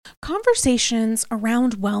conversations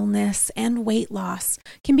around wellness and weight loss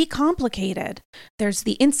can be complicated. There's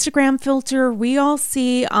the Instagram filter we all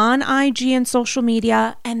see on IG and social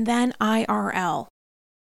media, and then IRL.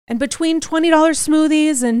 And between $20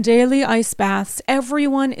 smoothies and daily ice baths,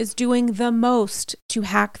 everyone is doing the most to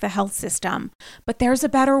hack the health system. But there's a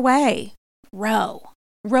better way. Ro.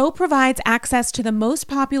 Ro provides access to the most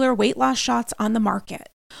popular weight loss shots on the market.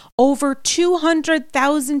 Over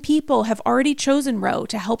 200,000 people have already chosen Ro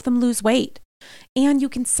to help them lose weight. And you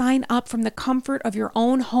can sign up from the comfort of your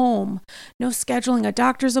own home. No scheduling a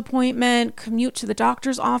doctor's appointment, commute to the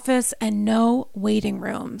doctor's office, and no waiting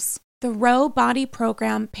rooms. The Ro Body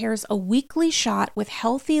Program pairs a weekly shot with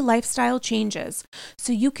healthy lifestyle changes,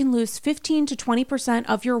 so you can lose 15 to 20%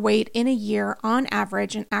 of your weight in a year on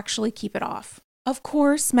average and actually keep it off. Of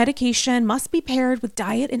course, medication must be paired with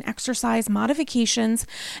diet and exercise modifications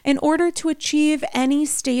in order to achieve any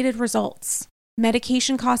stated results.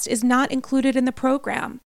 Medication cost is not included in the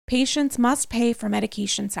program. Patients must pay for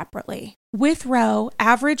medication separately. With Ro,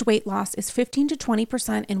 average weight loss is 15 to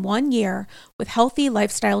 20% in 1 year with healthy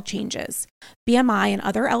lifestyle changes. BMI and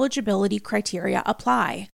other eligibility criteria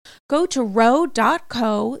apply. Go to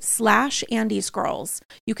ro.co/AndyScrolls.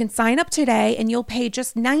 You can sign up today and you'll pay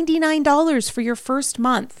just $99 for your first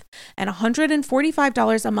month and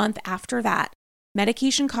 $145 a month after that.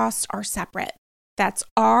 Medication costs are separate. That's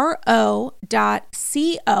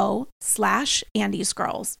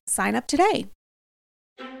ro.co/AndyScrolls. Sign up today.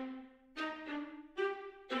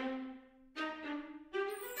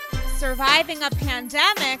 Surviving a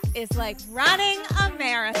pandemic is like running a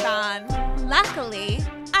marathon. Luckily,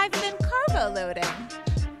 I've been carbo loading.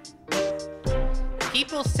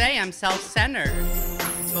 People say I'm self-centered,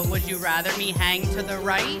 but would you rather me hang to the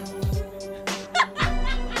right?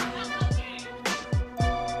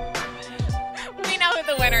 We know who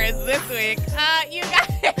the winner is this week. You guys,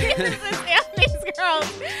 this is Andy's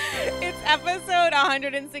Girls. It's episode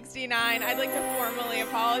 169. I'd like to formally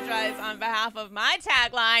apologize on behalf of my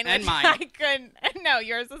tagline. And mine. No,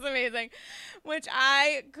 yours is amazing. Which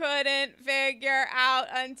I couldn't figure out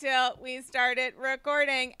until we started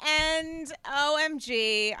recording. And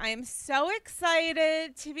OMG, I'm so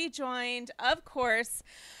excited to be joined, of course,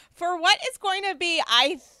 for what is going to be,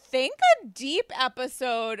 I think, a deep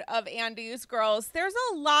episode of Andy's Girls. There's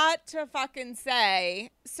a lot to fucking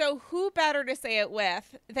say. So who better to say it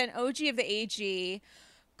with than OG of the AG,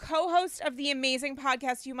 co-host of the amazing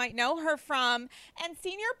podcast you might know her from, and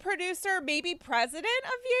senior producer, maybe president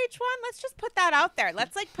of VH1. Let's just put that out there.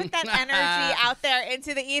 Let's put that energy out there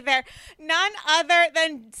into the ether. None other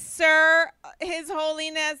than Sir, His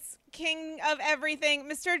Holiness, King of everything,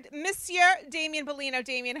 Monsieur Damien Bellino.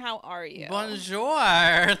 Damien, how are you?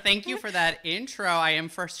 Bonjour. Thank you for that intro. I am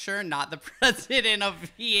for sure not the president of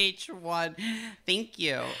VH1. Thank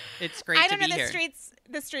you. It's great to be here.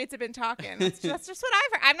 The streets have been talking. That's just what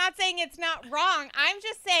I've heard. I'm not saying it's not wrong. I'm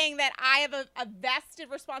just saying that I have a vested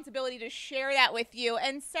responsibility to share that with you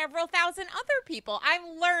and several thousand other people.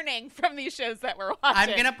 I'm learning from these shows that we're watching. I'm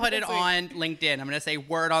going to put it on LinkedIn. I'm going to say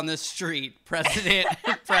word on the street, president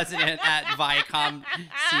at Viacom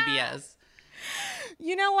CBS.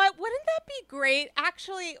 You know what? Wouldn't that be great?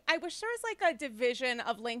 Actually, I wish there was a division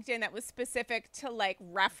of LinkedIn that was specific to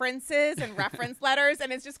references and reference letters,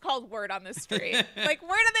 and it's just called Word on the Street. Word on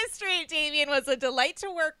the Street, Damien was a delight to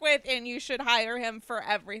work with, and you should hire him for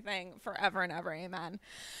everything, forever and ever. Amen.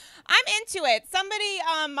 I'm into it. Somebody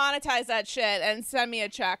monetize that shit and send me a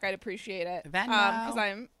check. I'd appreciate it. Because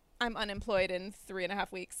I'm unemployed in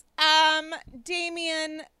 3.5 weeks.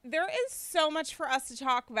 Damien, there is so much for us to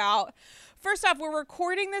talk about. First off, we're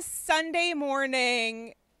recording this Sunday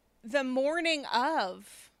morning, the morning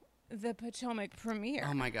of the Potomac premiere.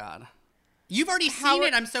 Oh my God. You've already seen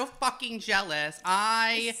it. I'm so fucking jealous.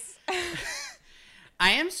 I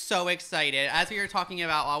am so excited. As we were talking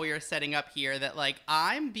about while we were setting up here, that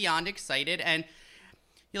I'm beyond excited. And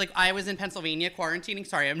I was in Pennsylvania quarantining.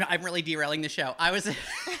 Sorry, I'm really derailing the show.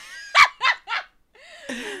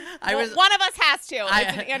 One of us has to.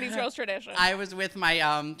 It's an Andy's Girls tradition. I was with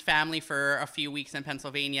my family for a few weeks in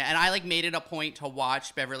Pennsylvania, and I made it a point to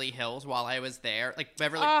watch Beverly Hills while I was there. It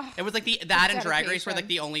was that and Drag Race were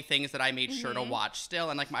the only things that I made sure to watch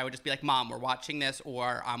still. And I would just be like, Mom, we're watching this,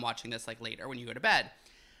 or I'm watching this later when you go to bed.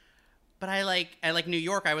 But I New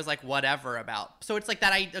York, I was whatever about. So it's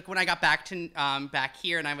that when I got back to back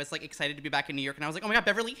here, and I was excited to be back in New York, and I was oh my God,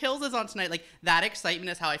 Beverly Hills is on tonight. That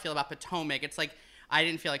excitement is how I feel about Potomac. It's I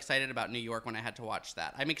didn't feel excited about New York when I had to watch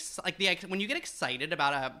that. I'm when you get excited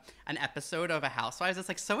about an episode of a Housewives, it's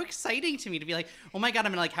like so exciting to me to be like, oh my God,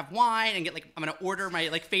 I'm gonna like have wine and get like, I'm gonna order my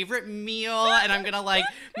like favorite meal and I'm gonna like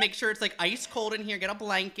make sure it's like ice cold in here, get a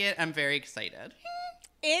blanket. I'm very excited.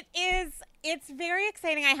 It's very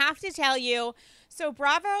exciting. I have to tell you. So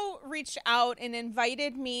Bravo reached out and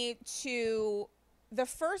invited me to the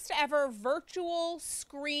first ever virtual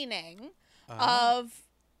screening of,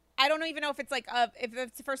 I don't even know if it's like if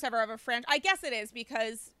it's the first ever of a franchise. I guess it is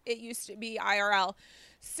because it used to be IRL.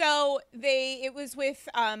 So it was with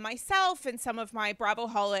myself and some of my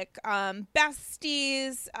Bravoholic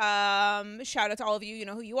besties. Shout out to all of you. You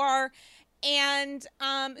know who you are. And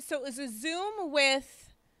so it was a Zoom with.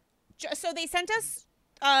 So they sent us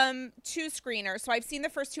 2 screeners. So I've seen the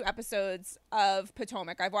first 2 episodes of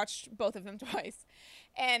Potomac. I've watched both of them twice.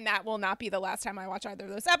 And that will not be the last time I watch either of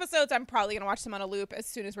those episodes. I'm probably going to watch them on a loop as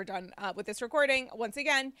soon as we're done with this recording once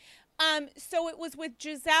again. So it was with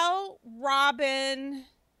Giselle, Robin,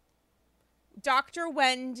 Dr.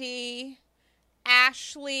 Wendy,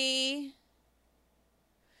 Ashley,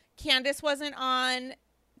 Candace wasn't on,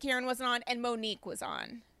 Karen wasn't on, and Monique was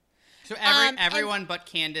on. So everyone but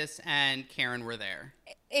Candace and Karen were there.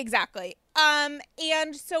 Exactly.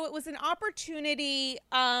 And so it was an opportunity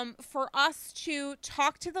for us to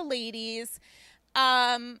talk to the ladies,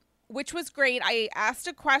 which was great. I asked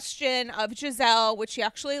a question of Giselle, which she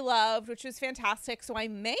actually loved, which was fantastic. So I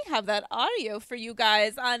may have that audio for you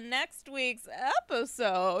guys on next week's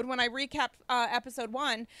episode when I recap episode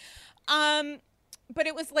 1. But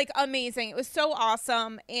it was like amazing. It was so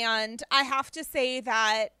awesome. And I have to say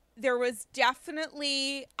that there was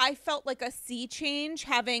definitely, I felt like a sea change,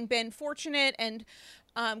 having been fortunate and,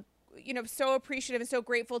 so appreciative and so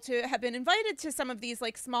grateful to have been invited to some of these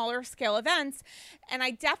like smaller scale events. And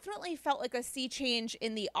I definitely felt like a sea change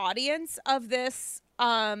in the audience of this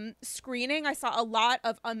screening. I saw a lot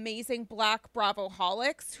of amazing Black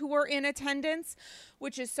Bravoholics who were in attendance,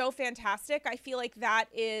 which is so fantastic. I feel like that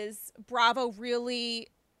is Bravo really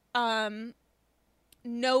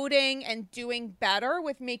noting and doing better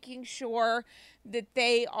with making sure that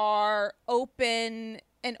they are opening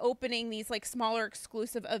these like smaller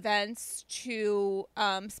exclusive events to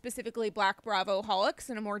specifically Black Bravoholics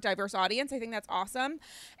and a more diverse audience. I think that's awesome.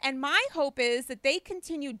 And my hope is that they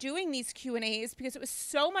continue doing these Q&As because it was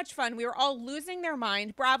so much fun. We were all losing their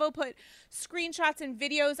mind. Bravo put screenshots and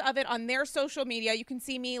videos of it on their social media. You can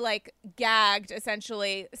see me like gagged,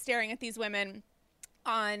 essentially, staring at these women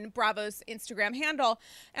on Bravo's Instagram handle.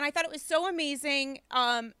 And I thought it was so amazing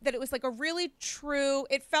that it was like a really true,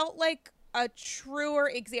 it felt like a truer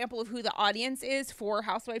example of who the audience is for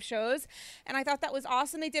housewife shows. And I thought that was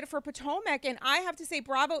awesome. They did it for Potomac. And I have to say,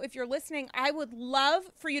 Bravo, if you're listening, I would love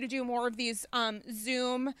for you to do more of these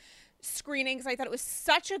Zoom screenings. I thought it was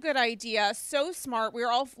such a good idea. So smart. We were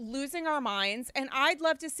all losing our minds. And I'd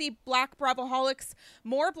love to see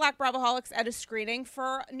more Black Bravoholics at a screening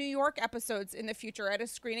for New York episodes in the future, at a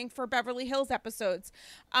screening for Beverly Hills episodes.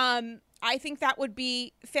 I think that would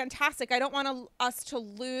be fantastic. I don't want us to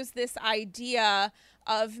lose this idea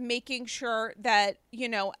of making sure that,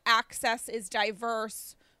 access is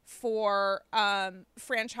diverse for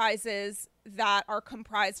franchises that are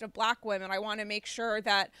comprised of Black women. I want to make sure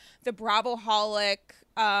that the Bravoholic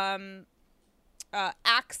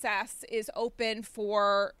access is open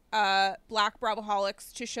for Black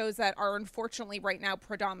Bravoholics to shows that are unfortunately right now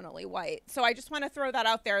predominantly white. So I just want to throw that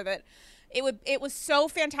out there, that it was so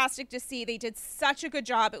fantastic to see. They did such a good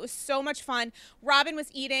job. It was so much fun. Robin was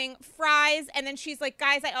eating fries, and then she's like,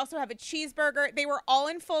 guys, I also have a cheeseburger. They were all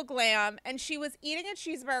in full glam, and she was eating a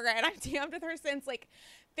cheeseburger, and I've DM'd with her since, like,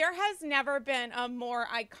 there has never been a more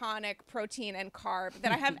iconic protein and carb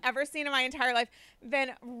that I have ever seen in my entire life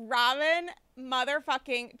than Robin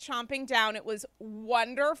motherfucking chomping down. It was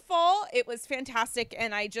wonderful. It was fantastic.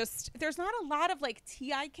 And there's not a lot of like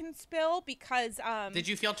tea I can spill because Did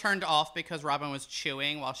you feel turned off because Robin was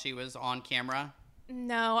chewing while she was on camera?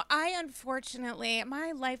 No, unfortunately,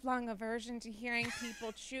 my lifelong aversion to hearing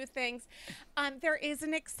people chew things, there is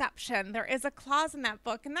an exception. There is a clause in that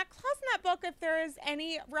book. And that clause in that book, if there is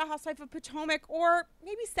any Real Housewife of Potomac or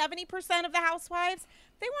maybe 70% of the housewives,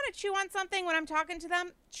 they want to chew on something when I'm talking to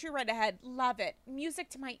them, chew right ahead. Love it. Music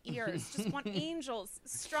to my ears. Just want angels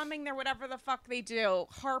strumming their whatever the fuck they do.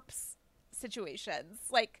 Harps situations.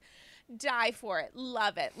 Like, die for it.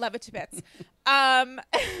 Love it. Love it to bits.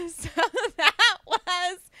 So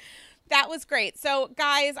that was great. So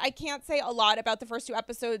guys, I can't say a lot about the first 2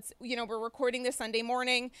 episodes. We're recording this Sunday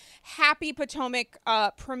morning. Happy Potomac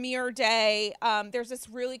premiere day. There's this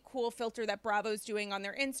really cool filter that Bravo's doing on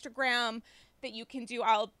their Instagram. that you can do.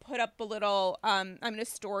 I'll put up a little, I'm going to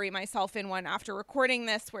story myself in one after recording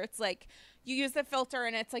this, where it's like you use the filter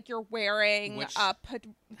and it's like you're wearing Real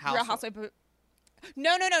Housewife.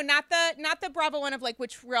 No, not the Bravo one of like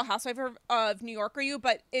which Real Housewife of New York are you,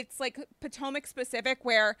 but it's like Potomac specific,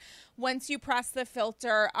 where once you press the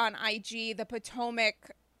filter on IG, the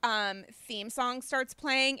Potomac theme song starts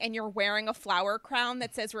playing and you're wearing a flower crown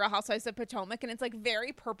that says Real Housewives of Potomac, and it's like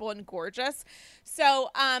very purple and gorgeous. So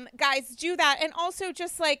guys, do that. And also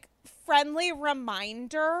just like friendly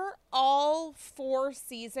reminder, all 4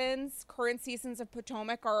 seasons, current seasons of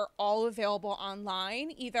Potomac, are all available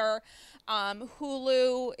online. Either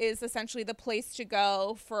Hulu is essentially the place to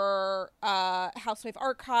go for Housewife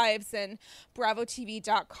Archives, and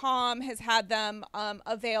BravoTV.com has had them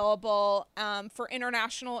available for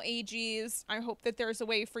international AGs. I hope that there's a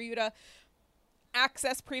way for you to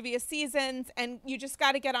access previous seasons, and you just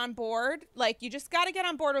got to get on board. Like, you just got to get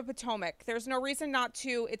on board with Potomac. There's no reason not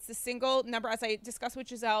to. It's the single number, as I discussed with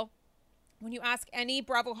Giselle. When you ask any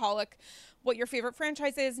Bravoholic what your favorite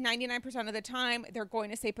franchise is, 99% of the time, they're going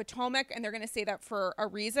to say Potomac, and they're going to say that for a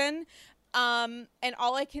reason. And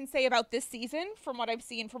all I can say about this season, from what I've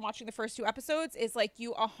seen from watching the first 2 episodes, is like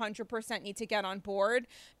you 100% need to get on board,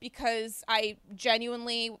 because I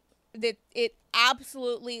genuinely, that it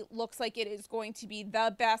absolutely looks like it is going to be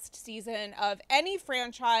the best season of any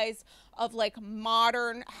franchise of like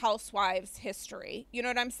modern Housewives history. You know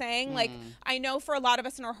what I'm saying? Like, I know for a lot of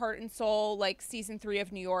us in our heart and soul, like season 3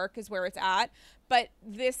 of New York is where it's at, but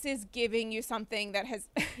this is giving you something that has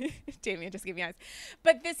Damien just gave me eyes,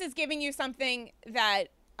 but this is giving you something that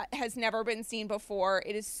has never been seen before.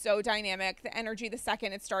 It is so dynamic. The energy, the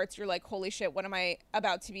second it starts, you're like, holy shit, what am I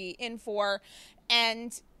about to be in for?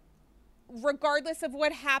 And regardless of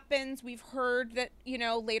what happens, we've heard that, you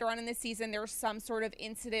know, later on in the season, there's some sort of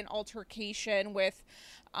incident, altercation with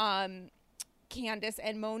Candace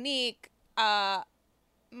and Monique.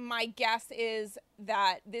 My guess is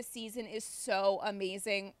that this season is so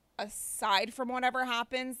amazing, aside from whatever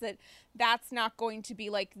happens, that's not going to be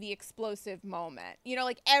like the explosive moment. You know,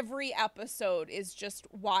 like every episode is just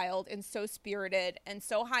wild and so spirited and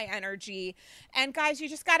so high energy. And guys, you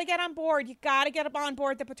just got to get on board. You got to get on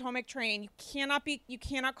board the Potomac train. You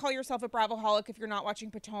cannot call yourself a Bravoholic if you're not watching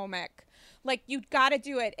Potomac. Like, you got to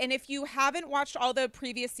do it. And if you haven't watched all the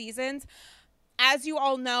previous seasons, as you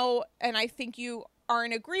all know, and I think you are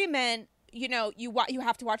in agreement, you know, you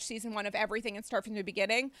have to watch season 1 of everything and start from the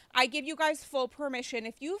beginning. I give you guys full permission.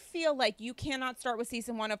 If you feel like you cannot start with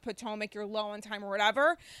season 1 of Potomac, you're low on time or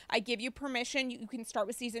whatever, I give you permission. You can start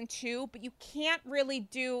with season 2, but you can't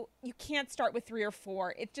start with 3 or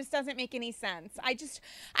 4. It just doesn't make any sense.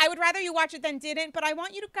 I would rather you watch it than didn't, but I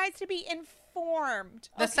want you guys to be informed.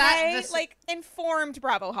 Informed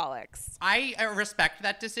Bravoholics. I respect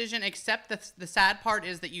that decision, except the sad part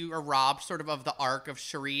is that you are robbed sort of the arc of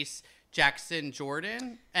Charisse Jackson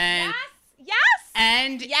Jordan, and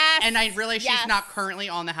I realize she's not currently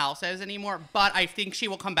on the Housewives anymore, but I think she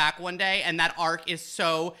will come back one day, and that arc is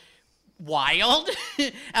so wild.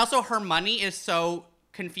 Also, her money is so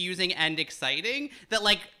confusing and exciting that,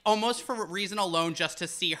 like, almost for reason alone, just to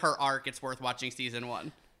see her arc, it's worth watching season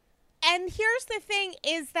 1. And here's the thing,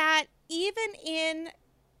 is that even in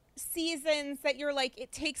seasons that you're like,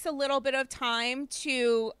 it takes a little bit of time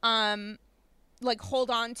to like hold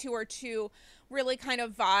on to, or to really kind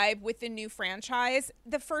of vibe with the new franchise,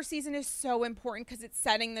 the first season is so important because it's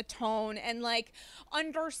setting the tone and like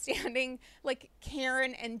understanding like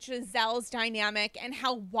Karen and Giselle's dynamic and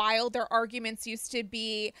how wild their arguments used to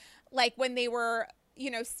be, like when they were, you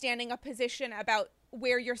know, standing a position about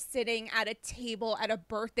where you're sitting at a table at a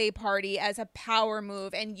birthday party as a power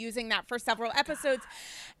move, and using that for several episodes.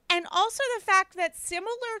 And also the fact that, similar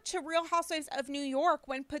to Real Housewives of New York,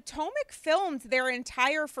 when Potomac filmed their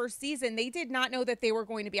entire first season, they did not know that they were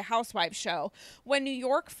going to be a housewives show. When New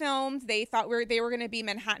York filmed, they thought they were going to be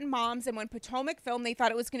Manhattan Moms. And when Potomac filmed, they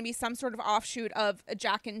thought it was going to be some sort of offshoot of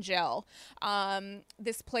Jack and Jill.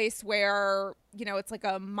 This place where, you know, it's like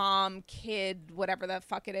a mom, kid, whatever the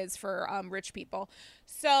fuck it is for rich people.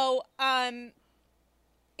 So,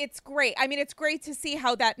 it's great. I mean, it's great to see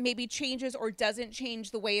how that maybe changes or doesn't change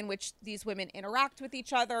the way in which these women interact with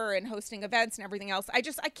each other and hosting events and everything else. I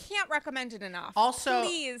can't recommend it enough. Also,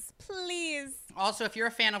 please. Also, if you're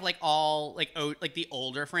a fan of like all like the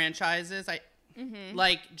older franchises,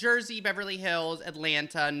 like Jersey, Beverly Hills,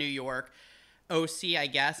 Atlanta, New York, OC, I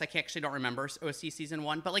guess. I actually don't remember OC season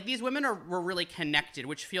 1, but like these women were really connected,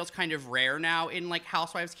 which feels kind of rare now in like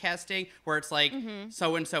Housewives casting, where it's like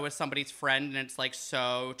so and so is somebody's friend, and it's like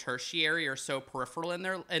so tertiary or so peripheral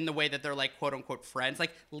in the way that they're like quote unquote friends.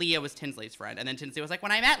 Like Leah was Tinsley's friend, and then Tinsley was like,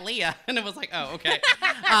 when I met Leah, and it was like, oh, okay.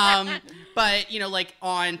 But you know, like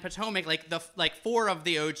on Potomac, like the 4 of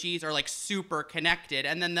the OGs are like super connected,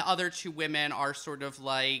 and then the other 2 women are sort of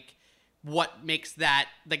like what makes that,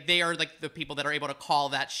 like they are like the people that are able to call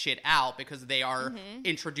that shit out because they are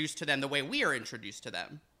introduced to them the way we are introduced to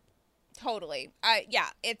them. Totally. Yeah,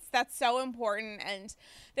 that's so important. And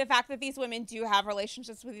the fact that these women do have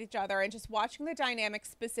relationships with each other, and just watching the dynamic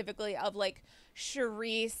specifically of like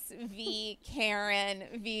Charisse v. Karen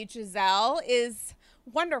v. Giselle is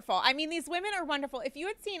wonderful. I mean, these women are wonderful. If you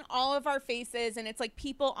had seen all of our faces, and it's like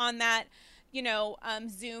people on that, you know,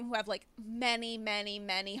 Zoom who have like many, many,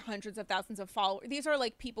 many hundreds of thousands of followers. These are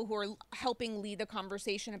like people who are helping lead the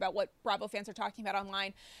conversation about what Bravo fans are talking about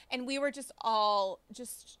online. And we were just all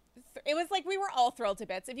it was like we were all thrilled to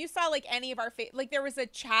bits. If you saw like any of our like there was a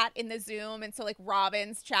chat in the Zoom, and so like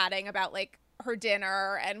Robin's chatting about like her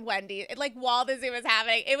dinner, and Wendy, like while the Zoom was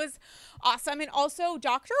happening, it was awesome. And also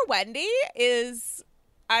Dr. Wendy is,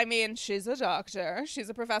 I mean, she's a doctor. She's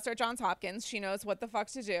a professor at Johns Hopkins. She knows what the fuck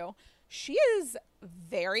to do. She is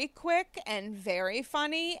very quick and very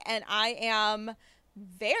funny, and I am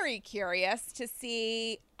very curious to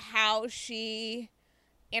see how she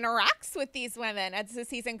interacts with these women as the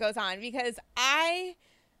season goes on, because I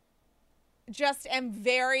just am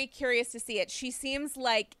very curious to see it. She seems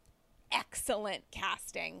like excellent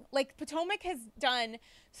casting. Like Potomac has done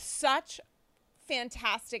such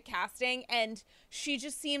fantastic casting, and she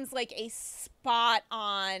just seems like a spot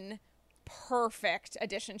on perfect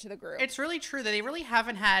addition to the group. It's really true that they really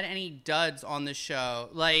haven't had any duds on the show.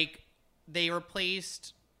 Like they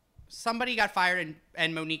replaced, somebody got fired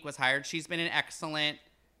and Monique was hired. She's been an excellent,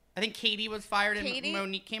 I think Katie was fired and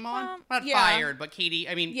Monique came on. Not fired, but Katie,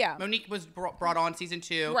 I mean, Monique was brought on season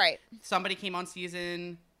 2. Right. Somebody came on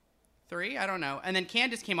season 3, I don't know. And then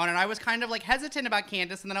Candace came on, and I was kind of like hesitant about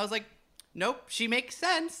Candace, and then I was like, nope, she makes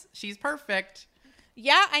sense. She's perfect.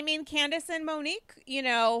 Yeah, I mean, Candace and Monique, you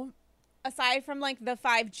know, aside from like the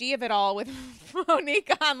 5G of it all with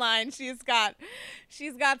Monique online, she's got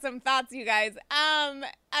some thoughts, you guys.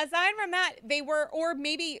 Aside from that, they were, or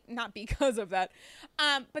maybe not because of that,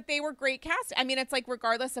 but they were great cast. I mean, it's like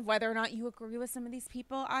regardless of whether or not you agree with some of these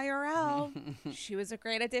people IRL, she was a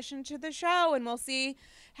great addition to the show, and we'll see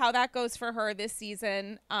how that goes for her this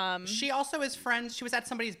season. She also is friends. She was at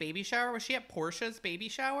somebody's baby shower. Was she at Portia's baby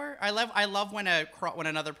shower? I love when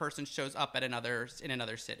another person shows up at another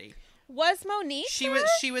city. Was Monique? She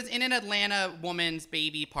was in an Atlanta woman's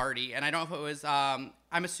baby party, and I don't know if it was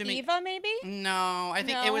I'm assuming Eva, maybe. No, I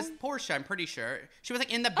think it was Portia. I'm pretty sure she was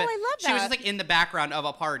like in the. I love that. She was just like in the background of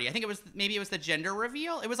a party. I think it was the gender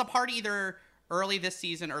reveal. It was a party either early this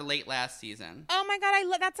season or late last season. Oh my God,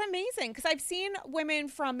 that's amazing, because I've seen women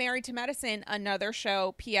from Married to Medicine, another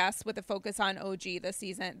show, PS, with a focus on OG this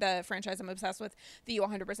season, the franchise I'm obsessed with, that you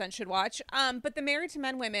 100% should watch. But the Married to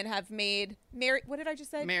Med women have made, what did I just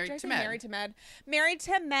say? Married to Med. Married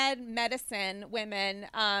to Med Medicine women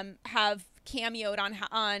have cameoed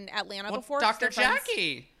on Atlanta before. Dr.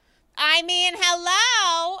 Jackie. I mean,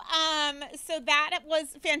 hello. So that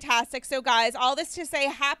was fantastic. So guys, all this to say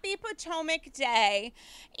happy Potomac Day.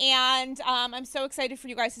 And I'm so excited for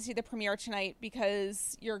you guys to see the premiere tonight,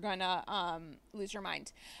 because you're gonna lose your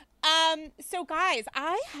mind. So guys,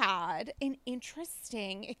 I had an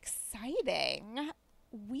interesting, exciting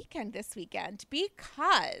weekend this weekend,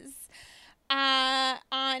 because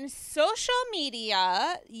on social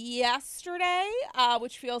media yesterday,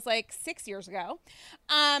 which feels like 6 years ago,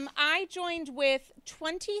 I joined with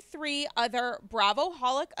 23 other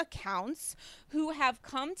Bravoholic accounts who have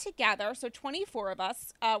come together, so 24 of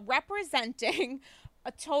us, representing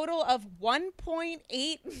a total of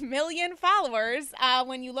 1.8 million followers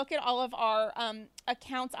when you look at all of our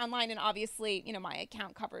accounts online. And obviously, you know, my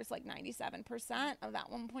account covers like 97% of that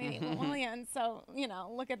 1.8 million. So, you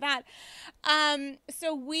know, look at that.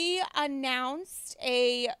 So we announced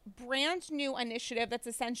a brand new initiative that's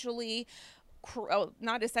essentially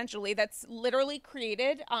that's literally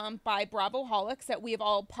created by Bravoholics that we have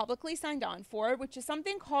all publicly signed on for, which is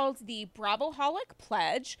something called the Bravoholic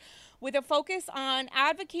Pledge, with a focus on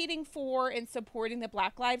advocating for and supporting the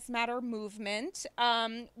Black Lives Matter movement.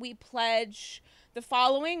 We pledge the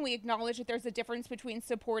following. We acknowledge that there's a difference between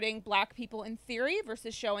supporting Black people in theory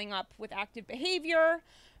versus showing up with active behavior.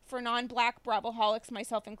 For non-Black Bravoholics,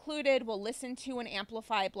 myself included, will listen to and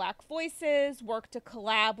amplify Black voices, work to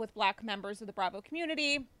collab with Black members of the Bravo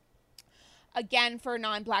community, Again, for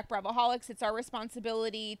non-Black Bravoholics, it's our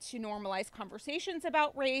responsibility to normalize conversations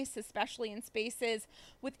about race, especially in spaces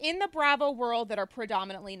within the Bravo world that are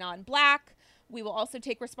predominantly non-Black. We will also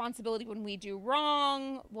take responsibility when we do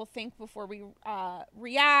wrong. We'll think before we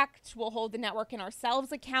react. We'll hold the network and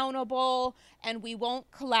ourselves accountable. And we won't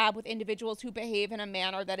collab with individuals who behave in a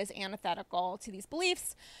manner that is antithetical to these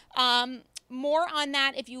beliefs. More on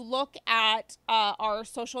that if you look at our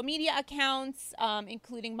social media accounts,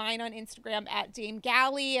 including mine on Instagram at Dame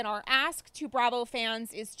Galley. And our ask to Bravo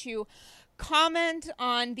fans is to comment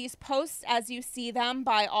on these posts as you see them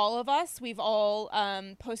by all of us. We've all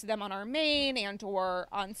posted them on our main and or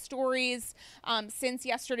on stories since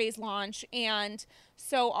yesterday's launch. And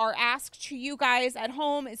so our ask to you guys at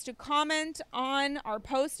home is to comment on our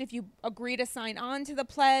post if you agree to sign on to the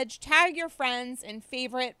pledge, tag your friends and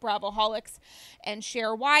favorite Bravoholics, and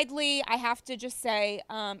share widely. I have to just say,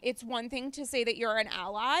 it's one thing to say that you're an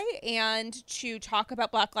ally and to talk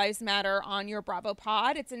about Black Lives Matter on your Bravo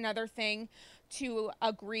pod. It's another thing to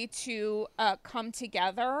agree to come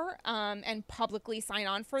together and publicly sign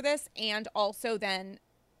on for this, and also then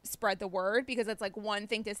spread the word, because it's like one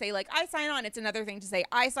thing to say like I sign on, it's another thing to say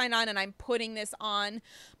I sign on and I'm putting this on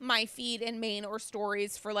my feed in main or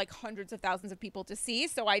stories for like hundreds of thousands of people to see.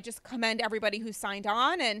 So I just commend everybody who signed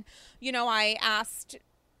on, and I asked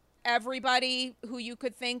everybody who you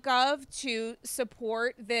could think of to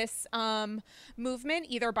support this movement,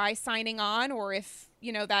 either by signing on, or if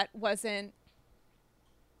that wasn't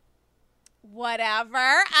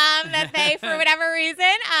whatever, that they, for whatever reason,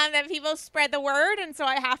 that people spread the word. And so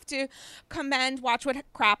I have to commend Watch What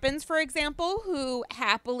Crappens, for example, who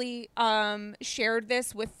happily shared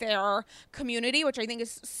this with their community, which I think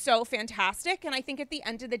is so fantastic. And I think at the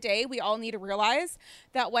end of the day, we all need to realize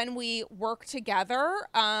that when we work together,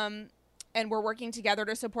 and we're working together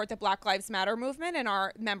to support the Black Lives Matter movement and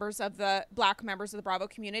our Black members of the Bravo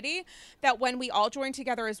community, that when we all join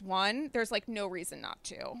together as one, there's like no reason not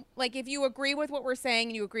to. Like, if you agree with what we're saying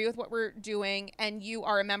and you agree with what we're doing and you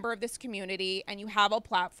are a member of this community and you have a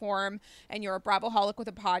platform and you're a Bravoholic with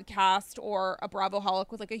a podcast or a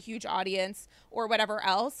Bravoholic with like a huge audience or whatever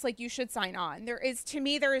else, like, you should sign on. To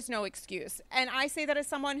me, there is no excuse. And I say that as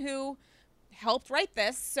someone who helped write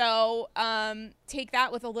this, so take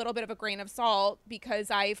that with a little bit of a grain of salt,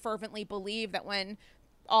 because I fervently believe that when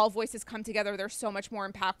all voices come together, they're so much more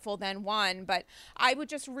impactful than one. But I would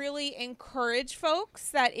just really encourage folks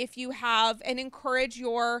that if you have, and encourage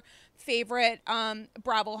your favorite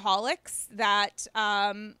Bravoholics, that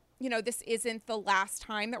this isn't the last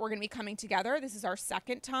time that we're going to be coming together. This is our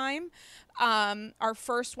second time. Our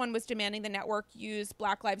first one was demanding the network use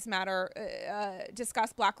Black Lives Matter,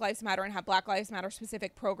 discuss Black Lives Matter and have Black Lives Matter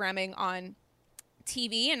specific programming on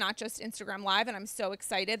TV and not just Instagram Live. And I'm so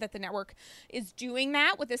excited that the network is doing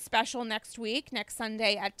that with a special next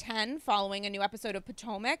Sunday at 10, following a new episode of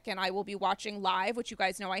Potomac. And I will be watching live, which you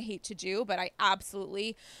guys know I hate to do, but I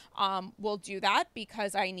absolutely will do that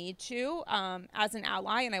because I need to as an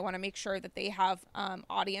ally. And I want to make sure that they have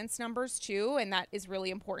audience numbers too. And that is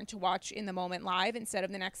really important to watch in the moment live instead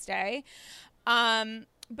of the next day.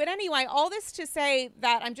 But anyway, all this to say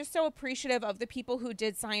that I'm just so appreciative of the people who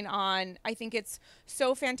did sign on. I think it's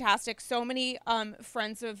so fantastic. So many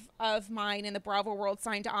friends of mine in the Bravo world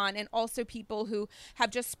signed on, and also people who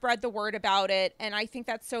have just spread the word about it. And I think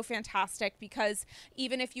that's so fantastic, because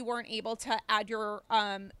even if you weren't able to add your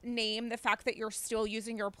name, the fact that you're still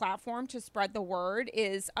using your platform to spread the word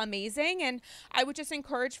is amazing. And I would just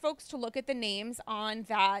encourage folks to look at the names on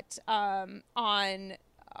that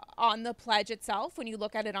on the pledge itself when you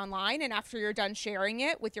look at it online, and after you're done sharing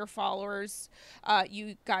it with your followers,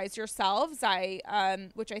 you guys yourselves,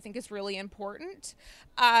 which I think is really important,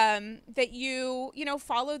 that you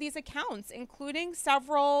follow these accounts, including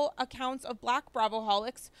several accounts of Black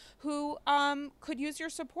Bravoholics who could use your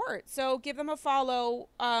support. So give them a follow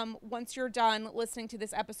once you're done listening to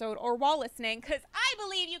this episode, or while listening, because I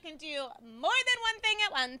believe you can do more than one thing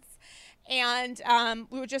at once. And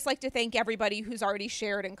we would just like to thank everybody who's already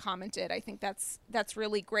shared and commented. I think that's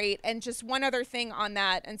really great. And just one other thing on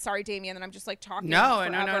that, and sorry, Damien, that I'm just like talking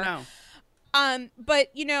forever. No.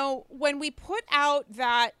 But when we put out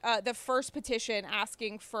that the first petition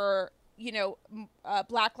asking for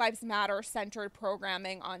Black Lives Matter centered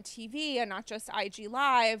programming on TV and not just IG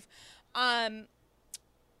Live,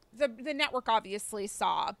 the network obviously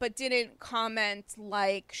saw, but didn't comment,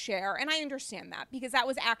 like, share. And I understand that, because that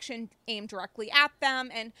was action aimed directly at them.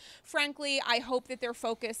 And frankly, I hope that their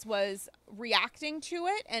focus was reacting to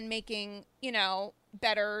it and making,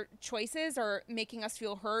 better choices or making us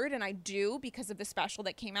feel heard, and I do, because of the special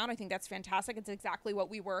that came out. I think that's fantastic. It's exactly what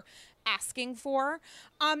we were asking for.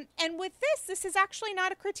 And with this is actually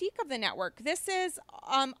not a critique of the network. This is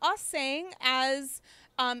us saying, as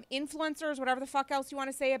influencers, whatever the fuck else you want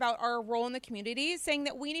to say about our role in the community, saying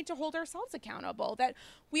that we need to hold ourselves accountable, that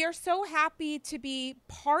we are so happy to be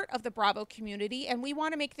part of the Bravo community, and we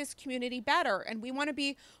want to make this community better, and we want to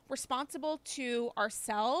be responsible to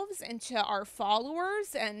ourselves and to our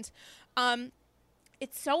followers. And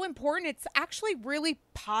it's so important. It's actually really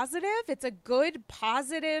positive. It's a good,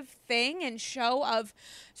 positive thing and show of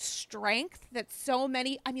strength that so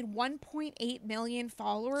many, 1.8 million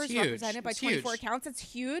followers represented by 24 accounts.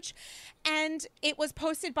 It's huge. And it was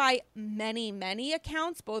posted by many, many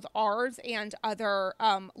accounts, both ours and other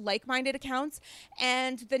like-minded accounts.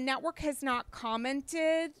 And the network has not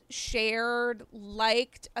commented, shared,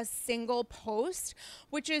 liked a single post,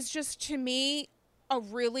 which is just, to me, a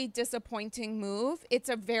really disappointing move. It's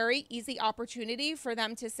a very easy opportunity for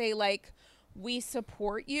them to say, like, we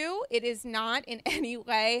support you. It is not in any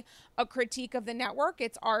way a critique of the network.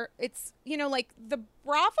 It's the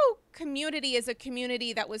Bravo community is a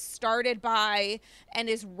community that was started by and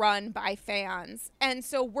is run by fans. And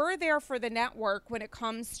so we're there for the network when it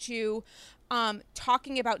comes to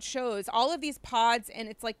talking about shows. All of these pods, and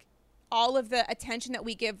it's like all of the attention that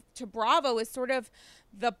we give to Bravo is sort of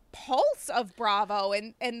the pulse of Bravo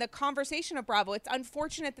and the conversation of Bravo. It's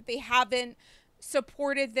unfortunate that they haven't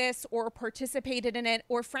supported this or participated in it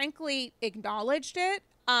or frankly acknowledged it.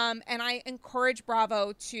 And I encourage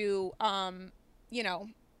Bravo to,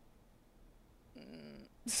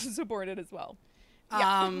 support it as well.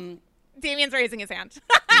 Yeah. Damien's raising his hand.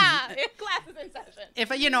 Class is in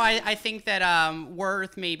session. I think that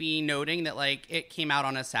worth maybe noting that, like, it came out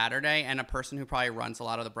on a Saturday, and a person who probably runs a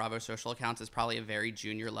lot of the Bravo social accounts is probably a very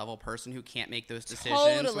junior level person who can't make those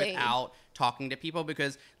decisions without talking to people,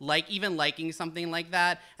 because even liking something like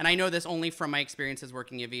that, and I know this only from my experiences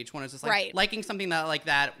working at VH1, is just like liking something like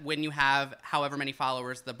that when you have however many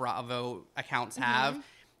followers the Bravo accounts have.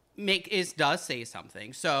 Does say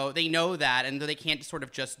something, so they know that, and they can't sort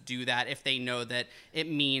of just do that if they know that it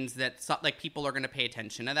means that people are going to pay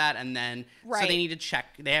attention to that, and then so they need to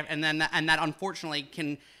check. And that unfortunately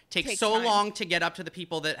can take so long to get up to the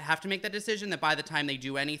people that have to make that decision that by the time they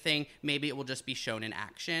do anything, maybe it will just be shown in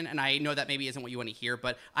action. And I know that maybe isn't what you want to hear,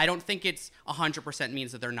 but I don't think it's 100%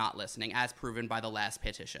 means that they're not listening, as proven by the last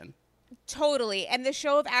petition. Totally. And the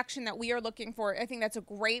show of action that we are looking for, I think that's a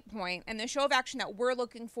great point. And the show of action that we're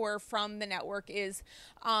looking for from the network is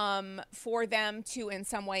for them to in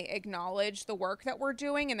some way acknowledge the work that we're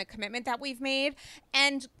doing and the commitment that we've made.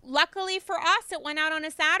 And luckily for us, it went out on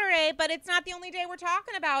a Saturday, but it's not the only day we're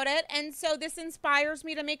talking about it. And so this inspires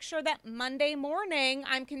me to make sure that Monday morning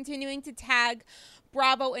I'm continuing to tag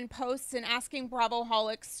Bravo in posts and asking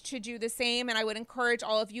Bravoholics to do the same. And I would encourage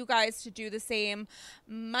all of you guys to do the same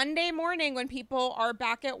Monday morning when people are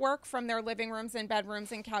back at work from their living rooms and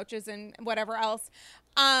bedrooms and couches and whatever else.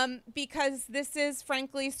 Because this is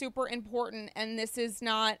frankly super important, and this is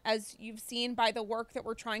not, as you've seen by the work that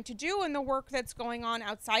we're trying to do and the work that's going on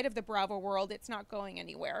outside of the Bravo world, it's not going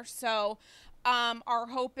anywhere. So our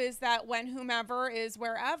hope is that when whomever is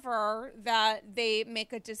wherever, that they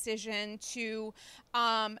make a decision to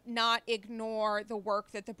not ignore the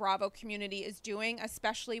work that the Bravo community is doing,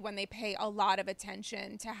 especially when they pay a lot of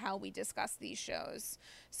attention to how we discuss these shows.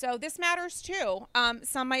 So this matters too.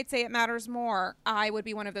 Some might say it matters more. I would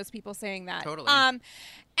be one of those people saying that. Totally.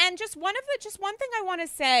 And just one thing I want to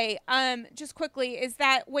say, just quickly, is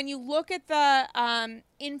that when you look at the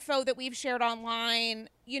info that we've shared online,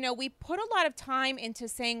 we put a lot of time into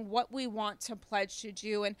saying what we want to pledge to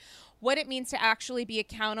do and what it means to actually be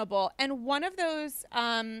accountable. And one of those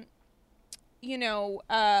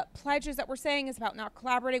pledges that we're saying is about not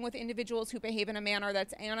collaborating with individuals who behave in a manner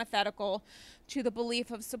that's antithetical to the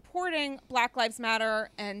belief of supporting Black Lives Matter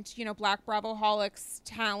and, Black Bravoholics,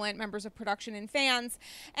 talent, members of production, and fans,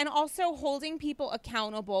 and also holding people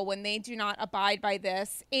accountable when they do not abide by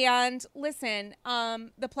this. And listen,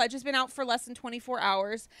 the pledge has been out for less than 24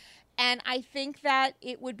 hours. And I think that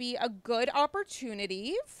it would be a good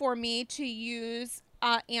opportunity for me to use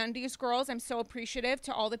Andy's Girls. I'm so appreciative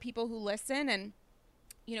to all the people who listen and,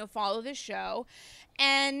 follow the show.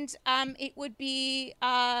 And it would be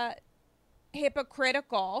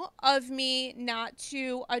hypocritical of me not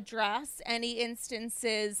to address any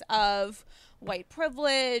instances of white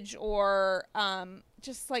privilege or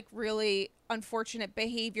just like really unfortunate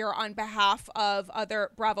behavior on behalf of other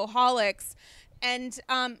Bravoholics And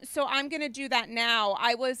so I'm going to do that now.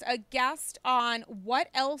 I was a guest on What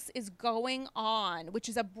Else Is Going On, which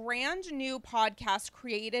is a brand new podcast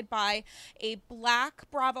created by a Black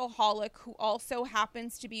Bravoholic who also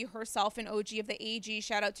happens to be herself an OG of the AG.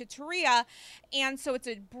 Shout out to Taria. And so it's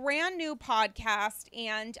a brand new podcast,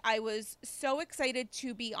 and I was so excited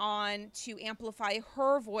to be on to amplify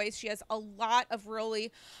her voice. She has a lot of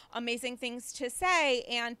really amazing things to say.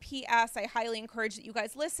 And P.S., I highly encourage that you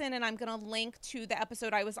guys listen, and I'm going to link to the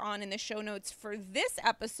episode I was on in the show notes for this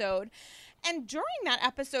episode. And during that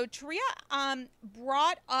episode, Taria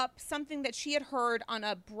brought up something that she had heard on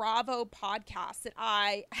a Bravo podcast that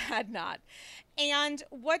I had not. And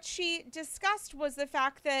what she discussed was the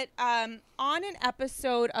fact that on an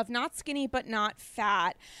episode of Not Skinny But Not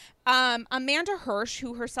Fat, Amanda Hirsch,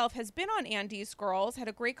 who herself has been on Andy's Girls, had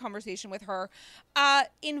a great conversation with her,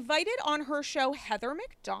 invited on her show Heather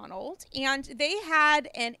McDonald, and they had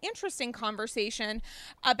an interesting conversation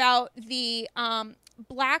about the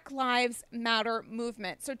Black Lives Matter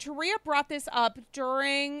movement. So Taria brought this up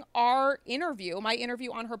during our interview, my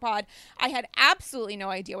interview on her pod. I had absolutely no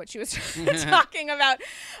idea what she was talking about.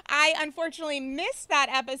 I unfortunately missed that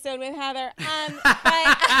episode with Heather.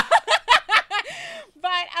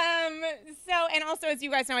 So, and also, as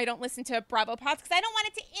you guys know, I don't listen to Bravo pods because I don't want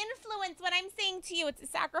it to influence what I'm saying to you. It's a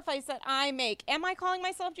sacrifice that I make. Am I calling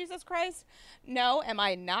myself Jesus Christ? No. Am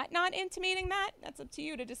I not intimating that? That's up to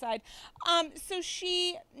you to decide. So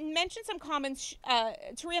she mentioned some comments.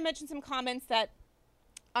 Taria mentioned some comments that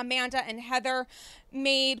Amanda and Heather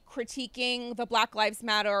made critiquing the Black Lives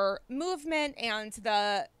Matter movement and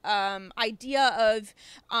the idea of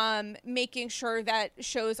making sure that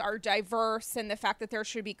shows are diverse and the fact that there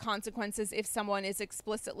should be consequences if someone is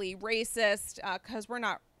explicitly racist, because we're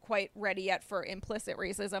not quite ready yet for implicit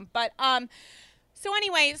racism. But so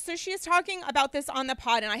anyway, so she is talking about this on the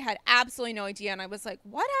pod, and I had absolutely no idea. And I was like,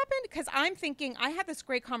 what happened? Because I'm thinking I had this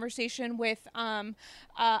great conversation with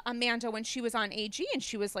Amanda when she was on AG, and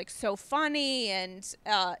she was like so funny, and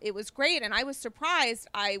it was great. And I was surprised.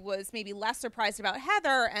 I was maybe less surprised about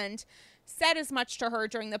Heather, and said as much to her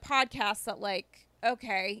during the podcast that, like,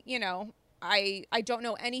 okay, you know, I don't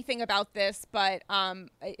know anything about this, but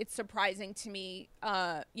it's surprising to me,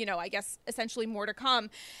 you know, I guess essentially more to come.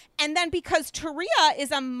 And then because Taria is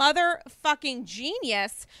a motherfucking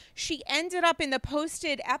genius, she ended up in the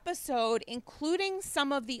posted episode including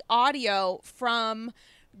some of the audio from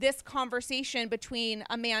this conversation between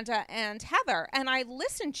Amanda and Heather. And I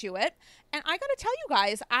listened to it, and I got to tell you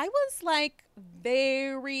guys, I was like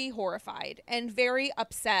very horrified and very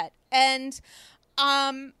upset. And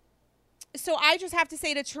so I just have to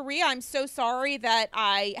say to Taria, I'm so sorry that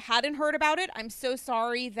I hadn't heard about it. I'm so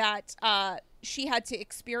sorry that she had to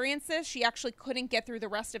experience this. She actually couldn't get through the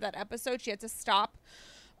rest of that episode. She had to stop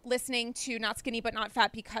listening to Not Skinny But Not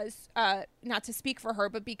Fat because, not to speak for her,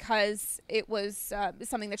 but because it was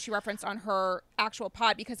something that she referenced on her actual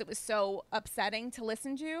pod because it was so upsetting to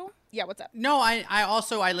listen to. Yeah, what's up? No,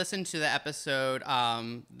 I listened to the episode,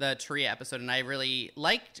 the Taria episode, and I really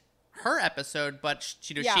liked her episode, but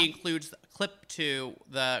she includes a clip to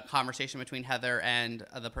the conversation between Heather and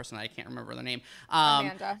the person I can't remember the name,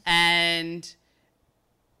 Amanda. And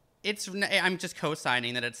I'm just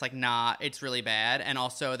co-signing that it's really bad, and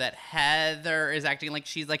also that Heather is acting like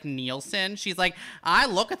she's like Nielsen. She's like, I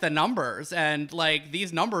look at the numbers, and like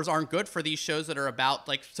these numbers aren't good for these shows that are about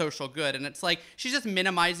like social good, and it's like she's just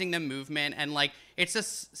minimizing the movement, and like it's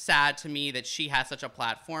just sad to me that she has such a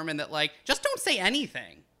platform, and that like just don't say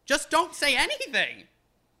anything. Just don't say anything.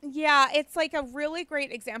 Yeah, it's like a really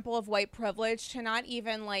great example of white privilege to not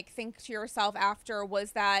even like think to yourself after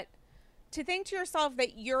to think to yourself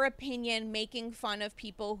that your opinion making fun of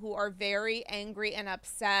people who are very angry and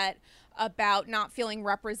upset about not feeling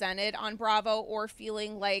represented on Bravo or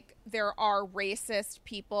feeling like there are racist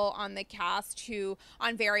people on the cast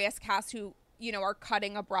on various casts who, you know, are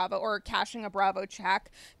cutting a Bravo or cashing a Bravo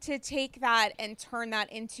check, to take that and turn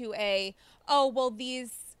that into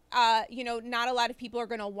these you know, not a lot of people are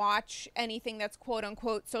going to watch anything that's quote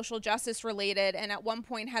unquote social justice related. And at one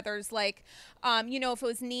point, Heather's like, you know, if it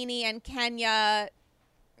was Nene and Kenya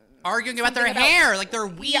arguing about their hair, like their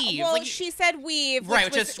weave. Yeah, well, like, she said weave, right,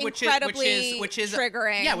 which is incredibly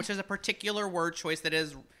triggering. Yeah, which is a particular word choice that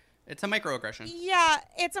is. It's a microaggression. Yeah,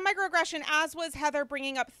 it's a microaggression, as was Heather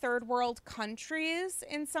bringing up third world countries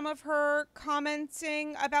in some of her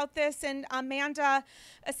commenting about this, and Amanda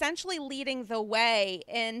essentially leading the way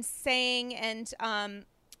in saying and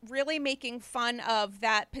really making fun of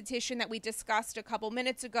that petition that we discussed a couple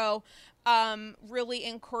minutes ago, really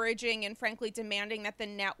encouraging and frankly demanding that the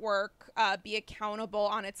network be accountable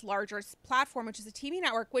on its larger platform, which is a TV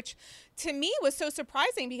network, which to me was so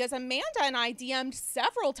surprising because Amanda and I DM'd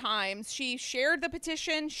several times. She shared the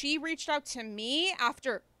petition. She reached out to me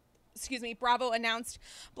after Bravo announced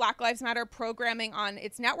Black Lives Matter programming on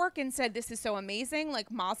its network and said, this is so amazing, like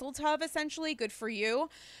mazel tov, essentially, good for you.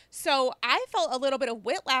 So I felt a little bit of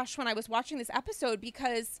whiplash when I was watching this episode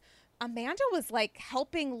because Amanda was like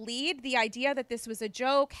helping lead the idea that this was a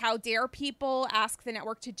joke. How dare people ask the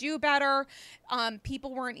network to do better?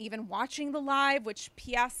 People weren't even watching the live, which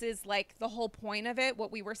PS is like the whole point of it.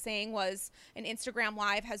 What we were saying was an Instagram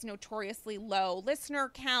live has notoriously low listener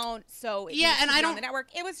count. So it yeah, and I don't on the network.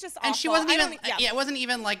 It was just awful. And she wasn't even. It wasn't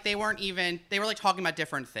even like they were like talking about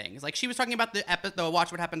different things. Like she was talking about the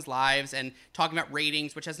Watch What Happens lives and talking about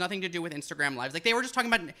ratings, which has nothing to do with Instagram lives. Like they were just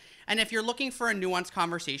talking about. And if you're looking for a nuanced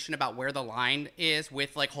conversation about where the line is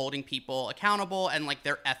with like holding people accountable and like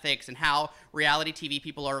their ethics and how reality TV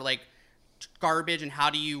people are like garbage and how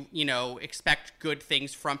do you expect good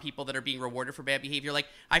things from people that are being rewarded for bad behavior, like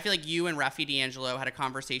I feel like you and Raffi D'Angelo had a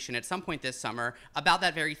conversation at some point this summer about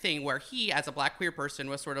that very thing where he, as a Black queer person,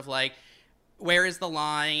 was sort of like, where is the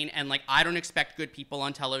line? And like, I don't expect good people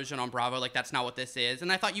on television on Bravo. Like that's not what this is. And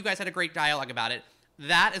I thought you guys had a great dialogue about it.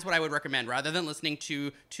 That is what I would recommend rather than listening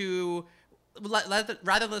to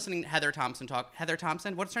Heather Thompson talk. Heather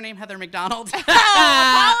Thompson? What's her name? Heather McDonald?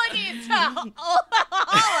 Apologies.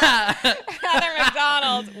 Heather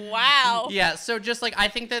McDonald. Wow. Yeah, so just like I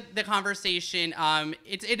think that the conversation,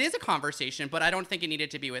 it is a conversation, but I don't think it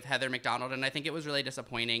needed to be with Heather McDonald, and I think it was really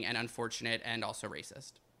disappointing and unfortunate and also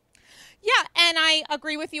racist. Yeah, and I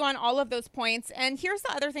agree with you on all of those points. And here's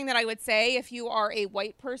the other thing that I would say, if you are a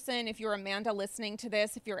white person, if you're Amanda listening to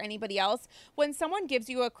this, if you're anybody else, when someone gives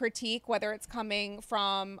you a critique, whether it's coming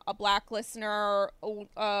from a Black listener,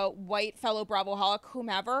 a white fellow Bravoholic,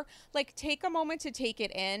 whomever, like take a moment to take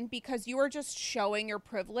it in because you are just showing your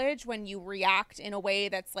privilege when you react in a way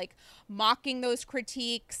that's like mocking those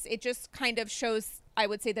critiques. It just kind of shows, I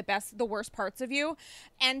would say, the worst parts of you.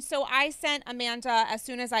 And so I sent Amanda, as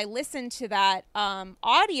soon as I listened to that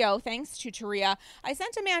audio, thanks to Taria, I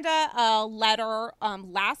sent Amanda a letter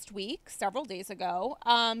last week, several days ago,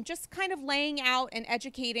 just kind of laying out and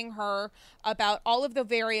educating her about all of the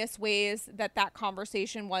various ways that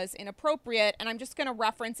conversation was inappropriate. And I'm just going to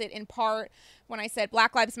reference it in part when I said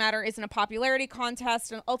Black Lives Matter isn't a popularity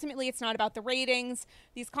contest, and ultimately it's not about the ratings.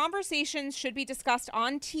 These conversations should be discussed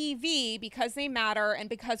on TV because they matter and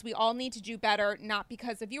because we all need to do better, not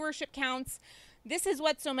because of viewership counts. This is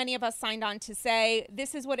what so many of us signed on to say.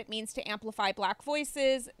 This is what it means to amplify Black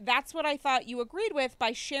voices. That's what I thought you agreed with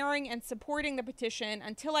by sharing and supporting the petition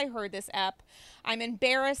until I heard this ep. I'm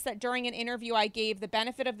embarrassed that during an interview I gave the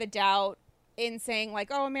benefit of the doubt in saying like,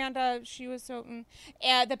 oh, Amanda, she was so,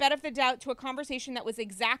 the benefit of the doubt to a conversation that was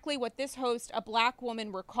exactly what this host, a Black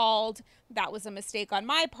woman, recalled. That was a mistake on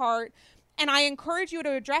my part. And I encourage you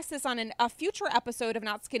to address this on a future episode of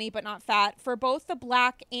Not Skinny But Not Fat for both the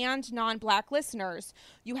Black and non-Black listeners.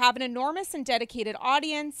 You have an enormous and dedicated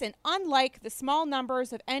audience, and unlike the small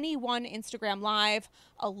numbers of any one Instagram Live,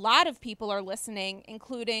 a lot of people are listening,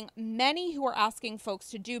 including many who are asking folks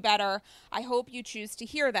to do better. I hope you choose to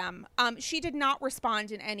hear them. She did not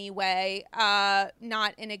respond in any way,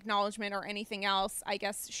 not an acknowledgement or anything else. I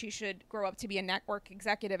guess she should grow up to be a network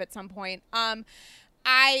executive at some point.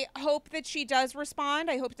 I hope that she does respond.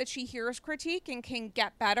 I hope that she hears critique and can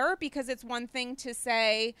get better, because it's one thing to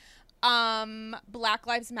say Black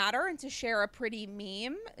Lives Matter and to share a pretty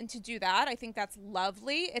meme and to do that. I think that's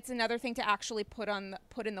lovely. It's another thing to actually put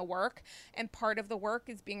in the work, and part of the work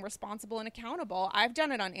is being responsible and accountable. I've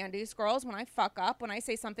done it on Andy's Girls when I fuck up, when I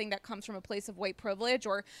say something that comes from a place of white privilege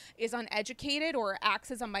or is uneducated or acts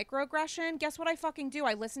as a microaggression. Guess what I fucking do?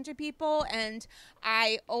 I listen to people and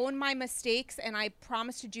I own my mistakes and I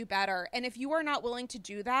promise to do better. And if you are not willing to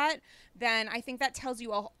do that, then I think that tells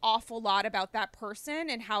you an awful lot about that person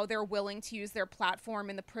and how they're willing to use their platform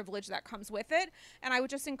and the privilege that comes with it. And I would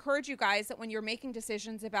just encourage you guys that when you're making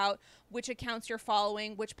decisions about which accounts you're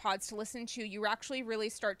following, which pods to listen to, you actually really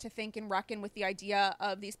start to think and reckon with the idea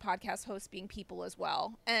of these podcast hosts being people as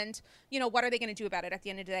well. And, you know, what are they going to do about it at the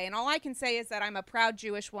end of the day? And all I can say is that I'm a proud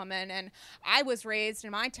Jewish woman, and I was raised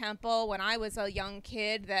in my temple when I was a young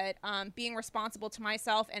kid that being responsible to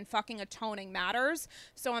myself and fucking atoning matters.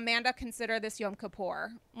 So Amanda, consider this Yom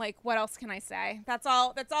Kippur. Like, what else can I say? That's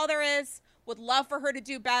all there is. Would love for her to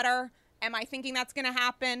do better. Am I thinking that's going to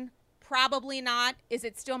happen? Probably not. Is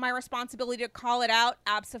it still my responsibility to call it out?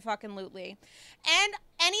 Abso-fucking-lutely. And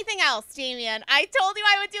anything else, Damien? I told you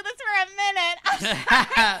I would do this for a minute. I'm sorry,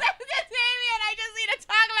 Damien, I just need to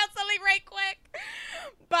talk about something right quick.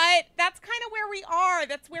 But that's kind of where we are.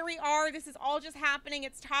 That's where we are. This is all just happening.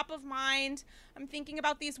 It's top of mind. I'm thinking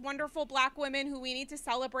about these wonderful Black women who we need to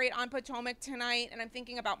celebrate on Potomac tonight. And I'm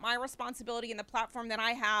thinking about my responsibility and the platform that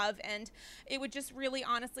I have. And it would just really,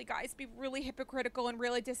 honestly, guys, be really hypocritical and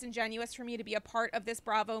really disingenuous for me to be a part of this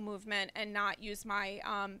Bravo movement and not use my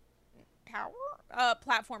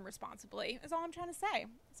platform responsibly. Is all I'm trying to say.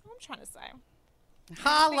 That's all I'm trying to say.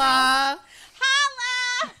 Holla!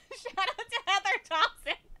 Holla! Shout out to Heather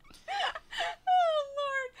Thompson. Oh,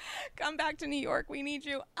 Lord. Come back to New York. We need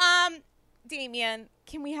you. Damien,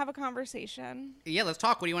 can we have a conversation? Yeah, let's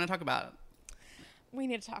talk. What do you want to talk about? We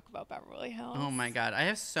need to talk about Beverly Hills. Oh, my God. I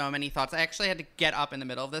have so many thoughts. I actually had to get up in the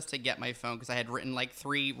middle of this to get my phone because I had written like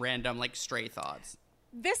 3 random like stray thoughts.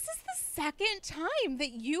 This is the second time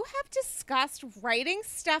that you have discussed writing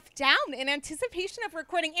stuff down in anticipation of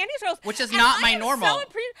recording Andy's Girls. Which is not my normal.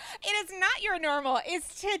 It is not your normal. Is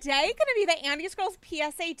today going to be the Andy's Girls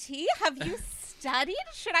PSAT? Have you studied?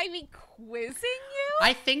 Should I be quizzing you?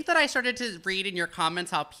 I think that I started to read in your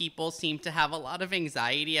comments how people seem to have a lot of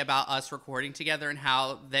anxiety about us recording together and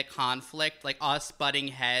how the conflict, like us butting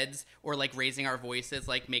heads or like raising our voices,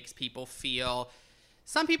 like makes people feel...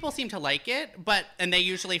 Some people seem to like it, and they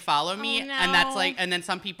usually follow me, and that's like, and then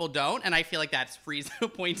some people don't, and I feel like that's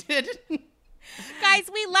Frieza pointed. Guys,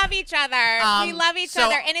 we love each other. We love each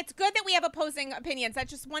other. And it's good that we have opposing opinions.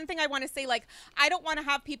 That's just one thing I want to say. Like, I don't want to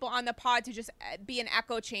have people on the pod to just be an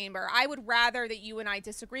echo chamber. I would rather that you and I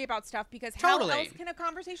disagree about stuff because how else can a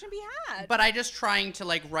conversation be had? But I just trying to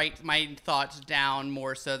like write my thoughts down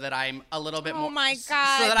more so that I'm a little bit more. Oh my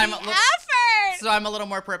God. So that I'm effort. So I'm a little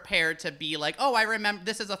more prepared to be like, oh, I remember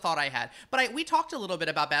this is a thought I had. But we talked a little bit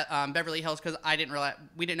about Beverly Hills because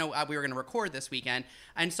we didn't know we were going to record this weekend.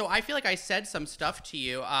 And so I feel like I said some stuff to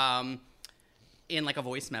you in like a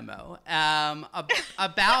voice memo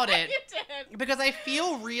about it. You did. Because I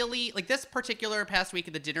feel really like this particular past week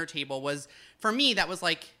at the dinner table was, for me, that was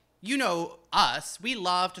like, you know, us, we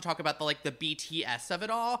love to talk about the BTS of it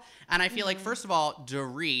all. And I feel like, first of all,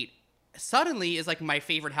 Dorit suddenly is like my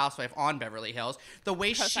favorite housewife on Beverly Hills. The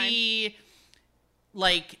way she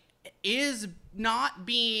like is not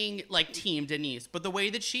being like Team Denise, but the way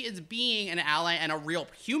that she is being an ally and a real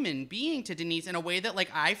human being to Denise in a way that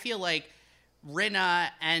like I feel like Rinna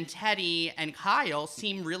and Teddy and Kyle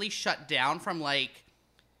seem really shut down from like,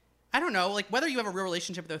 I don't know, like whether you have a real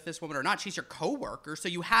relationship with this woman or not, she's your coworker, so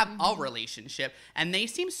you have a relationship. And they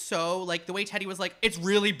seem so like the way Teddy was like, it's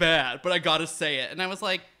really bad, but I gotta say it. And I was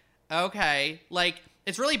like, okay, like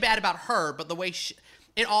it's really bad about her, but the way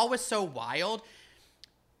it all was so wild.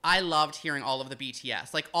 I loved hearing all of the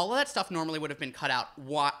BTS. Like, all of that stuff normally would have been cut out,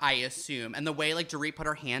 I assume. And the way, like, Dorit put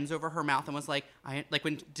her hands over her mouth and was like, like,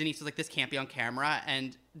 when Denise was like, this can't be on camera.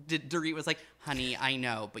 And Dorit was like, honey, I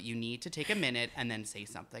know, but you need to take a minute and then say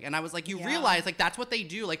something. And I was like, you realize, like, that's what they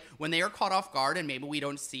do. Like, when they are caught off guard and maybe we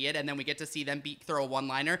don't see it and then we get to see them throw a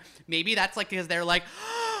one-liner, maybe that's, like, because they're like,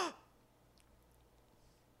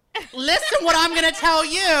 listen what I'm gonna tell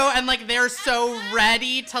you, and like they're so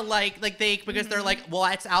ready to because they're like, well,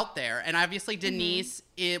 it's out there. And obviously Denise,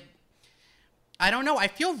 I don't know, I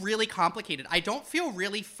feel really complicated. I don't feel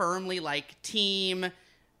really firmly like team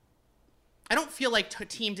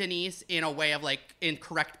Denise in a way of like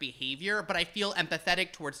incorrect behavior, but I feel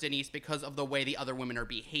empathetic towards Denise because of the way the other women are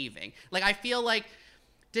behaving. Like I feel like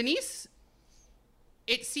Denise,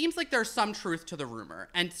 it seems like there's some truth to the rumor.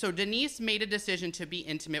 And so Denise made a decision to be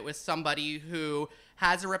intimate with somebody who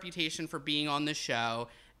has a reputation for being on the show.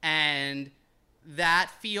 And that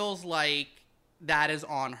feels like that is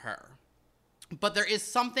on her. But there is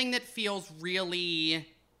something that feels really,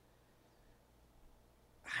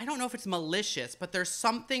 I don't know if it's malicious, but there's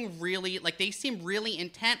something really, like they seem really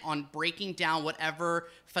intent on breaking down whatever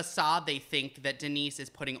facade they think that Denise is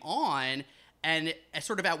putting on. And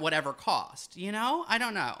sort of at whatever cost, you know? I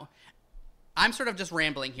don't know. I'm sort of just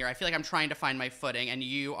rambling here. I feel like I'm trying to find my footing, and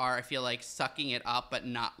you are, I feel like, sucking it up but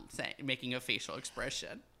not making a facial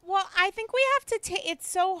expression. Well, I think we have to take, it's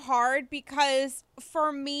so hard because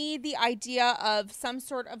for me, the idea of some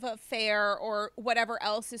sort of affair or whatever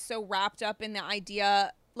else is so wrapped up in the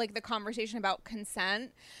idea, like the conversation about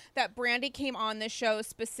consent, that Brandi came on the show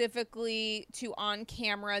specifically to on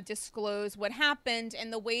camera disclose what happened,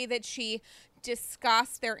 and the way that she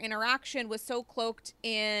discussed their interaction was so cloaked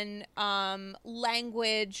in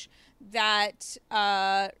language that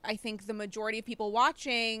I think the majority of people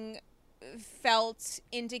watching felt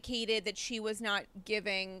indicated that she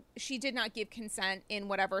did not give consent in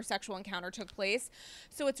whatever sexual encounter took place.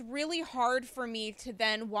 So it's really hard for me to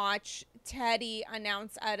then watch Teddi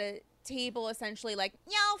announce at a table essentially like,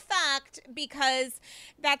 yo, fact, because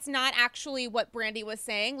that's not actually what Brandi was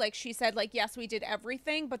saying. Like, she said, like, yes, we did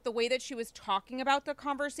everything, but the way that she was talking about the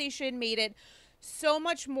conversation made it so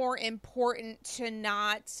much more important to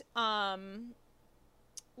not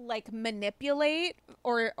like manipulate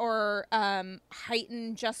or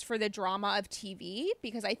heighten just for the drama of TV,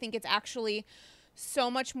 because I think it's actually so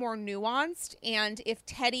much more nuanced. And if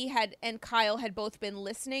Teddi and Kyle had both been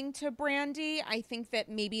listening to Brandi, I think that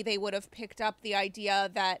maybe they would have picked up the idea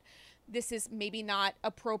that this is maybe not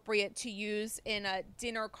appropriate to use in a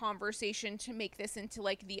dinner conversation to make this into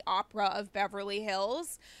like the opera of Beverly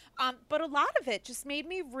Hills. But a lot of it just made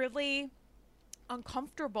me really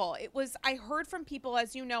uncomfortable. I heard from people,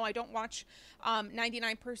 as you know, I don't watch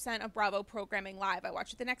 99% of Bravo programming live. I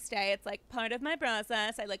watch it the next day. It's like part of my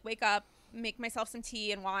process. I like wake up, make myself some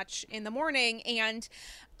tea and watch in the morning. And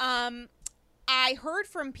I heard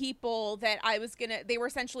from people that they were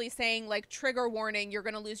essentially saying like, trigger warning, you're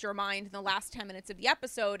going to lose your mind in the last 10 minutes of the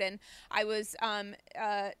episode. And I was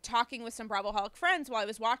talking with some Bravoholic friends while I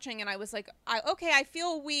was watching, and I was like, I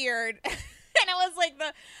feel weird. And it was like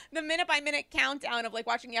the minute by minute countdown of like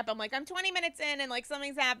watching the app. I'm like, I'm 20 minutes in and like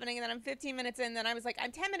something's happening. And then I'm 15 minutes in. Then I was like,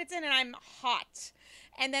 I'm 10 minutes in and I'm hot.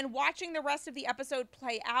 And then watching the rest of the episode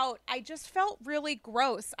play out, I just felt really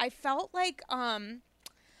gross. I felt like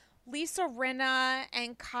Lisa Rinna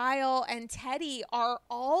and Kyle and Teddi are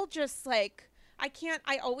all just like,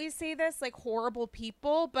 I always say this, like horrible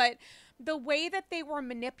people, but the way that they were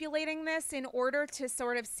manipulating this in order to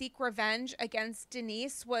sort of seek revenge against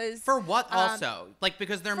Denise was for what also like,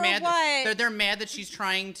 because they're mad they're mad that she's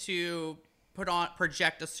trying to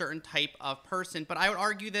project a certain type of person. But I would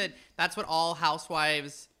argue that that's what all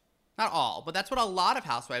housewives, not all, but that's what a lot of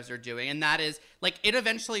housewives are doing, and that is like, it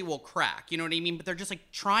eventually will crack, you know what I mean? But they're just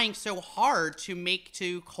like trying so hard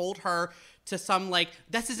to hold her to some like,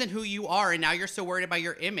 this isn't who you are, and now you're so worried about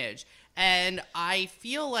your image. And I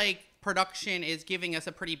feel like production is giving us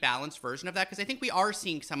a pretty balanced version of that, because I think we are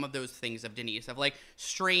seeing some of those things of Denise, of like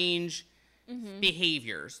strange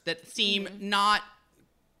behaviors that seem not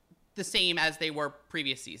the same as they were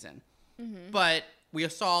previous season. But we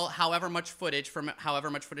saw however much footage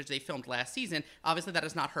they filmed last season. Obviously that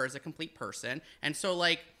is not her as a complete person. And so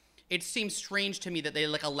like, it seems strange to me that they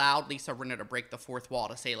like allowed Lisa Rinna to break the fourth wall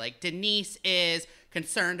to say like, Denise is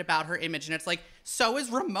concerned about her image. And it's like, so is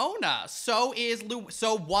Ramona. So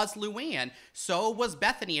was Luann. So was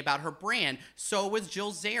Bethany about her brand. So was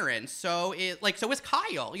Jill Zarin. So is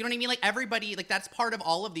Kyle. You know what I mean? Like everybody, like that's part of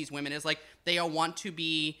all of these women is like, they all want to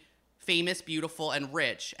be famous, beautiful, and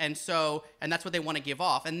rich. And that's what they want to give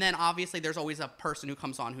off. And then obviously there's always a person who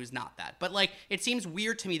comes on who's not that. But like, it seems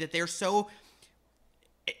weird to me that they're so,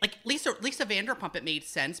 like Lisa Vanderpump, it made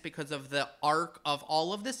sense because of the arc of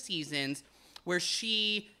all of the seasons where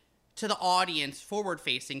she, to the audience, forward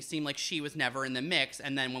facing, seemed like she was never in the mix.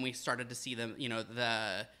 And then when we started to see them, you know,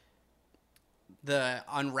 the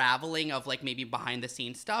unraveling of like maybe behind the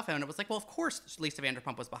scenes stuff, and it was like, well, of course Lisa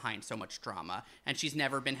Vanderpump was behind so much drama, and she's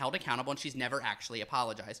never been held accountable, and she's never actually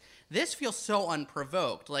apologized. This feels so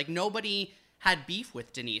unprovoked. Like nobody had beef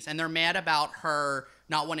with Denise, and they're mad about her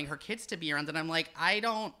not wanting her kids to be around. And I'm like,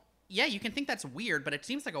 you can think that's weird, but it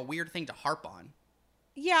seems like a weird thing to harp on.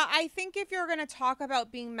 Yeah, I think if you're going to talk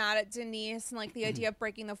about being mad at Denise and like the idea of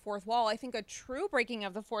breaking the fourth wall, I think a true breaking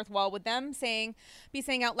of the fourth wall with them be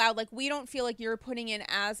saying out loud, like, we don't feel like you're putting in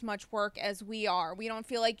as much work as we are. We don't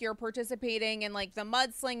feel like you're participating in like the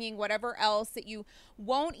mudslinging, whatever else, that you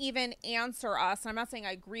won't even answer us. And I'm not saying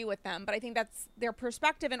I agree with them, but I think that's their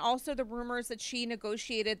perspective. And also the rumors that she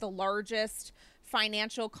negotiated the largest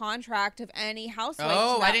financial contract of any housewife.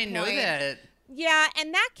 Oh, I didn't know that. Yeah,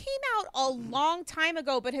 and that came out a long time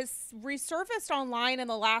ago, but has resurfaced online in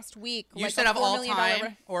the last week. You said of all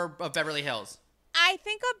time or of Beverly Hills? I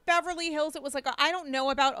think of Beverly Hills, it was like, I don't know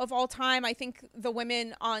about of all time. I think the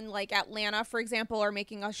women on like Atlanta, for example, are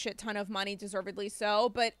making a shit ton of money, deservedly so.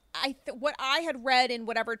 But what I had read in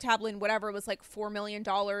whatever tabloid, whatever, was like $4 million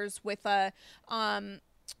with a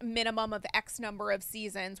minimum of X number of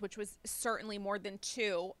seasons, which was certainly more than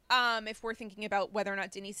 2. If we're thinking about whether or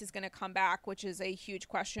not Denise is going to come back, which is a huge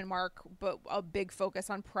question mark, but a big focus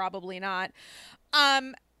on probably not.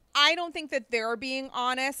 I don't think that they're being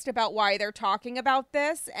honest about why they're talking about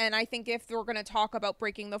this. And I think if we're going to talk about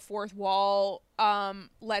breaking the fourth wall,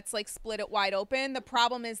 let's like split it wide open. The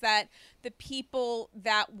problem is that the people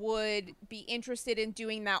that would be interested in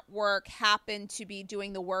doing that work happen to be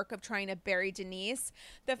doing the work of trying to bury Denise.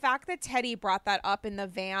 The fact that Teddi brought that up in the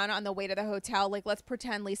van on the way to the hotel, like, let's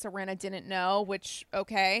pretend Lisa Rinna didn't know, which,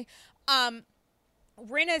 okay.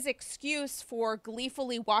 Rinna's excuse for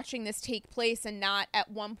gleefully watching this take place and not at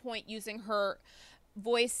one point using her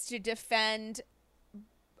voice to defend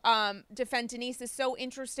Denise is so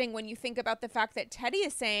interesting when you think about the fact that Teddi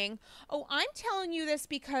is saying, oh, I'm telling you this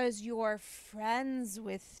because you're friends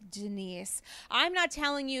with Denise. I'm not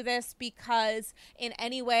telling you this because in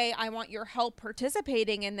any way I want your help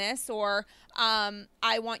participating in this, or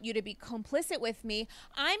I want you to be complicit with me.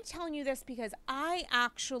 I'm telling you this because I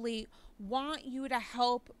actually want you to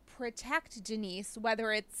help protect Denise,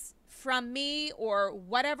 whether it's from me or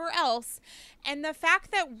whatever else. And the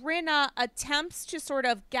fact that Rinna attempts to sort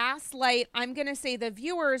of gaslight, I'm going to say, the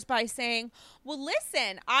viewers by saying, well,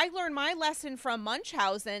 listen, I learned my lesson from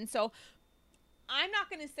Munchausen, so I'm not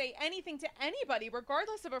going to say anything to anybody,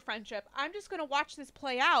 regardless of a friendship. I'm just going to watch this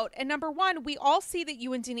play out. And number one, we all see that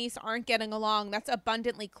you and Denise aren't getting along. That's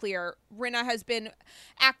abundantly clear. Rinna has been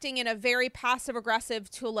acting in a very passive-aggressive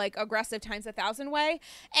to like aggressive times 1,000 way.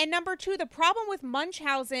 And number two, the problem with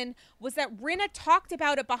Munchausen was that Rinna talked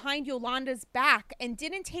about it behind Yolanda's back and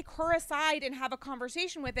didn't take her aside and have a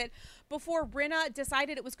conversation with it before Rinna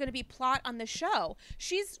decided it was going to be plot on the show.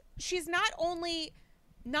 She's not only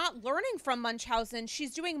not learning from Munchausen,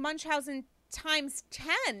 she's doing Munchausen times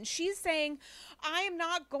 10. She's saying, I am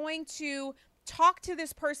not going to talk to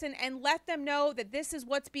this person and let them know that this is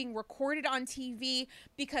what's being recorded on TV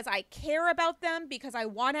because I care about them, because I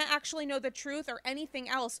want to actually know the truth, or anything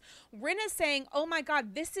else. Rinna's saying, oh my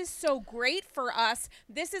God, this is so great for us.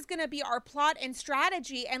 This is going to be our plot and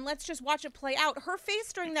strategy, and let's just watch it play out. Her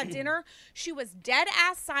face during that dinner, she was dead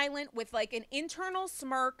ass silent with like an internal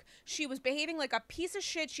smirk. She was behaving like a piece of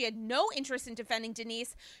shit. She had no interest in defending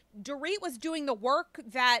Denise. Dorit was doing the work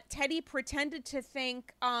that Teddi pretended to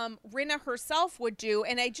think Rinna herself would do,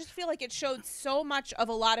 and I just feel like it showed so much of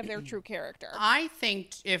a lot of their true character. I think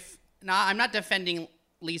I'm not defending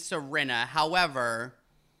Lisa Rinna, however,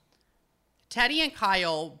 Teddi and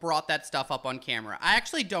Kyle brought that stuff up on camera. I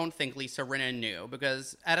actually don't think Lisa Rinna knew,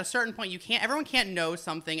 because at a certain point everyone can't know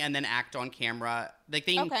something and then act on camera.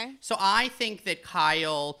 Okay. So I think that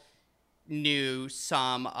Kyle knew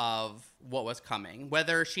some of what was coming,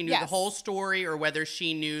 whether she knew the whole story or whether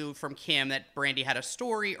she knew from Kim that Brandi had a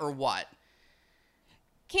story or what.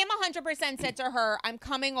 Kim 100% said to her, I'm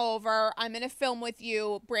coming over. I'm going to film with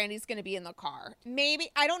you. Brandi's going to be in the car. Maybe.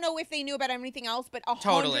 I don't know if they knew about anything else, but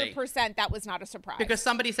 100% that was not a surprise. Because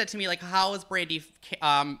somebody said to me, like, how is Brandi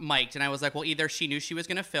mic'd? And I was like, well, either she knew she was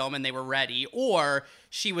going to film and they were ready, or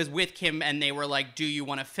she was with Kim and they were like, do you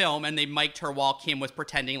want to film? And they mic'd her while Kim was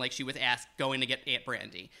pretending like she was going to get Aunt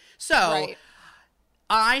Brandi. So right.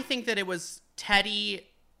 I think that it was Teddi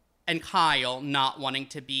and Kyle not wanting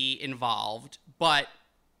to be involved, but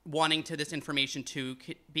wanting to this information to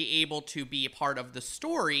be able to be a part of the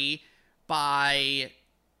story by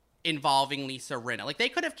involving Lisa Rinna. Like, they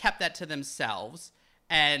could have kept that to themselves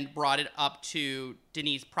and brought it up to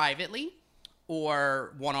Denise privately,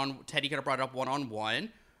 or Teddi could have brought it up one-on-one.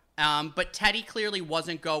 But Teddi clearly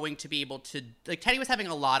wasn't going to be able to, like, Teddi was having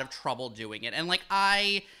a lot of trouble doing it. And like,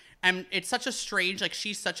 it's such a strange, like,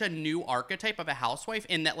 she's such a new archetype of a housewife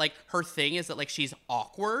in that, like, her thing is that, like, she's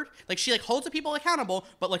awkward. Like, she, like, holds the people accountable,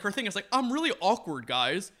 but, like, her thing is, like, I'm really awkward,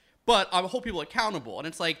 guys, but I hold people accountable. And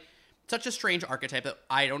it's, like, such a strange archetype that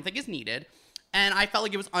I don't think is needed. And I felt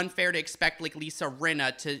like it was unfair to expect, like, Lisa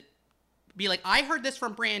Rinna to be like, I heard this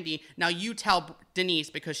from Brandi, now you tell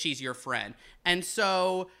Denise because she's your friend. And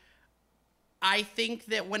so I think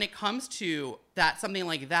that when it comes to something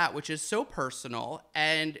like that, which is so personal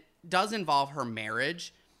and does involve her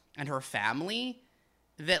marriage and her family,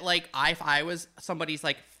 that, like, if I was somebody's,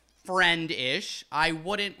 like, friend-ish, I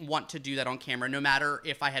wouldn't want to do that on camera, no matter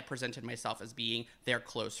if I had presented myself as being their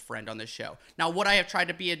close friend on the show. Now, would I have tried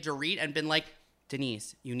to be a Dorit and been like,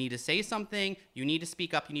 Denise, you need to say something, you need to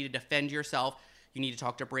speak up, you need to defend yourself, you need to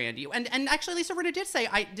talk to Brandi. And actually, Lisa Rinna did say,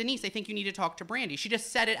 Denise, I think you need to talk to Brandi. She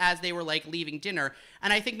just said it as they were, like, leaving dinner.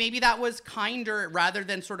 And I think maybe that was kinder, rather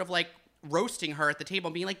than sort of, like, roasting her at the table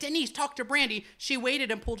and being like, Denise, talk to Brandi. She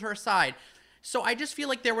waited and pulled her aside. So I just feel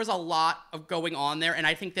like there was a lot of going on there. And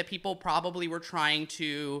I think that people probably were trying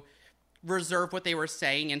to reserve what they were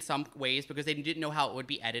saying in some ways because they didn't know how it would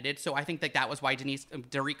be edited. So I think that was why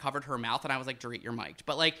Dorit covered her mouth, and I was like, Dorit, you're mic'd.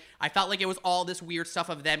 But like, I felt like it was all this weird stuff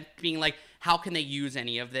of them being like, how can they use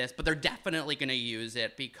any of this? But they're definitely going to use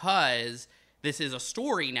it because this is a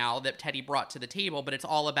story now that Teddi brought to the table, but it's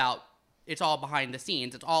all behind the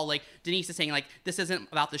scenes. It's all like, Denise is saying like, this isn't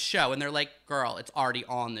about the show. And they're like, girl, it's already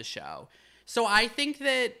on the show. So I think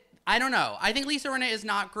that, I don't know. I think Lisa Rinna is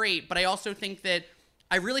not great, but I also think that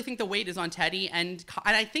I really think the weight is on Teddi and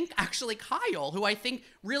I think actually Kyle, who I think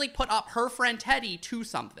really put up her friend Teddi to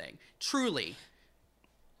something, truly.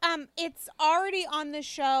 It's already on the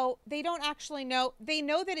show. They don't actually know. They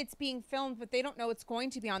know that it's being filmed, but they don't know it's going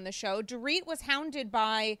to be on the show. Dorit was hounded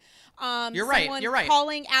by You're right.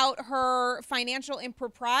 calling out her financial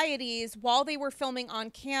improprieties while they were filming on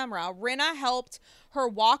camera. Rinna helped her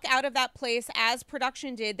walk out of that place as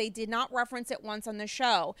production did. They did not reference it once on the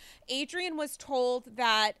show. Adrienne was told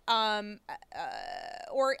that, or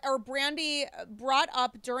Brandi brought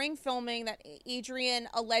up during filming that Adrienne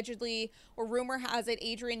allegedly, or rumor has it,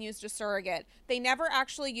 Adrienne used a surrogate. They never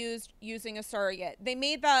actually used using a surrogate. They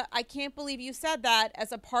made the "I can't believe you said that"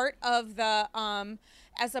 as a part of the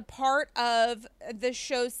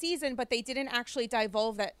show's season, but they didn't actually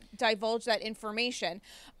divulge that information.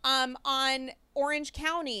 On Orange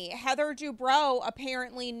County, Heather Dubrow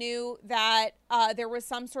apparently knew that there was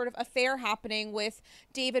some sort of affair happening with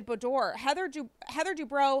David Beador. Heather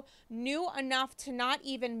Dubrow knew enough to not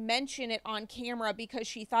even mention it on camera because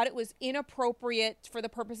she thought it was inappropriate for the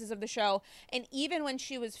purposes of the show. And even when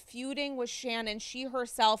she was feuding with Shannon, she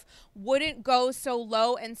herself wouldn't go so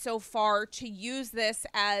low and so far to use this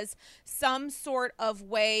as some sort of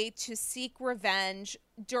way to seek revenge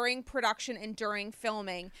during production and during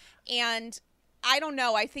filming. And I don't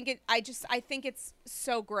know. I think it's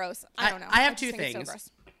so gross. I don't know. I have two things. So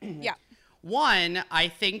yeah. One, I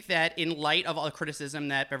think that in light of all the criticism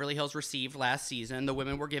that Beverly Hills received last season, the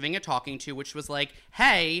women were giving a talking to, which was like,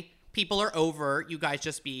 hey, people are over you guys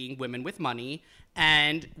just being women with money,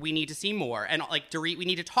 and we need to see more. And like, Dorit, we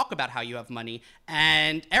need to talk about how you have money.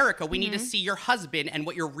 And Erika, we need to see your husband and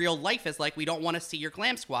what your real life is like. We don't want to see your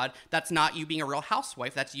glam squad. That's not you being a real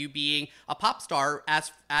housewife. That's you being a pop star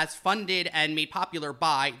as funded and made popular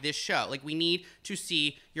by this show. Like, we need to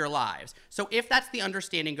see your lives. So if that's the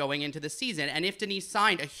understanding going into the season, and if Denise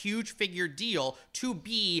signed a huge figure deal to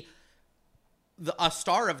be a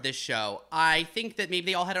star of this show, I think that maybe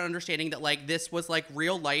they all had an understanding that like this was like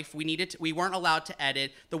real life. We weren't allowed to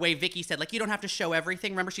edit the way Vicky said, like, you don't have to show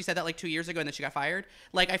everything. Remember she said that like 2 years ago and then she got fired?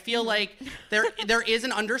 Like, I feel like there is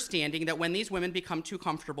an understanding that when these women become too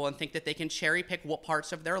comfortable and think that they can cherry pick what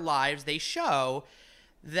parts of their lives they show,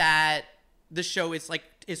 that the show is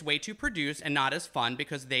way too produced and not as fun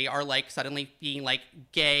because they are like suddenly being like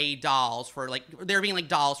gay dolls for like, they're being like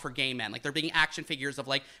dolls for gay men. Like, they're being action figures of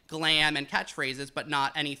like glam and catchphrases, but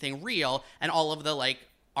not anything real. And all of the like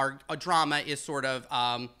our drama is sort of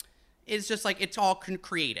is just like, it's all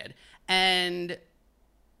created. And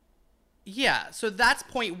yeah, so that's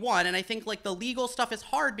point one. And I think like the legal stuff is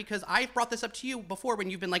hard because I've brought this up to you before when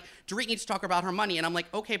you've been like, Dorit needs to talk about her money. And I'm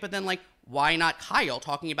like, okay, but then like, why not Kyle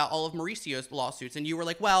talking about all of Mauricio's lawsuits? And you were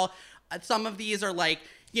like, well, some of these are like,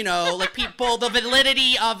 you know, like people, the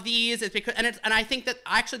validity of these is because, and I think that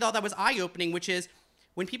I actually thought that was eye-opening, which is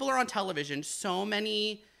when people are on television, so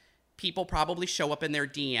many people probably show up in their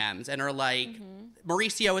DMs and are like,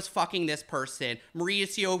 Mauricio is fucking this person.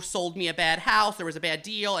 Mauricio sold me a bad house. There was a bad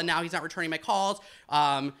deal, and now he's not returning my calls.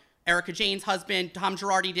 Erika Jayne's husband, Tom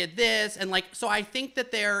Girardi, did this. And like, so I think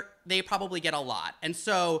that they probably get a lot. And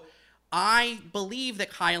so I believe that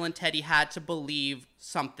Kyle and Teddi had to believe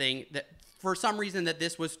something, that for some reason that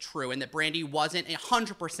this was true and that Brandi wasn't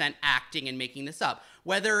 100% acting and making this up.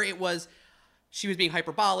 Whether it was she was being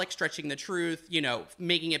hyperbolic, stretching the truth, you know,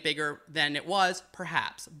 making it bigger than it was,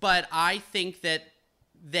 perhaps. But I think that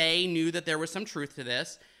they knew that there was some truth to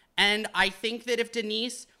this. And I think that if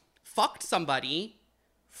Denise fucked somebody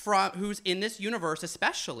who's in this universe,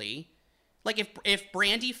 especially, like if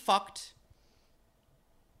Brandi fucked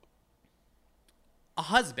a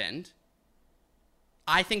husband,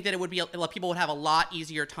 I think that it would be, people would have a lot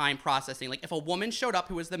easier time processing. Like, if a woman showed up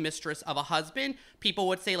who was the mistress of a husband, people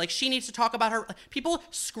would say, like, she needs to talk about her. People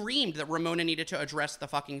screamed that Ramona needed to address the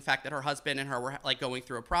fucking fact that her husband and her were, like, going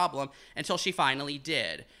through a problem until she finally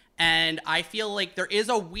did. And I feel like there is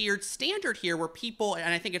a weird standard here where people,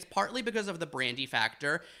 and I think it's partly because of the Brandi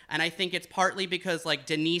factor, and I think it's partly because, like,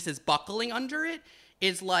 Denise is buckling under it,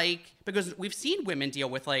 is like, because we've seen women deal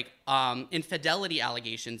with like infidelity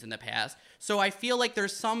allegations in the past. So I feel like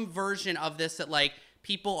there's some version of this that like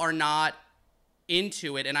people are not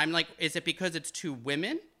into it. And I'm like, is it because it's two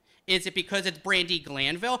women? Is it because it's Brandi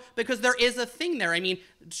Glanville? Because there is a thing there. I mean,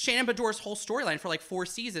 Shannon Bedore's whole storyline for like 4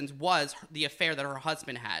 seasons was the affair that her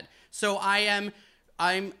husband had. So I'm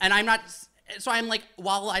like,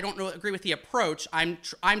 while I don't agree with the approach, I'm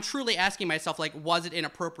truly asking myself, like, was it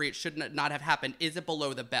inappropriate? Should it not have happened? Is it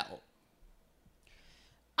below the belt?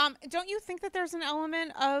 Don't you think that there's an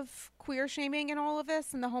element of queer shaming in all of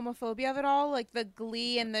this and the homophobia of it all? Like the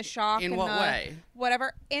glee and the shock. In and what way?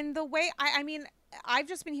 Whatever. In the way, I mean, I've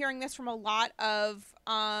just been hearing this from a lot of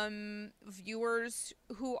viewers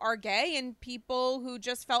who are gay and people who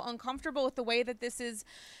just felt uncomfortable with the way that this is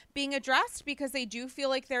being addressed because they do feel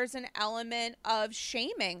like there's an element of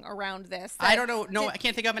shaming around this. I don't know. No, I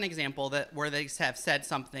can't think of an example where they have said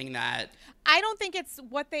something that... I don't think it's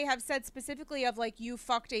what they have said specifically of like, you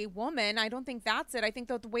fucked a woman. I don't think that's it. I think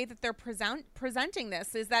that the way that they're presenting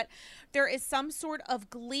this is that there is some sort of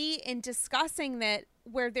glee in discussing that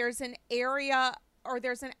where there's an area or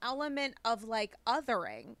there's an element of like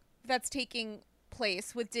othering that's taking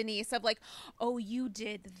place with Denise of like, oh, you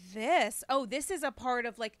did this. Oh, this is a part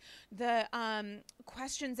of like the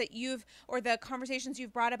questions that or the conversations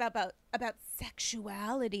you've brought about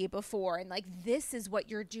sexuality before. And like, this is what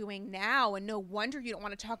you're doing now. And no wonder you don't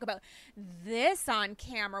want to talk about this on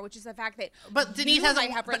camera, which is the fact that Denise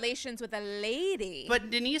might have relations with a lady. But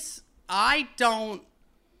Denise, I don't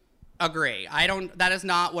agree. That is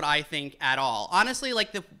not what I think at all. Honestly,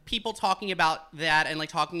 like the people talking about that and like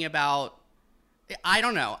talking about, I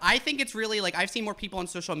don't know. I think it's really like I've seen more people on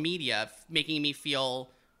social media making me feel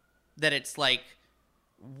that it's like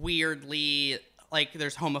weirdly like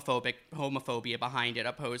there's homophobia behind it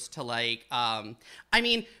opposed to like I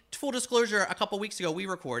mean, full disclosure, a couple weeks ago we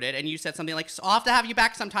recorded and you said something like, I'll have to have you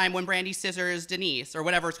back sometime when Brandi scissors Denise or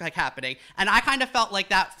whatever's like happening. And I kind of felt like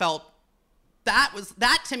that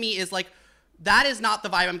to me is like, that is not the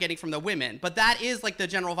vibe I'm getting from the women, but that is like the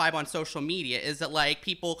general vibe on social media is that like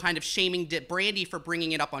people kind of shaming Brandi for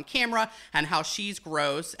bringing it up on camera and how she's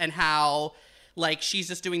gross and how like she's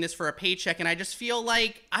just doing this for a paycheck. And I just feel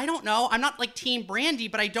like, I don't know, I'm not like team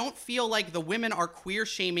Brandi, but I don't feel like the women are queer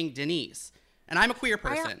shaming Denise. And I'm a queer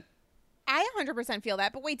person. I 100% feel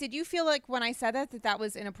that. But wait, did you feel like when I said that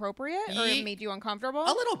was inappropriate or it made you uncomfortable?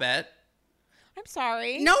 A little bit. I'm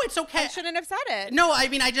sorry. No, it's okay. I shouldn't have said it. No, I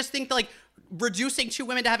mean, I just think like reducing 2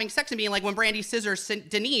 women to having sex and being like when Brandi scissors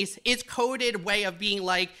Denise is coded way of being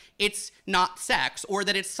like it's not sex or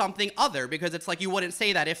that it's something other because it's like you wouldn't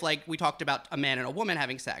say that if like we talked about a man and a woman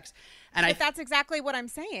having sex. And that's exactly what I'm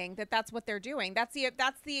saying, that's what they're doing. That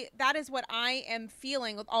is what I am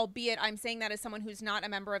feeling, albeit I'm saying that as someone who's not a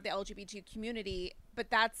member of the LGBT community, but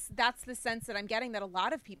that's the sense that I'm getting that a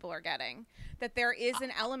lot of people are getting, that there is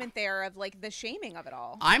an element there of like the shaming of it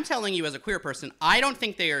all. I'm telling you as a queer person, I don't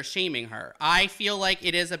think they are shaming her. I feel like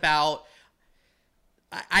it is about,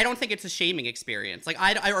 I don't think it's a shaming experience. Like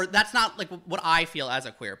or that's not like what I feel as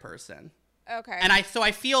a queer person. Okay. And I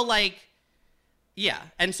feel like, yeah.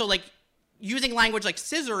 And so like, using language like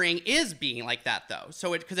scissoring is being like that though.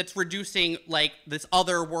 So because it's reducing like this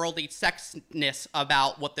otherworldly sexness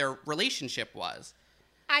about what their relationship was.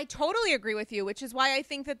 I totally agree with you, which is why I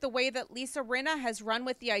think that the way that Lisa Rinna has run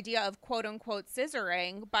with the idea of quote unquote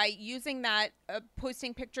scissoring by using that,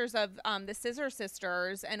 posting pictures of the Scissor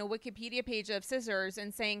Sisters and a Wikipedia page of scissors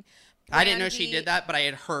and saying, I didn't know she did that, but I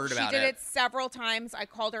had heard about it. She did it several times. I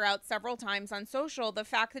called her out several times on social. The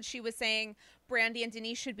fact that she was saying Brandi and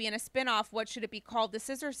Denise should be in a spinoff. What should it be called? The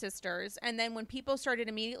Scissor Sisters. And then when people started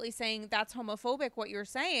immediately saying that's homophobic, what you're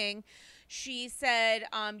saying, she said,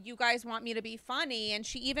 you guys want me to be funny. And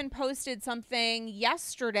she even posted something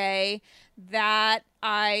yesterday that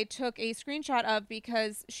I took a screenshot of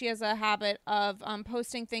because she has a habit of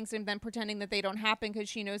posting things and then pretending that they don't happen because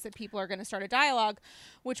she knows that people are going to start a dialogue,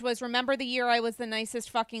 which was, remember the year I was the nicest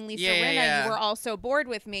fucking Lisa Rinna? Yeah. You were all so bored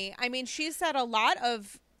with me. I mean, she said a lot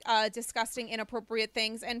of disgusting, inappropriate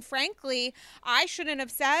things. And frankly, I shouldn't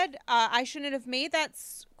have made that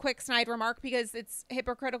quick snide remark because it's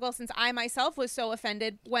hypocritical since I myself was so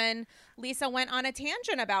offended when Lisa went on a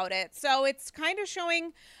tangent about it. So it's kind of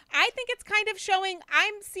showing, I'm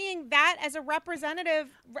seeing that as a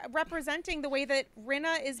representing the way that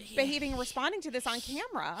Rinna is behaving and responding to this on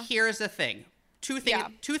camera. Here's the thing. Two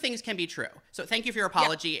things can be true. So thank you for your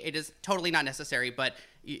apology. Yeah. It is totally not necessary, but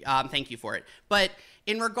thank you for it. But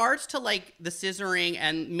in regards to like the scissoring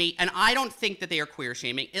and I don't think that they are queer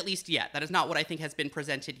shaming, at least yet. That is not what I think has been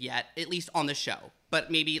presented yet, at least on the show. But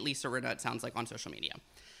maybe Lisa Rinna, it sounds like, on social media.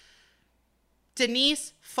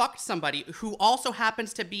 Denise fucked somebody who also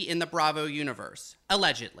happens to be in the Bravo universe,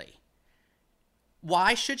 allegedly.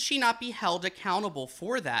 Why should she not be held accountable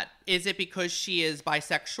for that? Is it because she is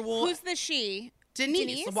bisexual? Who's the she?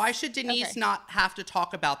 Denise. Why should Denise not have to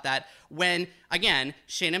talk about that when, again,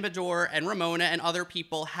 Shannon Beador and Ramona and other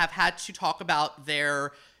people have had to talk about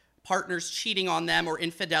their partners cheating on them or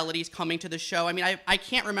infidelities coming to the show? I mean, I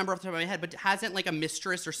can't remember off the top of my head, but hasn't like a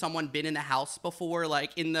mistress or someone been in the house before,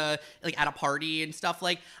 like at a party and stuff?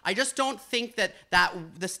 Like, I just don't think that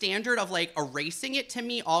the standard of like erasing it to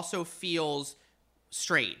me also feels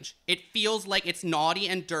strange. It feels like it's naughty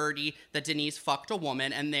and dirty that Denise fucked a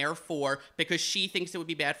woman, and therefore, because she thinks it would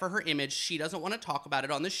be bad for her image, she doesn't want to talk about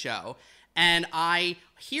it on the show. And I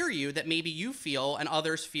hear you that maybe you feel and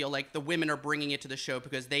others feel like the women are bringing it to the show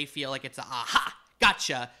because they feel like it's a aha,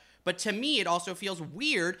 gotcha. But to me, it also feels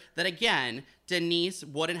weird that, again, Denise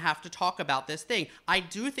wouldn't have to talk about this thing. I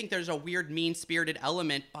do think there's a weird mean-spirited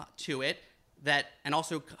element to it that, and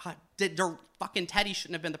also fucking Teddi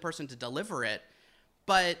shouldn't have been the person to deliver it.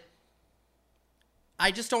 But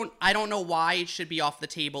I don't know why it should be off the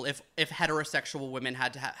table if heterosexual women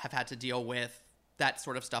had to have had to deal with that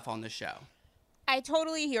sort of stuff on the show. I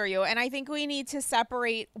totally hear you. And I think we need to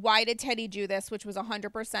separate why did Teddi do this, which was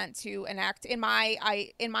 100% to enact, in my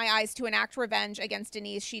eyes, to enact revenge against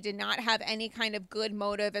Denise. She did not have any kind of good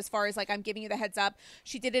motive as far as like, I'm giving you the heads up.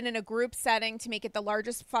 She did it in a group setting to make it the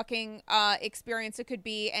largest fucking experience it could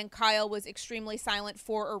be. And Kyle was extremely silent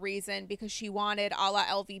for a reason, because she wanted a la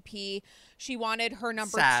LVP. She wanted her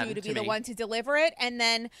number two to be the one to deliver it. And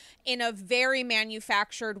then in a very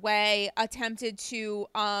manufactured way attempted to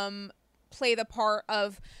play the part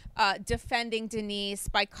of defending Denise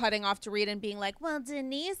by cutting off Dorit and being like, well,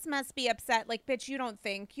 Denise must be upset. Like, bitch, you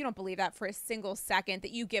don't believe that for a single second,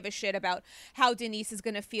 that you give a shit about how Denise is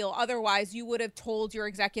going to feel. Otherwise, you would have told your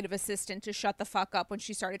executive assistant to shut the fuck up when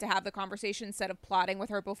she started to have the conversation instead of plotting with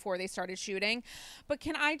her before they started shooting. But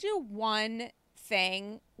can I do one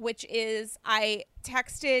thing, which is I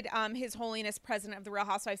texted His Holiness President of the Real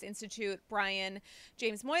Housewives Institute, Brian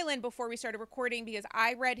James Moylan, before we started recording, because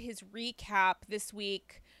I read his recap this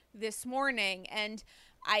morning, and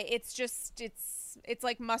it's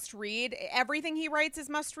like must read. Everything he writes is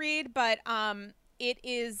must read, but it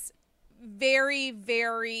is very,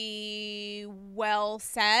 very well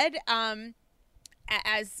said.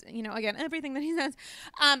 As you know, again, everything that he says,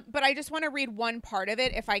 but I just want to read one part of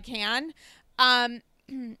it if I can.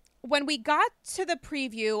 When we got to the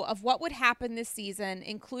preview of what would happen this season,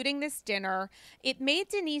 including this dinner, it made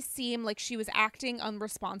Denise seem like she was acting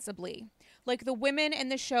unresponsibly. Like the women in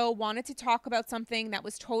the show wanted to talk about something that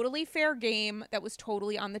was totally fair game, that was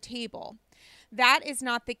totally on the table. That is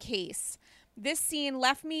not the case. This scene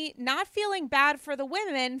left me not feeling bad for the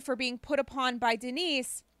women for being put upon by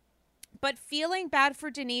Denise, but feeling bad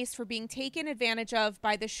for Denise for being taken advantage of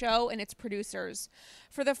by the show and its producers.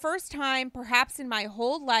 For the first time, perhaps in my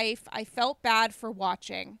whole life, I felt bad for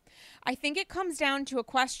watching. I think it comes down to a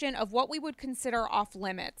question of what we would consider off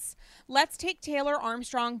limits. Let's take Taylor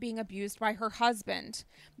Armstrong being abused by her husband.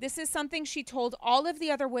 This is something she told all of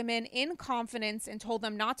the other women in confidence and told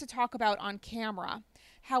them not to talk about on camera.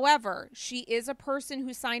 However, she is a person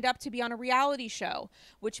who signed up to be on a reality show,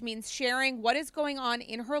 which means sharing what is going on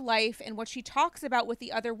in her life and what she talks about with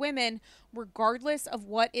the other women, regardless of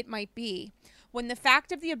what it might be. When the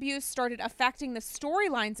fact of the abuse started affecting the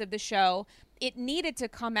storylines of the show, it needed to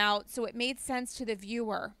come out so it made sense to the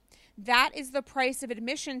viewer. That is the price of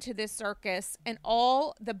admission to this circus and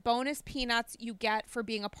all the bonus peanuts you get for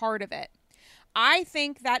being a part of it. I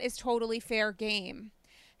think that is totally fair game.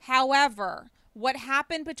 However, what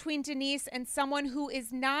happened between Denise and someone who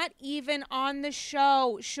is not even on the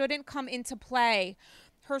show shouldn't come into play.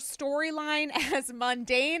 Her storyline, as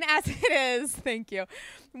mundane as it is, thank you,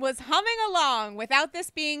 was humming along without this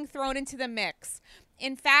being thrown into the mix.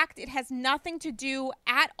 In fact, it has nothing to do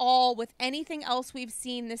at all with anything else we've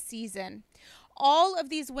seen this season. All of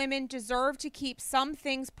these women deserve to keep some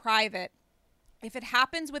things private. If it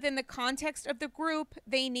happens within the context of the group,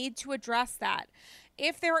 they need to address that.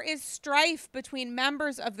 If there is strife between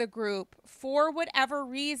members of the group, for whatever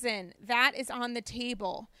reason, that is on the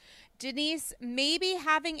table. Denise may be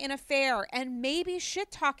having an affair and maybe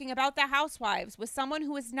shit-talking about the housewives with someone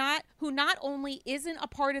who not only isn't a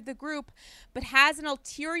part of the group, but has an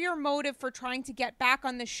ulterior motive for trying to get back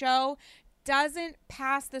on the show, doesn't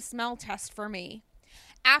pass the smell test for me.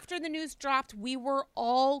 After the news dropped, we were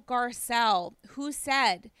all Garcelle, who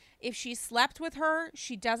said, if she slept with her,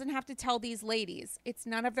 she doesn't have to tell these ladies. It's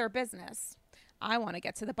none of their business. I want to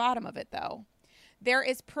get to the bottom of it, though. There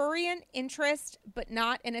is prurient interest, but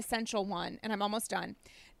not an essential one, and I'm almost done.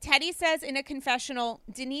 Teddi says in a confessional,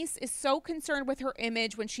 Denise is so concerned with her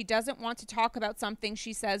image when she doesn't want to talk about something.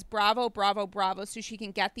 She says, bravo, bravo, bravo, so she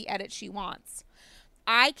can get the edit she wants.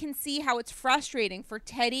 I can see how it's frustrating for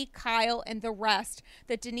Teddi, Kyle, and the rest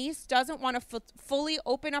that Denise doesn't want to fully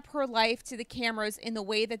open up her life to the cameras in the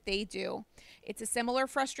way that they do. It's a similar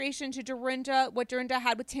frustration to what Dorinda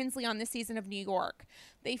had with Tinsley on this season of New York.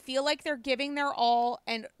 They feel like they're giving their all,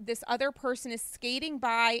 and this other person is skating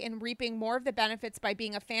by and reaping more of the benefits by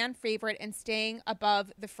being a fan favorite and staying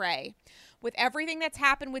above the fray. With everything that's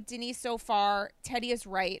happened with Denise so far, Teddi is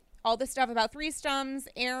right. All the stuff about threesomes,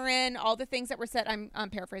 Aaron, all the things that were said, I'm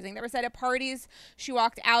paraphrasing, that were said at parties she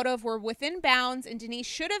walked out of were within bounds, and Denise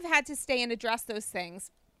should have had to stay and address those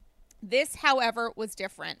things. This, however, was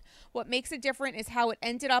different. What makes it different is how it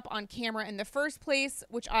ended up on camera in the first place,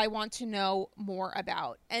 which I want to know more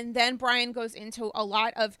about. And then Brian goes into a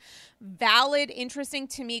lot of valid, interesting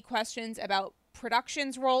to me questions about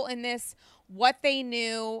production's role in this, what they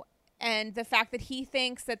knew, and the fact that he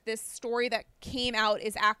thinks that this story that came out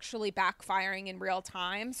is actually backfiring in real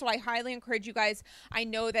time. So I highly encourage you guys. I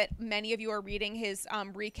know that many of you are reading his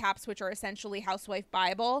recaps, which are essentially Housewife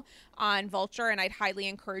Bible on Vulture, and I'd highly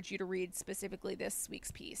encourage you to read specifically this week's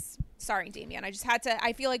piece. Sorry, Damien.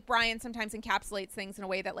 I feel like Brian sometimes encapsulates things in a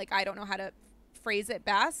way that like I don't know how to phrase it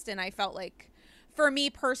best, and I felt like for me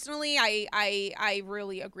personally, I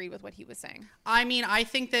really agree with what he was saying. I mean, I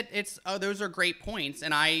think that those are great points,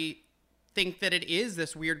 and I think that it is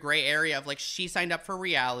this weird gray area of like she signed up for a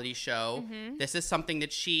reality show. Mm-hmm. This is something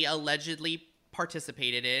that she allegedly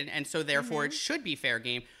participated in, and so therefore it should be fair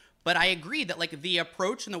game. But I agree that like the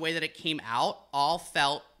approach and the way that it came out all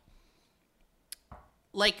felt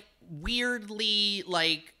like weirdly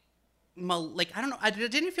like I don't know,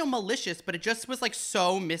 it didn't feel malicious, but it just was like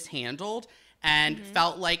so mishandled. And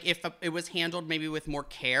felt like if it was handled maybe with more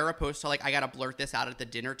care, opposed to like, I got to blurt this out at the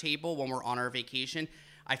dinner table when we're on our vacation,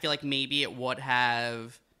 I feel like maybe it would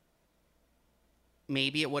have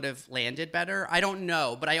landed better. I don't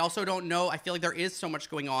know. But I also don't know. I feel like there is so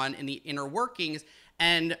much going on in the inner workings.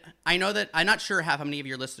 And I know that I'm not sure how many of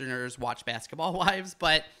your listeners watch Basketball Wives,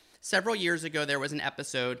 but several years ago, there was an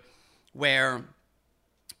episode where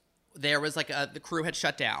there was like the crew had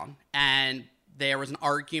shut down and there was an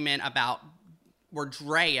argument about where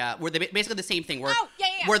they basically the same thing where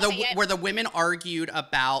where the women argued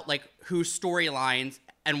about like whose storylines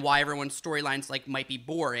and why everyone's storylines like might be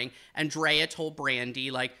boring, and Drea told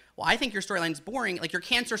Brandi like, well, I think your storyline's boring, like your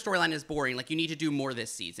cancer storyline is boring, like you need to do more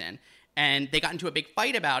this season. And they got into a big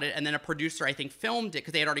fight about it, and then a producer, I think, filmed it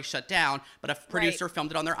because they had already shut down, but a producer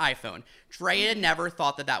filmed it on their iPhone. Drea never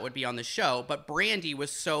thought that would be on the show, but Brandi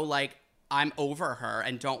was so like, I'm over her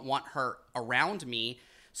and don't want her around me.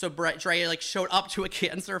 So Drea like showed up to a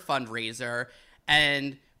cancer fundraiser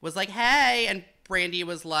and was like, hey, and Brandi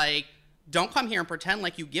was like, don't come here and pretend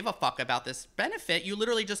like you give a fuck about this benefit. You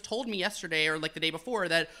literally just told me yesterday or like the day before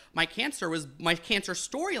that my cancer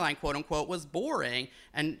storyline, quote unquote, was boring.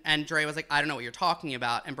 And Drea was like, I don't know what you're talking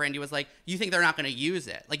about. And Brandi was like, you think they're not going to use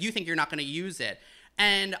it? Like, you think you're not going to use it?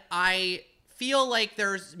 And I feel like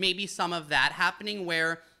there's maybe some of that happening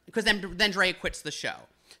where, because then Drea quits the show.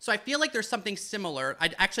 So I feel like there's something similar. I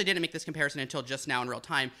actually didn't make this comparison until just now in real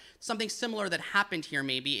time. Something similar that happened here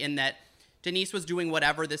maybe in that Denise was doing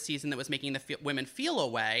whatever this season that was making the women feel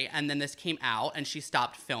away, and then this came out, and she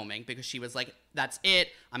stopped filming because she was like, that's it.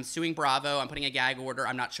 I'm suing Bravo. I'm putting a gag order.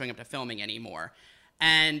 I'm not showing up to filming anymore.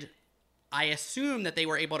 And I assume that they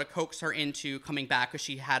were able to coax her into coming back because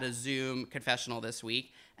she had a Zoom confessional this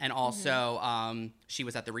week, and also she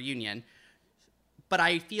was at the reunion. But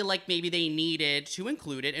I feel like maybe they needed to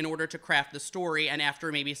include it in order to craft the story, and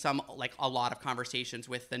after maybe a lot of conversations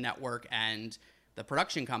with the network and the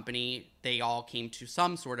production company, they all came to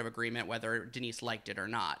some sort of agreement whether Denise liked it or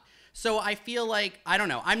not. So I feel like, I don't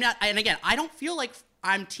know. I don't feel like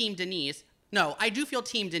I'm Team Denise. No, I do feel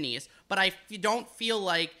Team Denise, but I don't feel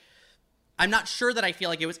like, I'm not sure that I feel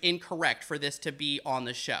like it was incorrect for this to be on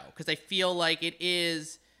the show. Because I feel like it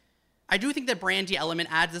is, I do think the Brandi element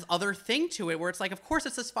adds this other thing to it where it's like, of course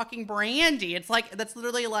it's this fucking Brandi. It's like, that's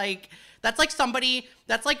literally like, that's like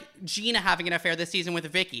Gina having an affair this season with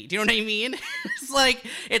Vicky. Do you know what I mean?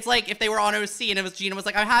 It's like if they were on OC and it was Gina was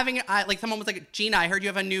like, someone was like, Gina, I heard you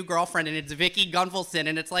have a new girlfriend and it's Vicky Gunvalson.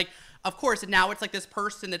 And it's like, of course, and now it's like this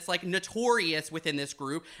person that's like notorious within this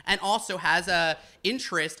group and also has a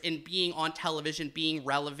interest in being on television, being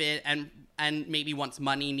relevant and maybe wants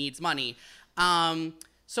money, needs money.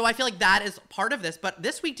 So I feel like that is part of this, but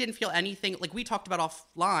this week didn't feel anything, like we talked about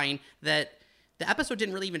offline, that the episode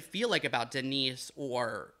didn't really even feel like about Denise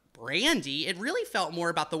or Brandi. It really felt more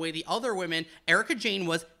about the way the other women, Erika Jayne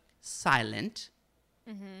was silent,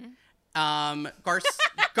 Garcelle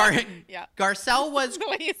was the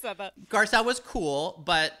way you said that. Garcelle was cool,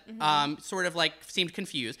 but sort of like seemed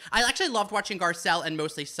confused. I actually loved watching Garcelle and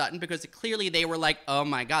mostly Sutton because clearly they were like, oh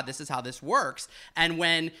my God, this is how this works. And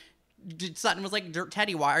when Sutton was like,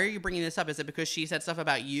 Teddy, why are you bringing this up? Is it because she said stuff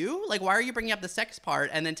about you? Like, why are you bringing up the sex part?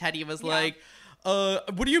 And then Teddy was like,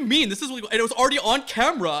 what do you mean? This is and it was already on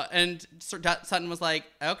camera. And Sutton was like,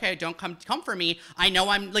 okay, don't come for me. I know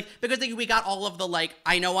I'm like, because we got all of the like,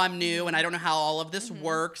 I know I'm new and I don't know how all of this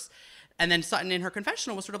works. And then Sutton in her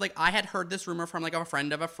confessional was sort of like, I had heard this rumor from like a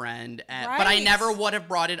friend of a friend, but I never would have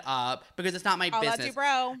brought it up because it's not my business. That's you,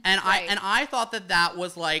 bro. And I thought that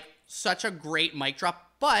was like such a great mic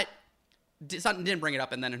drop, but Sutton didn't bring it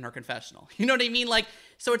up and then in her confessional. You know what I mean? Like,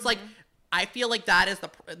 so it's like, I feel like that is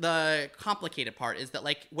the complicated part is that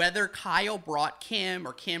like whether Kyle brought Kim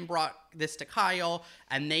or Kim brought this to Kyle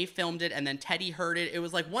and they filmed it and then Teddy heard it. It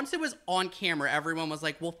was like once it was on camera, everyone was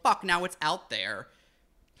like, well, fuck, now it's out there.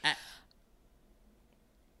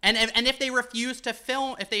 And if they refuse to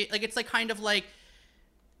film, if they like, it's like kind of like,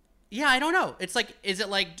 yeah, I don't know. It's like, is it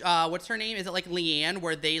like, what's her name? Is it like Leanne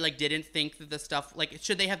where they like didn't think that the stuff, like,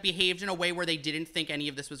 should they have behaved in a way where they didn't think any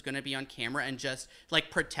of this was going to be on camera and just like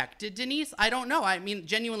protected Denise? I don't know. I mean,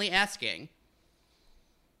 genuinely asking.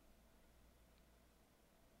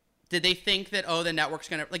 Did they think that, oh, the network's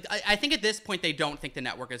going to, like, I think at this point they don't think the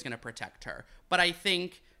network is going to protect her. But I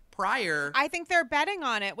think prior. I think they're betting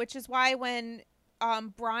on it, which is why when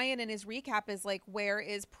Brian in his recap is like, where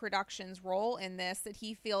is production's role in this? That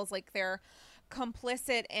he feels like they're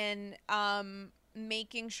complicit in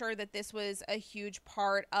making sure that this was a huge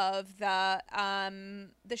part of the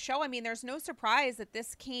show. I mean, there's no surprise that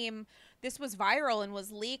this was viral and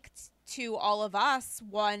was leaked to all of us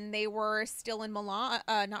when they were still in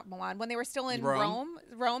when they were still in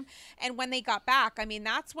Rome. And when they got back, I mean,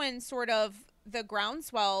 that's when sort of the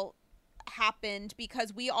groundswell happened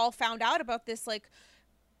because we all found out about this like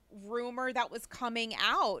rumor that was coming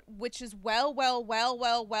out, which is well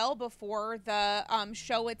before the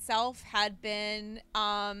show itself had been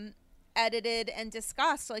edited and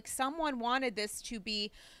discussed. Like someone wanted this to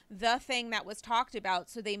be the thing that was talked about,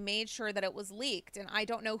 so they made sure that it was leaked. And I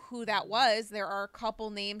don't know who that was. There are a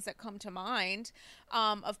couple names that come to mind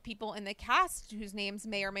of people in the cast whose names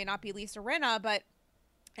may or may not be Lisa Rinna,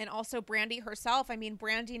 and also Brandi herself. I mean,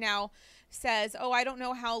 Brandi now says, oh, I don't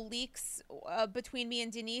know how leaks between me and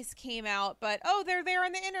Denise came out, but oh, they're there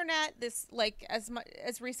on the internet this like as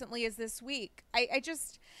recently as this week. I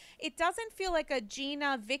just, it doesn't feel like a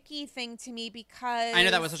Gina Vicky thing to me because I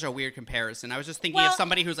know that was such a weird comparison. I was just thinking of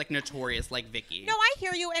somebody who's like notorious like Vicky. No, I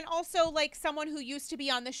hear you. And also like someone who used to be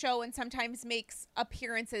on the show and sometimes makes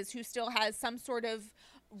appearances who still has some sort of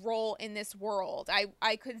role in this world.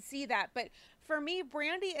 I could see that. But for me,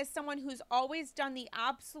 Brandi is someone who's always done the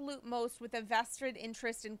absolute most with a vested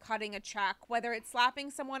interest in cutting a check, whether it's slapping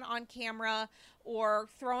someone on camera or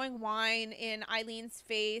throwing wine in Eileen's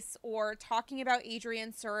face or talking about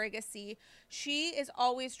Adrian's surrogacy. She is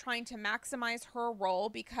always trying to maximize her role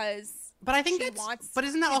because but I think but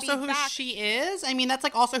isn't that also who she is? I mean, that's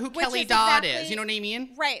like also who Kelly Dodd is. You know what I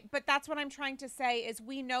mean? Right. But that's what I'm trying to say is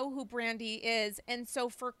we know who Brandi is. And so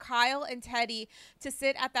for Kyle and Teddy to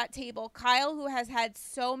sit at that table, Kyle, who has had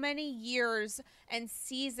so many years and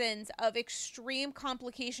seasons of extreme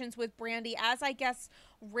complications with Brandi, as I guess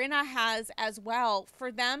Rinna has as well,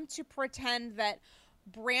 for them to pretend that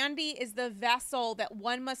Brandi is the vessel that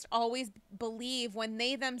one must always believe when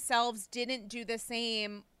they themselves didn't do the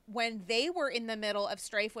same when they were in the middle of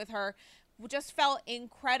strife with her, just felt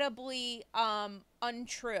incredibly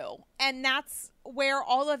untrue. And that's where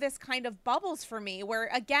all of this kind of bubbles for me, where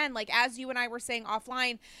again, like as you and I were saying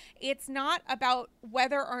offline, it's not about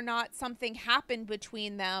whether or not something happened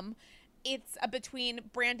between them. It's between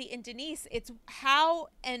Brandi and Denise. It's how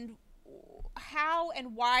and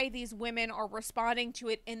why these women are responding to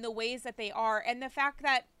it in the ways that they are. And the fact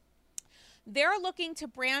that they're looking to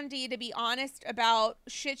Brandi to be honest about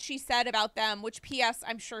shit she said about them, which P.S.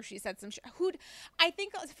 I'm sure she said some shit. I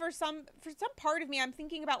think for some part of me, I'm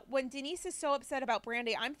thinking about when Denise is so upset about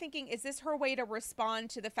Brandi, I'm thinking, is this her way to respond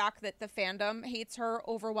to the fact that the fandom hates her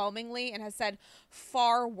overwhelmingly and has said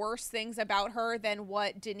far worse things about her than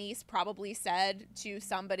what Denise probably said to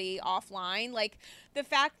somebody offline? Like the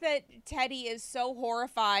fact that Teddy is so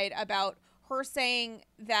horrified about her saying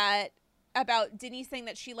that, about Denise saying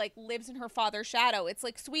that she like lives in her father's shadow. It's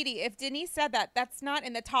like, sweetie, if Denise said that, that's not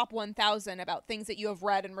in the top 1,000 about things that you have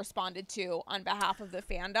read and responded to on behalf of the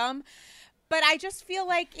fandom. But I just feel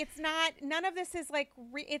like it's not, none of this is like,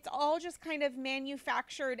 it's all just kind of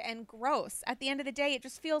manufactured and gross. At the end of the day, it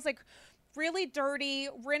just feels like really dirty.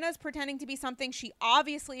 Rinna's pretending to be something she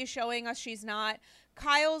obviously is showing us she's not.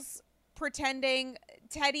 Kyle's pretending.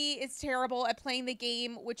 Teddi is terrible at playing the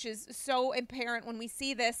game, which is so apparent when we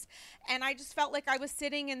see this. And I just felt like I was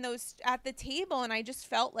sitting at the table, and I just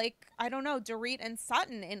felt like, I don't know, Dorit and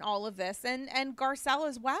Sutton in all of this, and Garcelle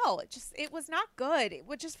as well. It was not good.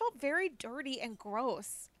 It just felt very dirty and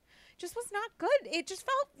gross. Just was not good. It just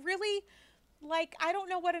felt really like, I don't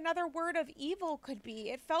know what another word of evil could be.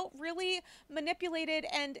 It felt really manipulated.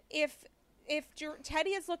 And if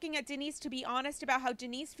Teddi is looking at Denise to be honest about how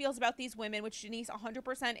Denise feels about these women, which Denise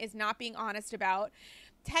 100% is not being honest about,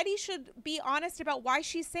 Teddi should be honest about why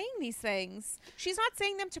she's saying these things. She's not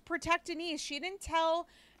saying them to protect Denise. She didn't tell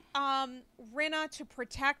Rinna to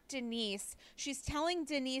protect Denise. She's telling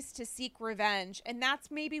Denise to seek revenge. And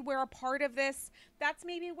that's maybe where a part of this, that's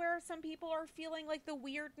maybe where some people are feeling like the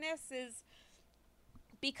weirdness is,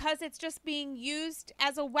 because it's just being used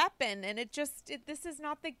as a weapon, and this is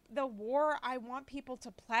not the war I want people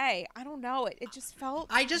to play. I don't know. It just felt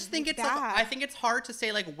I just think bad. I think it's hard to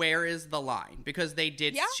say, like, where is the line, because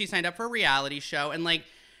she signed up for a reality show, and like,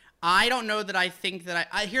 I don't know that I think that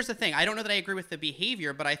here's the thing. I don't know that I agree with the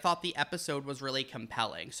behavior, but I thought the episode was really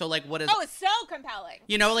compelling. So like, it's so compelling.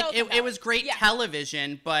 You know, like it was great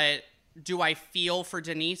television, but do I feel for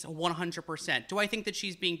Denise? 100%. Do I think that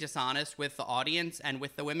she's being dishonest with the audience and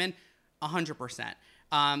with the women? 100%.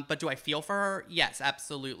 But do I feel for her? Yes,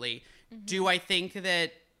 absolutely. Mm-hmm. Do I think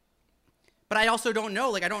that... But I also don't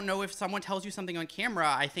know. Like, I don't know if someone tells you something on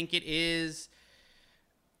camera. I think it is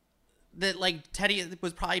that, like, Teddi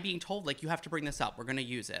was probably being told, like, you have to bring this up. We're going to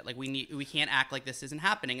use it. Like, we can't act like this isn't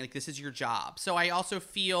happening. Like, this is your job. So I also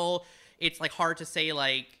feel it's, like, hard to say,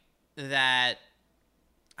 like, that...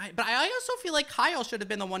 But I also feel like Kyle should have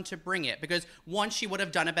been the one to bring it, because one, she would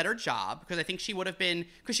have done a better job, because I think she would have been,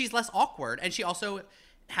 because she's less awkward, and she also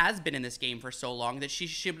has been in this game for so long that she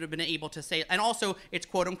should have been able to say, and also it's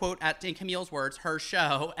quote unquote, in Camille's words, her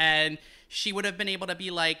show, and she would have been able to be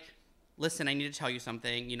like, listen, I need to tell you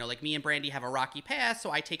something, you know, like, me and Brandy have a rocky past, so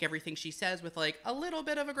I take everything she says with like a little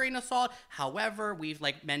bit of a grain of salt. However, we've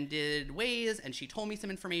like mended ways, and she told me some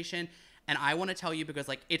information. And I want to tell you, because,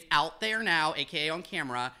 like, it's out there now, aka on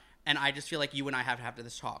camera, and I just feel like you and I have to have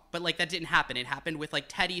this talk. But, like, that didn't happen. It happened with, like,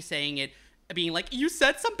 Teddi saying it, being like, you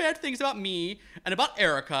said some bad things about me and about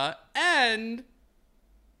Erica, and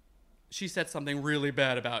she said something really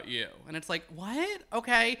bad about you. And it's like, what?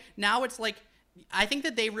 Okay. Now it's like, I think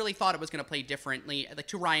that they really thought it was going to play differently. Like,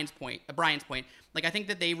 to Brian's point, like, I think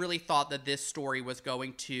that they really thought that this story was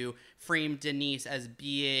going to frame Denise as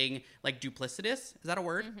being, like, duplicitous. Is that a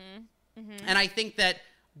word? Mm-hmm. Mm-hmm. And I think that,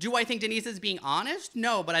 do I think Denise is being honest?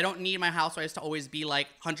 No, but I don't need my housewives to always be like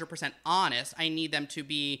 100% honest. I need them to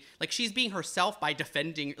be like, she's being herself by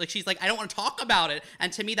defending, like, she's like, I don't want to talk about it.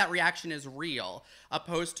 And to me, that reaction is real,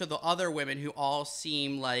 opposed to the other women who all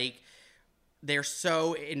seem like they're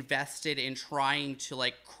so invested in trying to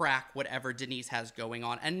like crack whatever Denise has going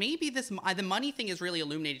on. And maybe the money thing is really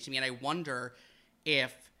illuminated to me. And I wonder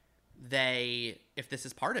if this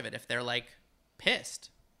is part of it, if they're like pissed.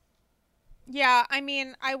 Yeah, I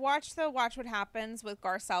mean, I watched the Watch What Happens with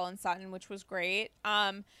Garcelle and Sutton, which was great.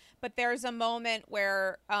 But there's a moment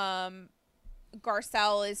where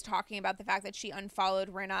Garcelle is talking about the fact that she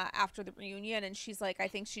unfollowed Rinna after the reunion, and she's like, I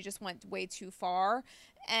think she just went way too far.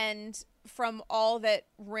 And from all that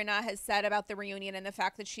Rinna has said about the reunion, and the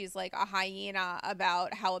fact that she's like a hyena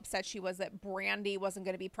about how upset she was that Brandy wasn't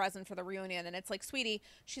going to be present for the reunion. And it's like, sweetie,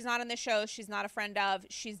 she's not in the show. She's not a friend of.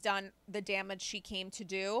 She's done the damage she came to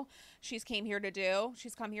do. She's come here to do.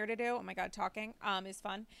 Oh my God, talking is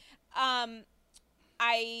fun.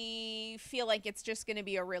 I feel like it's just going to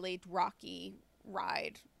be a really rocky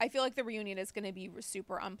ride. I feel like the reunion is going to be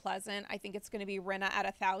super unpleasant. I think it's going to be Rinna at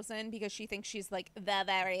 1,000, because she thinks she's like the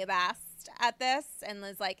very best at this, and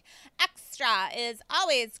is like, extra is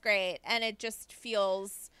always great, and it just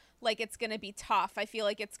feels like it's going to be tough. I feel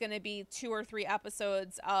like it's going to be 2 or 3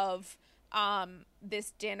 episodes of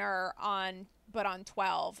this dinner on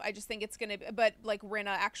 12. I just think it's gonna be, but like Rinna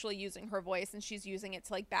actually using her voice, and she's using it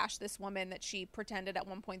to like bash this woman that she pretended at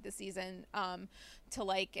one point this season to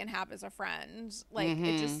like and have as a friend. Like,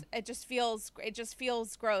 mm-hmm. it just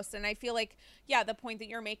feels gross. And I feel like, yeah, the point that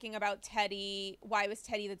you're making about Teddi, why was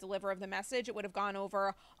Teddi the deliverer of the message? It would have gone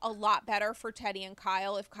over a lot better for Teddi and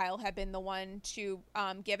Kyle if Kyle had been the one to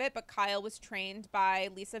give it, but Kyle was trained by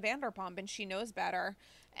Lisa Vanderpump, and she knows better.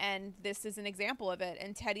 And this is an example of it.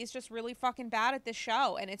 And Teddy's just really fucking bad at this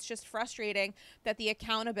show. And it's just frustrating that the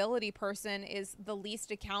accountability person is the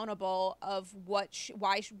least accountable of what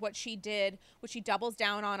she did, what she doubles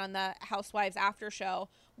down on the Housewives after show,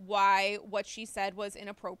 why what she said was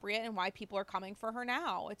inappropriate and why people are coming for her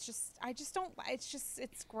now. It's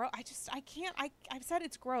gross. I've said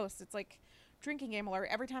it's gross. It's like drinking game alert.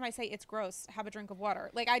 Every time I say it's gross, have a drink of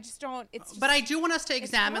water. Like, I just don't. But I do want us to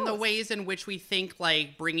examine the ways in which we think,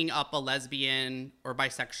 like, bringing up a lesbian or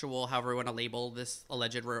bisexual, however we want to label this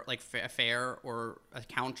alleged like affair or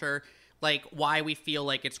encounter, like, why we feel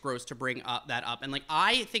like it's gross to bring that up. And like,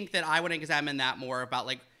 I think that I want to examine that more about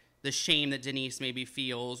like the shame that Denise maybe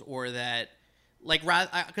feels, or that, like,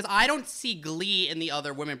 because I don't see glee in the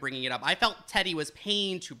other women bringing it up. I felt Teddi was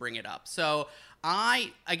pained to bring it up. So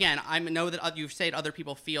I know that you've said other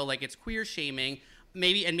people feel like it's queer shaming,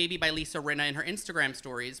 maybe by Lisa Rinna in her Instagram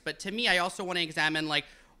stories. But to me, I also want to examine like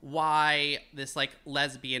why this like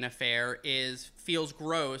lesbian affair feels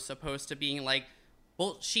gross, opposed to being like,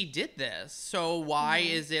 well, she did this, so why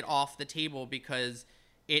is it off the table? Because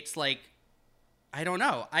it's like, I don't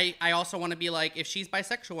know. I also want to be like, if she's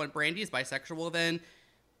bisexual and Brandy's bisexual, then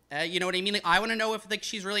you know what I mean? Like, I want to know if like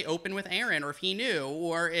she's really open with Aaron, or if he knew,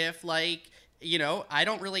 or if like, you know, I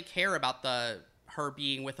don't really care about her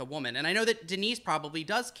being with a woman. And I know that Denise probably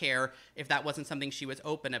does care if that wasn't something she was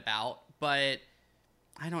open about, but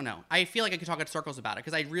I don't know. I feel like I could talk in circles about it,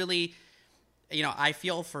 because I really, you know, I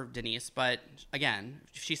feel for Denise, but again,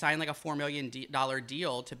 if she signed like a $4 million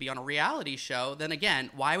deal to be on a reality show, then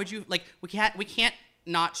again, why would you, like, we can't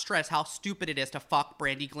not stress how stupid it is to fuck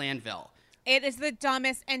Brandi Glanville. It is the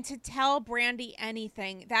dumbest. And to tell Brandi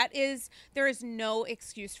anything, there is no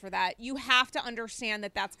excuse for that. You have to understand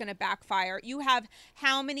that that's going to backfire. You have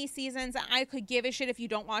how many seasons? I could give a shit if you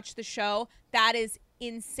don't watch the show. That is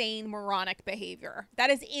insane moronic behavior. That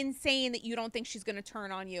is insane that you don't think she's going to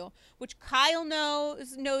turn on you, which Kyle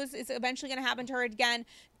knows is eventually going to happen to her again.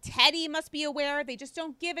 Teddi must be aware. They just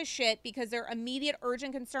don't give a shit, because their immediate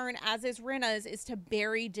urgent concern, as is Rinna's, is to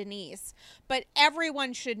bury Denise. But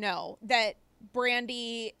everyone should know that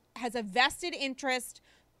Brandi has a vested interest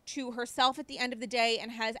to herself at the end of the day,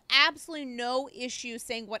 and has absolutely no issue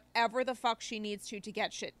saying whatever the fuck she needs to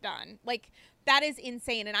get shit done. Like, that is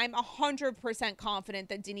insane. And I'm 100% confident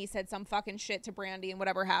that Denise said some fucking shit to Brandi, and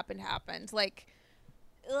whatever happened. Like,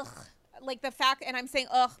 ugh. Like, the fact, and I'm saying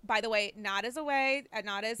ugh, by the way, not as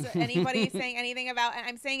anybody saying anything about, and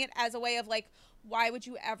I'm saying it as a way of like, why would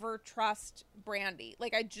you ever trust Brandi?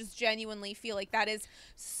 Like, I just genuinely feel like that is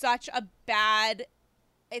such a bad,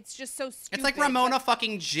 it's just so stupid. It's like Ramona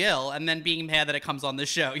fucking Jill and then being mad that it comes on the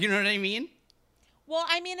show. You know what I mean? Well,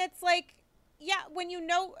 I mean, it's like, yeah,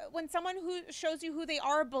 when someone who shows you who they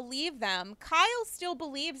are, believe them. Kyle still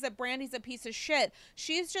believes that Brandi's a piece of shit.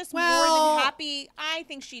 She's just more than happy. I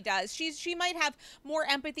think she does. She might have more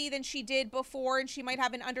empathy than she did before, and she might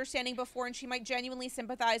have an understanding before, and she might genuinely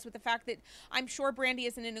sympathize with the fact that I'm sure Brandi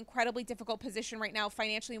is in an incredibly difficult position right now,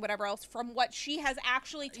 financially and whatever else, from what she has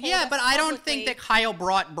actually told us but publicly. I don't think that Kyle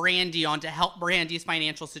brought Brandi on to help Brandi's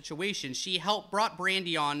financial situation. She brought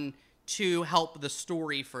Brandi on to help the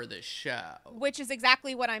story for the show. Which is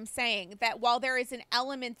exactly what I'm saying, that while there is an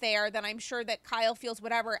element there that I'm sure that Kyle feels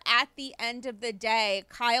whatever, at the end of the day,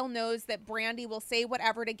 Kyle knows that Brandi will say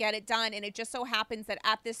whatever to get it done, and it just so happens that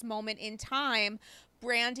at this moment in time,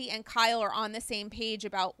 Brandi and Kyle are on the same page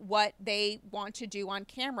about what they want to do on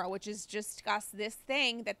camera, which is discuss this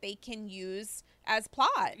thing that they can use as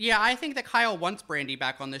plot. Yeah, I think that Kyle wants Brandi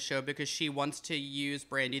back on the show because she wants to use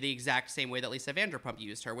Brandi the exact same way that Lisa Vanderpump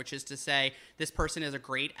used her, which is to say this person is a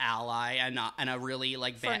great ally and a really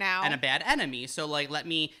like and a bad enemy. So like,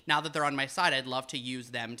 now that they're on my side, I'd love to use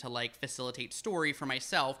them to like facilitate story for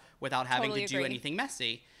myself without having to do anything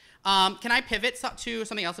messy. Can I pivot to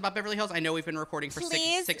something else about Beverly Hills? I know we've been recording for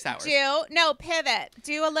six hours. Pivot.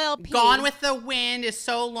 Do a little piece. Gone with the Wind is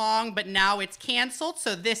so long, but now it's canceled.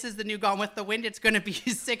 So this is the new Gone with the Wind. It's going to be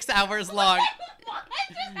 6 hours long. What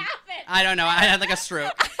just happened? I don't know. I had like a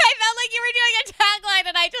stroke. I felt like you were doing a tagline,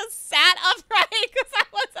 and I just sat upright because I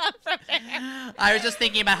was unprepared. I was just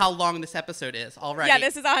thinking about how long this episode is already. Yeah,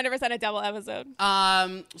 this is 100% a double episode.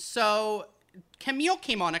 So Camille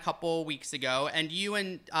came on a couple weeks ago, and you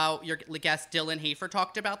and your guest Dylan Hafer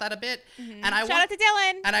talked about that a bit. Mm-hmm. And shout out to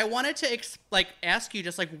Dylan. And I wanted to ask you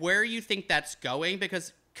just like where you think that's going,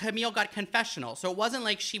 because Camille got confessional. So it wasn't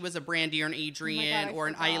like she was a Brandi or an Adrian or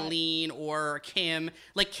an Eileen or Kim.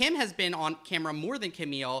 Like, Kim has been on camera more than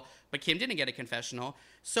Camille, but Kim didn't get a confessional.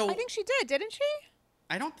 So I think she did, didn't she?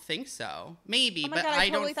 I don't think so. Maybe, Oh my but God, I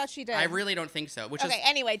totally thought she did. I really don't think so.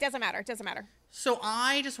 Anyway, doesn't matter. Doesn't matter. So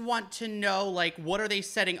I just want to know, like, what are they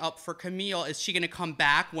setting up for Camille? Is she going to come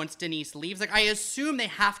back once Denise leaves? Like, I assume they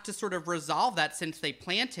have to sort of resolve that since they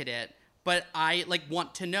planted it, but I, like,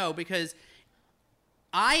 want to know because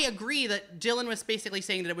I agree that Dylan was basically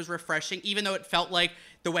saying that it was refreshing, even though it felt like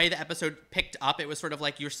the way the episode picked up, it was sort of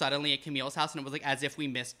like you're suddenly at Camille's house and it was like as if we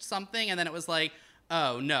missed something, and then it was like,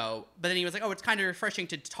 oh, no. But then he was like, oh, it's kind of refreshing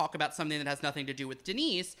to talk about something that has nothing to do with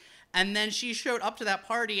Denise. And then she showed up to that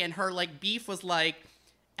party and her, like, beef was like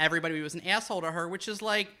everybody was an asshole to her, which is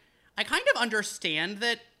like, I kind of understand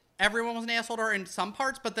that everyone was an asshole to her in some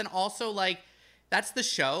parts, but then also, like, that's the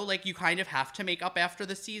show. Like, you kind of have to make up after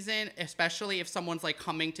the season, especially if someone's, like,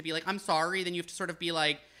 coming to be like, I'm sorry. Then you have to sort of be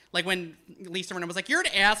like when Lisa Rinna was like, you're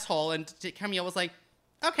an asshole. And Camille was like,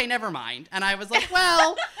 okay, never mind. And I was like,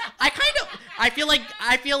 well, I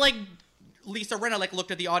feel like Lisa Rinna, like,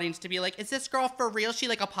 looked at the audience to be like, is this girl for real? She,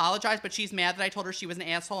 like, apologized, but she's mad that I told her she was an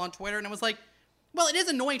asshole on Twitter. And I was like, well, it is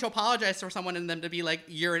annoying to apologize for someone and them to be like,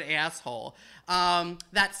 you're an asshole.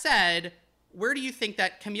 That said, where do you think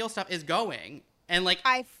that Camille stuff is going? And, like,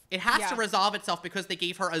 it has to resolve itself because they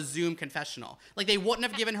gave her a Zoom confessional. Like, they wouldn't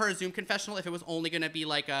have given her a Zoom confessional if it was only going to be,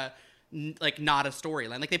 like, not a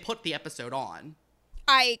storyline. Like, they put the episode on.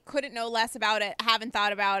 I couldn't know less about it. Haven't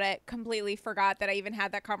thought about it. Completely forgot that I even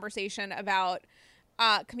had that conversation about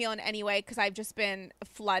Camille in any way because I've just been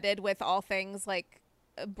flooded with all things, like,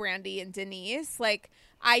 Brandi and Denise. Like,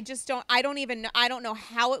 I don't know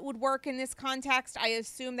how it would work in this context. I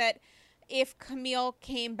assume that if Camille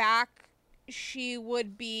came back, she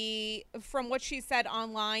would be, from what she said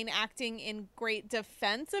online, acting in great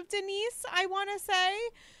defense of Denise, I want to say,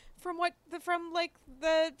 from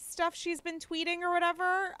the stuff she's been tweeting or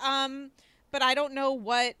whatever. But I don't know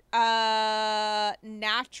what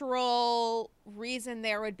natural reason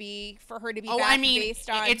there would be for her to be back based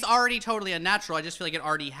on. It's already totally unnatural. I just feel like it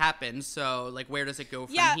already happened. So, like, where does it go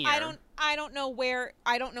from here? I don't know where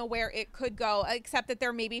it could go, except that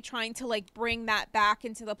they're maybe trying to, like, bring that back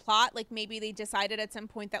into the plot. Like, maybe they decided at some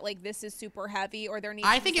point that, like, this is super heavy, or there needs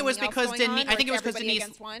to be something else going on, I think it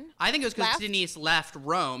was because Denise left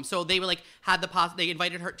Rome. So they were like they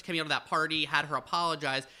invited her to Camille to that party, had her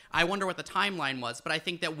apologize. I wonder what the timeline was, but I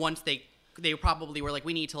think that once they probably were like,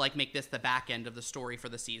 we need to, like, make this the back end of the story for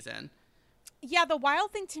the season. Yeah, the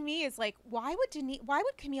wild thing to me is, like, why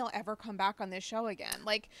would Camille ever come back on this show again?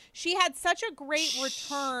 Like, she had such a great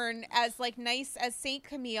return as, like, nice as Saint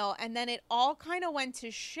Camille, and then it all kind of went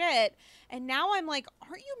to shit. And now I'm like,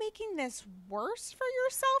 aren't you making this worse for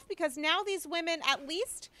yourself? Because now these women, at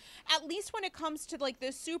least when it comes to, like,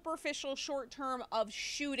 the superficial short term of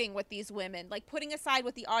shooting with these women, like, putting aside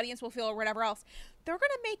what the audience will feel or whatever else, they're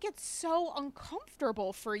going to make it so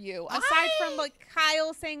uncomfortable for you. Aside from, like,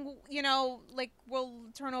 Kyle saying, you know, like, we'll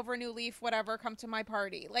turn over a new leaf, whatever, come to my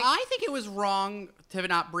party. Like, I think it was wrong to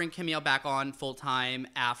not bring Camille back on full time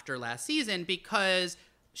after last season because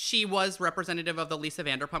she was representative of the Lisa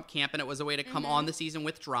Vanderpump camp, and it was a way to come on the season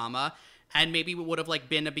with drama. And maybe what would have, like,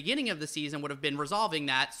 been a beginning of the season would have been resolving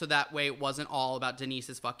that, so that way it wasn't all about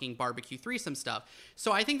Denise's fucking barbecue threesome stuff.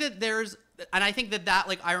 So I think that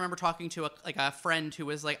like, I remember talking to a friend who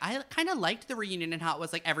was like, I kind of liked the reunion and how it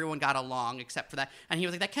was like everyone got along except for that. And he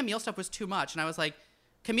was like, that Camille stuff was too much. And I was like,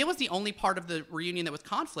 Camille was the only part of the reunion that was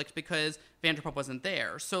conflict because Vanderpump wasn't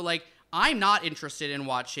there. So, like, I'm not interested in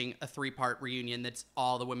watching a 3-part reunion that's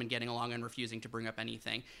all the women getting along and refusing to bring up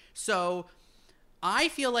anything. So I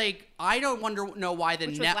feel like I don't know why the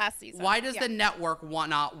the network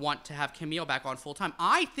not want to have Camille back on full time.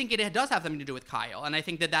 I think it does have something to do with Kyle, and I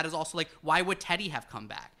think that is also, like, why would Teddy have come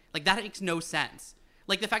back? Like, that makes no sense.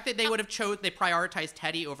 Like, the fact that they would have they prioritized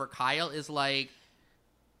Teddy over Kyle is like,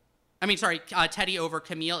 Teddy over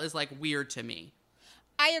Camille is, like, weird to me.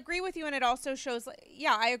 I agree with you, and it also shows,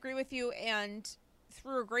 I agree with you, and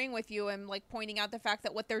through agreeing with you and, like, pointing out the fact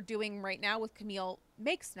that what they're doing right now with Camille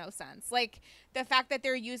makes no sense. Like, the fact that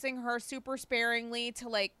they're using her super sparingly to,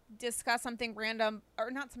 like, discuss something random, or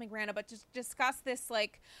not something random, but just discuss this,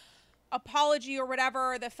 like, apology or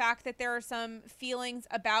whatever, the fact that there are some feelings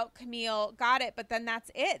about Camille, got it, but then that's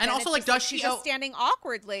it. And then also, like, does she just standing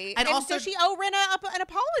awkwardly? And also, does she owe Rinna an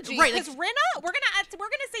apology? Right, because Rinna, we're gonna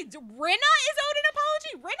say Rinna is owed an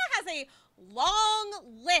apology. Rinna has a long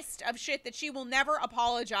list of shit that she will never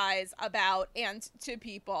apologize about and to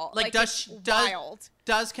people. Like, does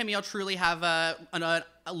Camille truly have owe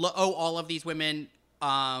all of these women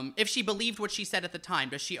if she believed what she said at the time,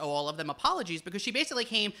 does she owe all of them apologies? Because she basically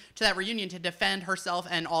came to that reunion to defend herself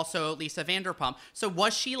and also Lisa Vanderpump. So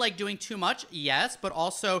was she like doing too much? Yes. But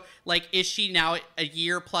also, like, is she now a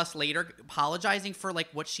year plus later apologizing for like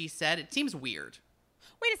what she said? It seems weird.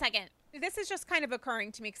 Wait a second. This is just kind of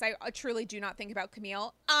occurring to me because I truly do not think about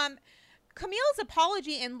Camille. Camille's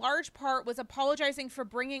apology in large part was apologizing for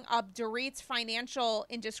bringing up Dorit's financial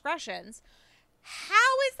indiscretions. How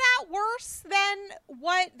is that worse than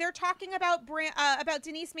what they're talking about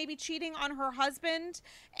Denise maybe cheating on her husband?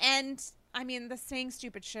 And I mean, the saying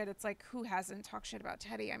stupid shit, it's like, who hasn't talked shit about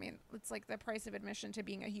Teddy? I mean, it's like the price of admission to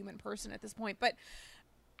being a human person at this point. But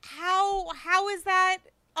how is that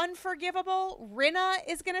unforgivable? Rinna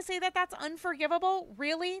is going to say that that's unforgivable?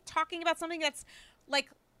 Really? Talking about something that's like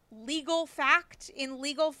legal fact in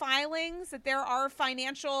legal filings, that there are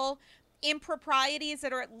financial improprieties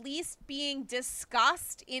that are at least being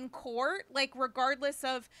discussed in court, like regardless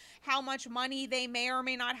of how much money they may or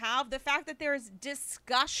may not have, the fact that there's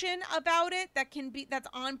discussion about it that's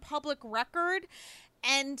on public record,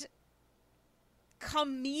 and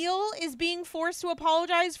Camille is being forced to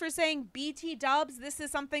apologize for saying, BT dubs, this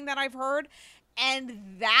is something that I've heard,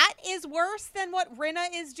 and that is worse than what Rinna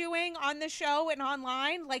is doing on the show and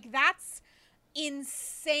online. Like, that's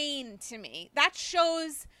insane to me. That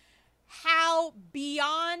shows how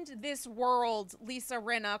beyond this world Lisa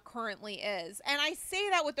Rinna currently is. And I say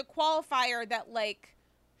that with the qualifier that, like,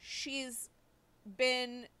 she's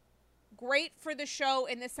been great for the show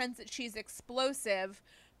in the sense that she's explosive.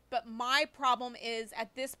 But my problem is,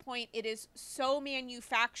 at this point, it is so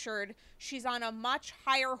manufactured. She's on a much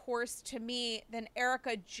higher horse to me than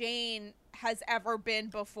Erika Jayne has ever been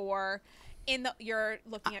before. You're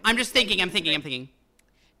looking at me. I'm thinking.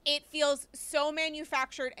 It feels so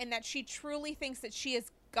manufactured, and that she truly thinks that she is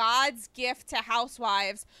God's gift to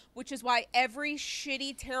housewives, which is why every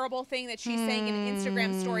shitty, terrible thing that she's saying in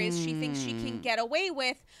Instagram stories, she thinks she can get away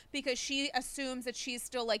with because she assumes that she's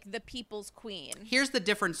still like the people's queen. Here's the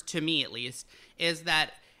difference, to me at least, is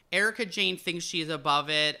that Erika Jayne thinks she's above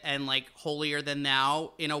it and like holier than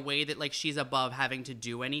thou in a way that like she's above having to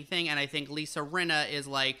do anything. And I think Lisa Rinna is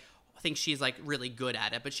like, thinks she's like really good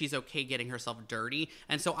at it, but she's okay getting herself dirty.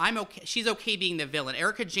 And so I'm okay. She's okay being the villain.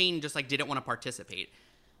 Erika Jayne just like didn't want to participate.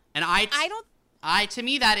 And to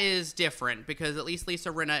me that is different, because at least Lisa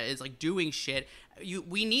Rinna is like doing shit.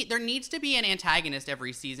 There needs to be an antagonist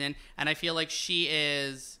every season, and I feel like she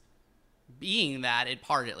is being that in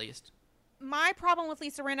part, at least. My problem with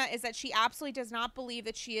Lisa Rinna is that she absolutely does not believe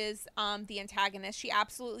that she is the antagonist. She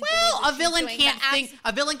absolutely a villain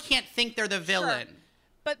can't think they're the villain. Sure.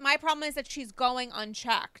 But my problem is that she's going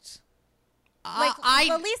unchecked. The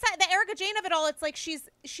Erika Jayne of it all, it's like she's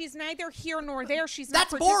neither here nor there. She's not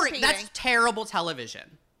participating. That's boring. That's terrible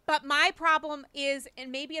television. But my problem is,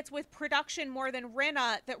 and maybe it's with production more than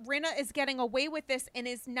Rinna, that Rinna is getting away with this and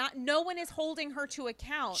is not. No one is holding her to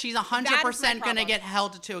account. She's 100% going to get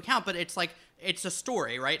held to account, but it's like it's a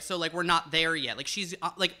story, right? So like we're not there yet. Like she's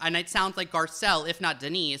like, and it sounds like Garcelle, if not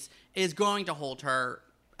Denise, is going to hold her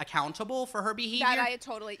accountable for her behavior. That I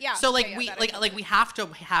totally, yeah. So like we have to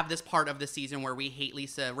have this part of the season where we hate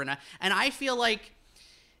Lisa Rinna, and I feel like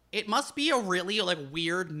it must be a really like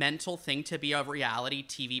weird mental thing to be a reality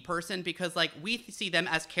TV person, because like we see them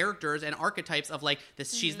as characters and archetypes of like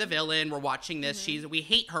this. She's the villain. We're watching this. We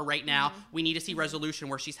hate her right now. We need to see resolution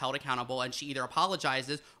where she's held accountable and she either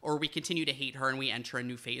apologizes or we continue to hate her and we enter a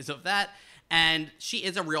new phase of that. And she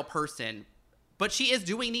is a real person, but she is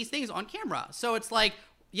doing these things on camera. So it's like,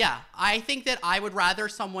 yeah, I think that I would rather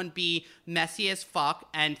someone be messy as fuck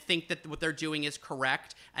and think that what they're doing is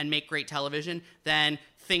correct and make great television than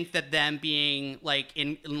think that them being like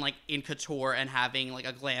in couture and having like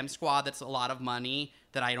a glam squad that's a lot of money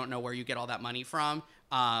that I don't know where you get all that money from,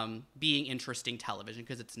 being interesting television,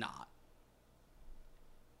 because it's not.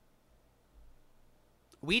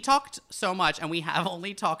 We talked so much, and we have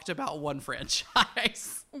only talked about one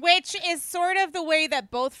franchise. Which is sort of the way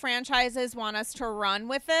that both franchises want us to run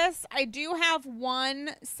with this. I do have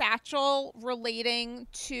one satchel relating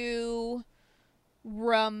to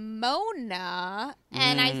Ramona,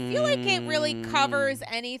 and I feel like it really covers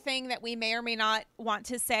anything that we may or may not want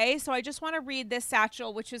to say. So I just want to read this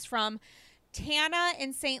satchel, which is from Tana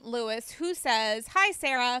in St. Louis, who says, "Hi,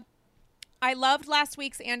 Sarah. I loved last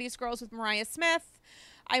week's Andy's Girls with Mariah Smith.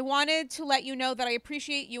 I wanted to let you know that I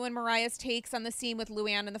appreciate you and Mariah's takes on the scene with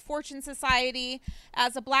Luann and the Fortune Society.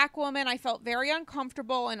 As a Black woman, I felt very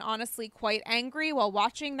uncomfortable and honestly quite angry while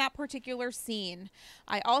watching that particular scene.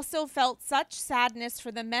 I also felt such sadness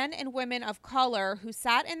for the men and women of color who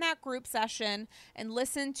sat in that group session and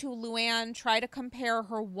listened to Luann try to compare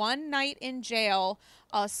her one night in jail,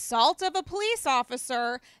 assault of a police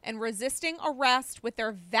officer, and resisting arrest with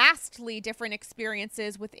their vastly different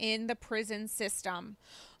experiences within the prison system.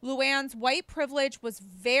 Luann's white privilege was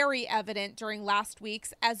very evident during last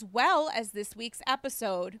week's as well as this week's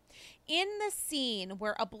episode. In the scene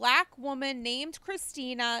where a Black woman named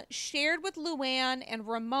Christina shared with Luann and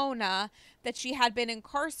Ramona that she had been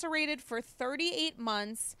incarcerated for 38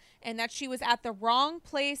 months and that she was at the wrong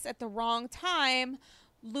place at the wrong time,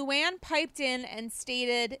 Luann piped in and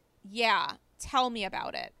stated, "Yeah, tell me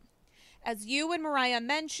about it." As you and Mariah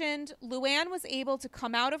mentioned, Luann was able to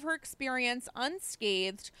come out of her experience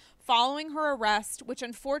unscathed following her arrest, which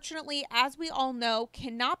unfortunately, as we all know,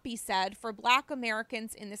 cannot be said for Black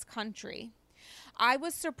Americans in this country. I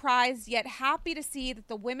was surprised yet happy to see that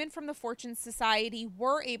the women from the Fortune Society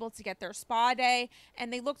were able to get their spa day,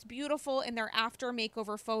 and they looked beautiful in their after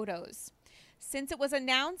makeover photos. Since it was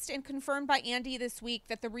announced and confirmed by Andy this week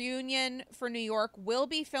that the reunion for New York will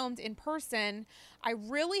be filmed in person, I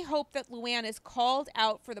really hope that Luann is called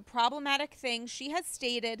out for the problematic things she has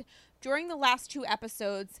stated during the last 2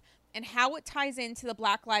 episodes and how it ties into the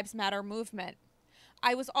Black Lives Matter movement.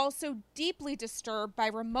 I was also deeply disturbed by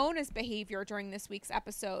Ramona's behavior during this week's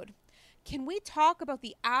episode. Can we talk about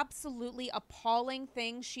the absolutely appalling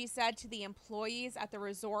things she said to the employees at the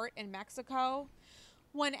resort in Mexico?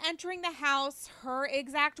 When entering the house, her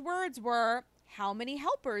exact words were, "How many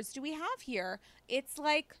helpers do we have here? It's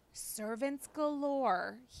like servants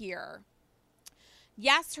galore here."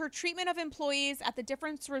 Yes, her treatment of employees at the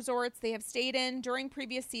different resorts they have stayed in during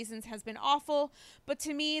previous seasons has been awful, but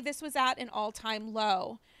to me, this was at an all-time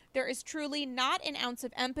low. There is truly not an ounce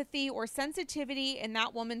of empathy or sensitivity in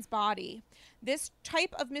that woman's body. This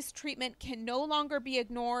type of mistreatment can no longer be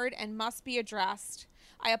ignored and must be addressed.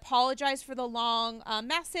 I apologize for the long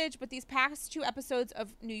message, but these past 2 episodes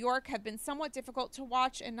of New York have been somewhat difficult to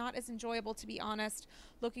watch and not as enjoyable, to be honest.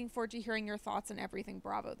 Looking forward to hearing your thoughts on everything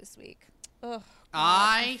Bravo this week. Ugh, God,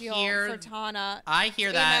 I feel for Tana. I hear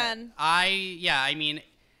Amen. that. I mean,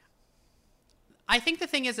 I think the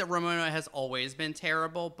thing is that Ramona has always been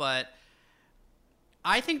terrible, but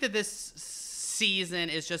I think that this season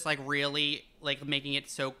is just like really like making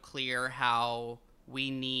it so clear how we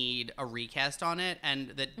need a recast on it,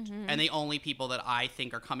 and that and the only people that I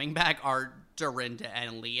think are coming back are Dorinda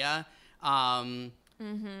and Leah. I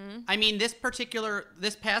mean, this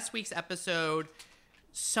past week's episode,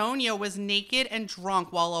 Sonia was naked and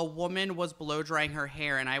drunk while a woman was blow drying her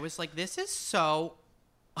hair, and I was like, this is so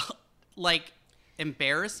like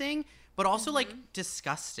embarrassing, but also like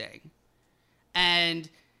disgusting. And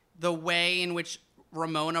the way in which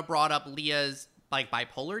Ramona brought up Leah's like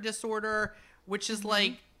bipolar disorder, which is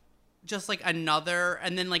like just like another,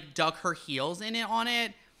 and then like dug her heels in it on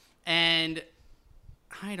it, and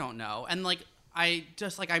I don't know, and like I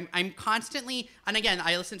just like I'm constantly, and again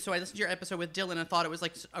I listened to your episode with Dylan and thought it was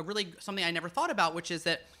like a really something I never thought about, which is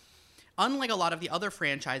that unlike a lot of the other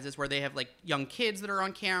franchises where they have like young kids that are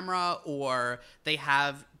on camera, or they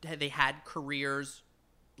had careers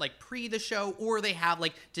like pre the show, or they have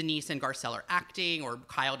like Denise and Garcelle are acting, or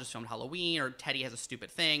Kyle just filmed Halloween, or Teddy has a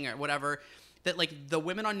stupid thing or whatever, that like the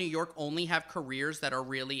women on New York only have careers that are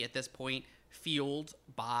really at this point fueled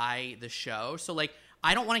by the show. So like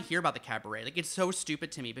I don't want to hear about the cabaret. Like it's so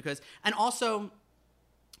stupid to me because, and also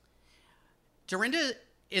Dorinda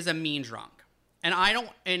is a mean drunk, and I'm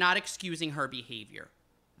not excusing her behavior.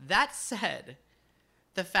 That said,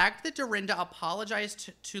 the fact that Dorinda apologized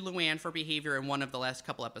to Luann for behavior in one of the last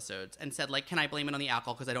couple episodes and said, like, can I blame it on the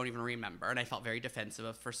alcohol because I don't even remember? And I felt very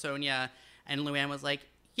defensive for Sonia. And Luann was like,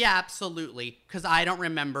 yeah, absolutely, because I don't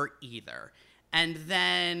remember either. And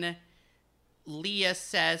then Leah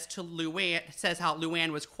says how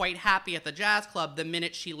Luann was quite happy at the jazz club the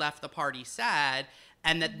minute she left the party sad.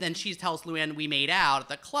 And then she tells Luann, we made out at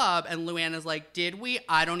the club. And Luann is like, did we?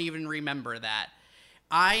 I don't even remember that.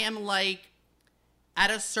 I am like, at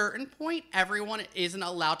a certain point, everyone isn't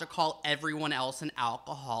allowed to call everyone else an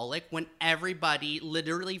alcoholic when everybody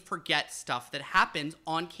literally forgets stuff that happens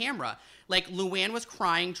on camera. Like, Luann was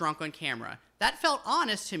crying drunk on camera. that felt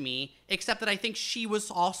honest to me, except that I think she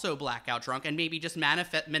was also blackout drunk and maybe just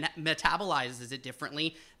metabolizes it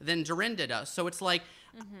differently than Dorinda does. So it's like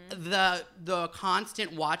the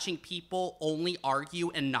constant watching people only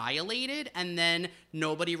argue annihilated and then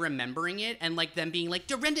nobody remembering it and like them being like,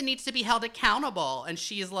 Dorinda needs to be held accountable. And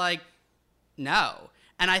she's like, no.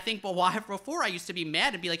 And I think, well, why before I used to be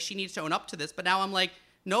mad and be like, she needs to own up to this. But now I'm like,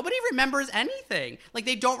 nobody remembers anything. Like,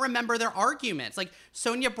 they don't remember their arguments. Like,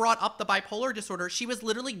 Sonia brought up the bipolar disorder. She was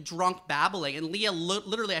literally drunk babbling. And Leah,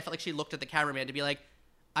 literally, I felt like she looked at the cameraman to be like,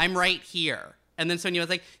 I'm right here. And then Sonia was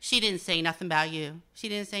like, she didn't say nothing about you. She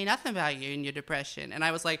didn't say nothing about you and your depression. And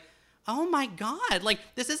I was like, oh my God. Like,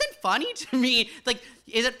 this isn't funny to me. Like,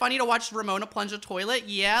 is it funny to watch Ramona plunge a toilet?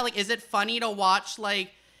 Yeah. Like, is it funny to watch,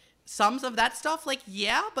 like, some of that stuff? Like,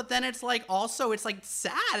 yeah. But then it's like, also, it's like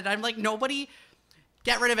sad. And I'm like, nobody...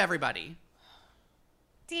 Get rid of everybody.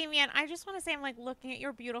 Damian, I just want to say I'm like looking at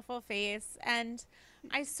your beautiful face and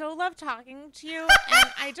I so love talking to you. And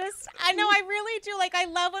I know I really do. Like, I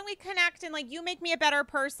love when we connect and like you make me a better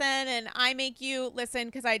person and I make you listen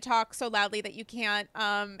because I talk so loudly that you can't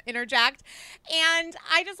interject. And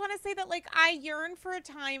I just want to say that like I yearn for a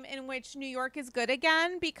time in which New York is good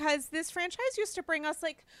again, because this franchise used to bring us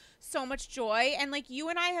like so much joy. And like you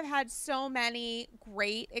and I have had so many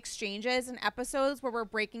great exchanges and episodes where we're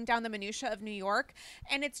breaking down the minutia of New York.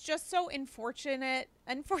 And it's just so unfortunate.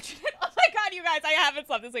 Oh my God, you guys, I haven't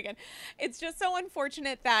slept this weekend. It's just so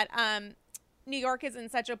unfortunate that New York is in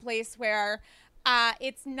such a place where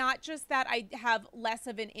it's not just that I have less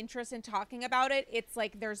of an interest in talking about it. It's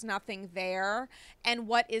like there's nothing there. And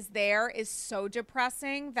what is there is so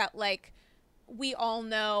depressing that like we all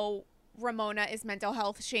know Ramona is mental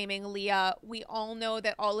health shaming Leah. We all know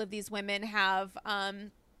that all of these women have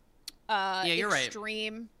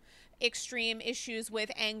extreme issues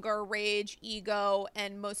with anger, rage, ego,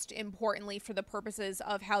 and most importantly, for the purposes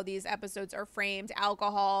of how these episodes are framed,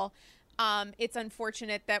 alcohol. It's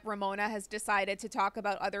unfortunate that Ramona has decided to talk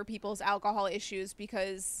about other people's alcohol issues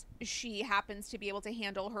because she happens to be able to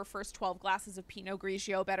handle her first 12 glasses of Pinot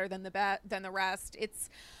Grigio better than the rest. It's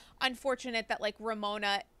unfortunate that like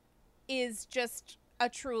Ramona is just a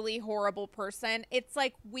truly horrible person. It's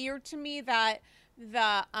like weird to me that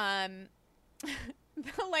the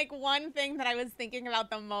like one thing that I was thinking about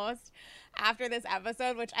the most after this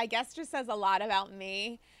episode, which I guess just says a lot about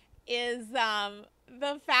me, is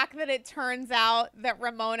the fact that it turns out that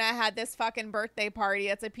Ramona had this fucking birthday party.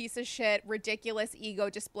 It's a piece of shit, ridiculous ego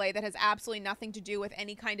display that has absolutely nothing to do with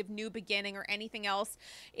any kind of new beginning or anything else.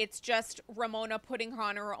 It's just Ramona putting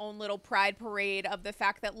on her own little pride parade of the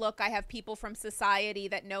fact that, look, I have people from society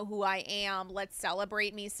that know who I am. Let's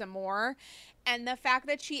celebrate me some more. And the fact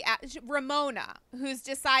that Ramona, who's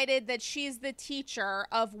decided that she's the teacher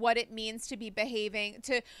of what it means to behave in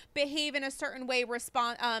a certain way,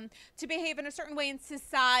 to behave in a certain way in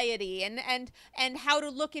society and how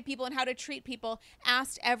to look at people and how to treat people,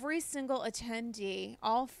 asked every single attendee,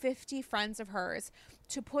 all 50 friends of hers,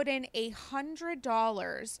 to put in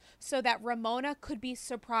 $100 so that Ramona could be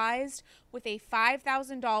surprised with a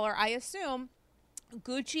 $5,000, I assume,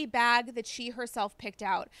 Gucci bag that she herself picked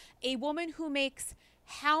out. A woman who makes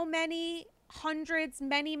how many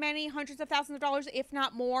many hundreds of thousands of dollars, if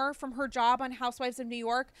not more, from her job on Housewives of New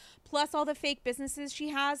York, plus all the fake businesses she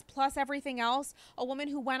has, plus everything else. A woman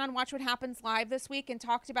who went on Watch What Happens Live this week and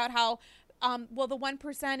talked about how the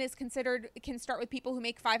 1% can start with people who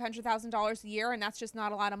make $500,000 a year, and that's just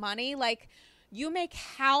not a lot of money. Like, you make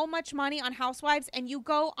how much money on Housewives, and you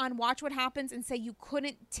go on Watch What Happens and say you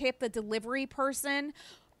couldn't tip the delivery person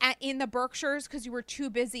in the Berkshires because you were too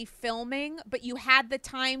busy filming, but you had the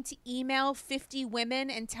time to email 50 women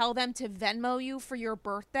and tell them to Venmo you for your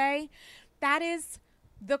birthday. That is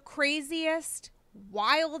the craziest,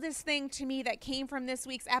 wildest thing to me that came from this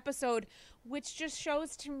week's episode, which just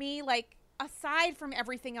shows to me, like, aside from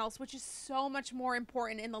everything else, which is so much more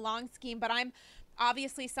important in the long scheme, but I'm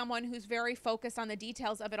obviously someone who's very focused on the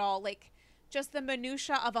details of it all, like just the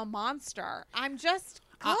minutia of a monster. I'm just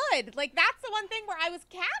good. Like, that's the one thing where I was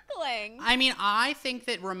cackling. I mean, I think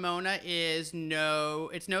that Ramona is none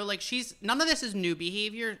of this is new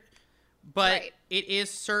behavior, but right. It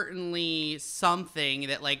is certainly something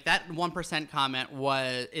that, like, that 1% comment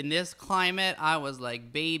was, in this climate, I was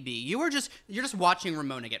like, baby, you're just watching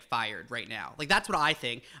Ramona get fired right now. Like, that's what I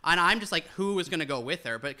think. And I'm just like, who is going to go with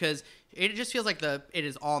her? Because it just feels like it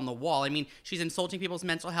is on the wall. I mean, she's insulting people's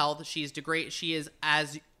mental health. She is,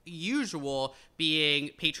 as usual, being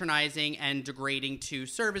patronizing and degrading to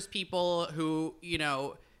service people who,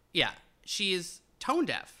 she is tone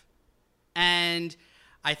deaf. And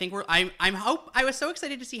I think I was so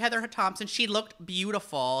excited to see Heather Thompson. She looked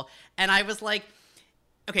beautiful, and I was like,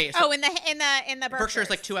 okay. So in the Berkshire's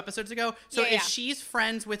like 2 episodes ago. So if she's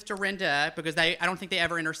friends with Dorinda, because I don't think they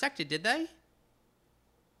ever intersected, did they?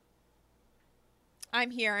 I'm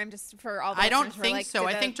here. I'm just for all the I don't think like, so.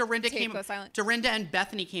 I think Dorinda and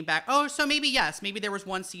Bethany came back. Oh, so maybe yes. Maybe there was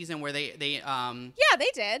one season where they yeah, they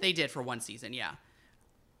did. They did for one season, yeah.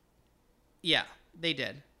 Yeah, they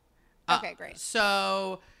did. Okay, great.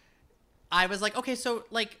 So I was like, okay, so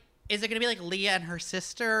like is it going to be like Leah and her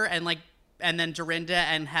sister and then Dorinda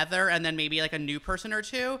and Heather and then maybe like a new person or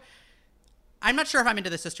two? I'm not sure if I'm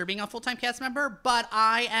into the sister being a full-time cast member, but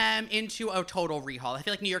I am into a total rehaul. I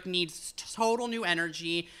feel like New York needs total new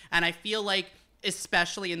energy, and I feel like,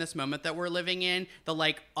 especially in this moment that we're living in, the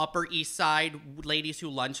like Upper East Side ladies who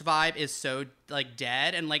lunch vibe is so like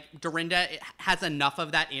dead, and like Dorinda has enough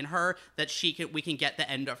of that in her that we can get the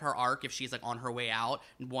end of her arc if she's like on her way out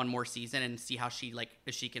in one more season and see how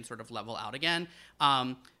if she can sort of level out again.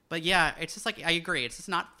 But yeah, it's just like I agree, it's just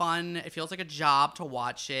not fun. It feels like a job to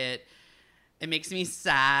watch it. It makes me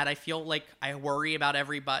sad. I feel like I worry about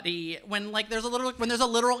everybody when there's a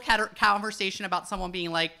literal conversation about someone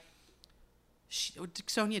being like,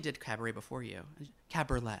 Sonia did cabaret before you,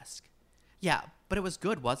 caburlesque. Yeah, but it was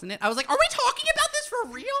good, wasn't it? I was like, are we talking about this for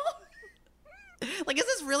real? Like, is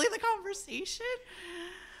this really the conversation?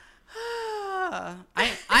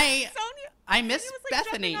 I miss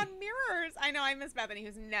Bethany. On mirrors. I know I miss Bethany,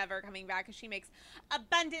 who's never coming back because she makes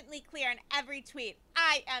abundantly clear in every tweet,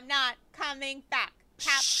 I am not coming back.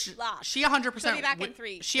 She 100%. She'll be back in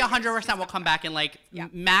 3. She 100% will come back in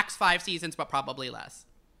max 5 seasons, but probably less.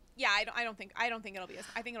 Yeah, I don't think it'll be.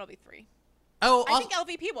 I think it'll be 3. Oh, I think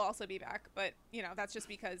LVP will also be back, but that's just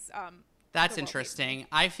because. That's interesting.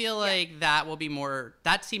 I feel like that will be more.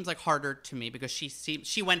 That seems like harder to me because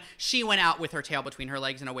she went out with her tail between her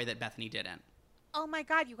legs in a way that Bethany didn't. Oh my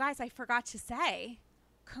God, you guys! I forgot to say,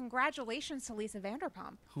 congratulations to Lisa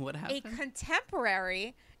Vanderpump. What happened? A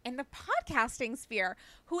contemporary in the podcasting sphere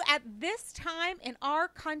who at this time in our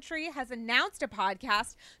country has announced a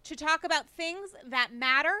podcast to talk about things that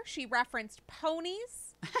matter. She referenced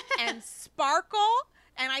ponies and sparkle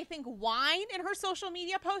and I think wine in her social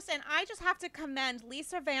media posts. And I just have to commend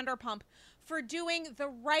Lisa Vanderpump for doing the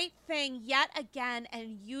right thing yet again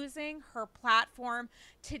and using her platform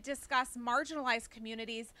to discuss marginalized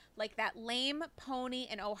communities like that lame pony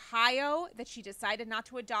in Ohio that she decided not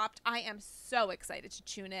to adopt. I am so excited to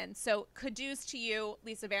tune in. So kudos to you,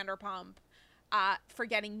 Lisa Vanderpump, for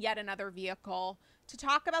getting yet another vehicle to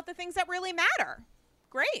talk about the things that really matter.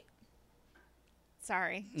 Great.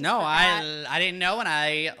 Sorry. No, I didn't know, and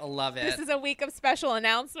I love it. This is a week of special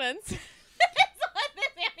announcements.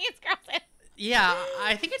 Yeah,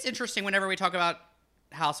 I think it's interesting whenever we talk about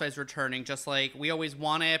Housewives returning, just like we always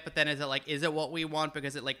want it, but then is it what we want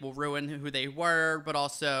because it will ruin who they were, but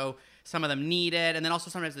also some of them need it, and then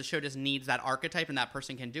also sometimes the show just needs that archetype and that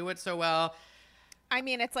person can do it so well. I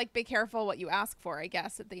mean, it's like be careful what you ask for, I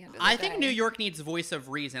guess, at the end of the day. I think New York needs voice of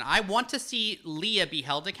reason. I want to see Leah be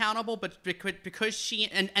held accountable, but because she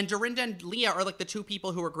and Dorinda and Leah are the 2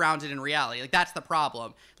 people who are grounded in reality. That's the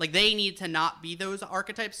problem. They need to not be those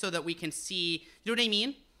archetypes so that we can see, you know what I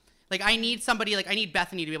mean? I need somebody, I need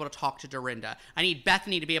Bethany to be able to talk to Dorinda. I need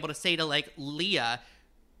Bethany to be able to say to Leah,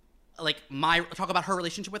 talk about her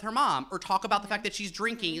relationship with her mom, or talk about the fact that she's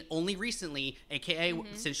drinking only recently, aka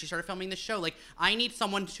since she started filming this show. I need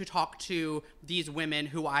someone to talk to these women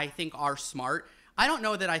who I think are smart. I don't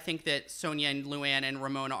know that I think that Sonia and Luann and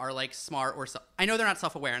Ramona are smart, or I know they're not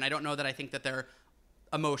self-aware, and I don't know that I think that they're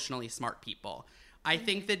emotionally smart people. I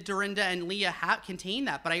think that Dorinda and Leah contain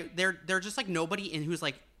that, but they're just nobody who's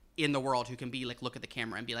in the world who can be look at the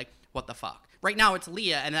camera and be what the fuck. Right now it's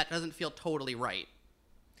Leah, and that doesn't feel totally right.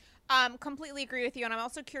 Completely agree with you. And I'm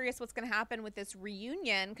also curious what's going to happen with this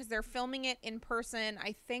reunion because they're filming it in person,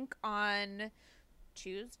 I think on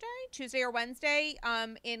Tuesday or Wednesday,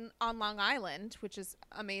 on Long Island, which is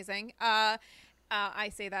amazing. I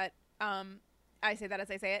say that as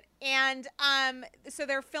I say it. And so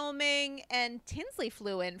they're filming, and Tinsley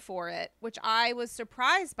flew in for it, which I was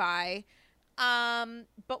surprised by.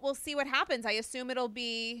 But we'll see what happens. I assume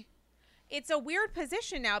it's a weird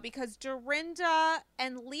position now because Dorinda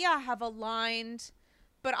and Leah have aligned,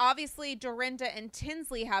 but obviously Dorinda and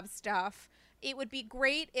Tinsley have stuff. It would be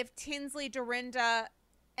great if Tinsley, Dorinda,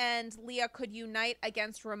 and Leah could unite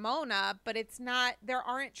against Ramona, but there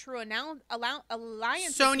aren't true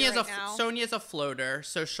alliances now. Sonya's a floater,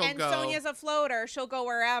 so she'll go. And Sonya's a floater, she'll go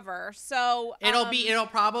wherever. So it'll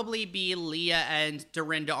probably be Leah and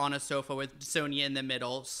Dorinda on a sofa with Sonya in the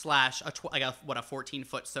middle / a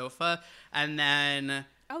 14-foot sofa, and then.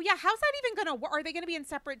 Oh, yeah. How's that even going to work? Are they going to be in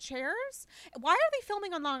separate chairs? Why are they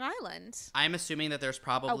filming on Long Island? I'm assuming that there's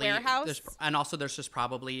probably a warehouse, and also there's just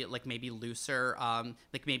probably like maybe looser,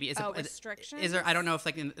 like maybe restrictions. Is there? I don't know if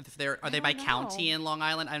like if they're are they by county in Long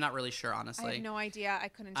Island? I'm not really sure, honestly. I have no idea. I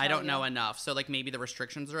couldn't. Tell I don't you. know enough, so like maybe the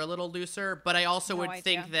restrictions are a little looser. But I also would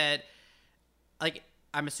think that, like,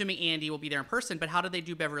 I'm assuming Andy will be there in person. But how did they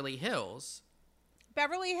do Beverly Hills?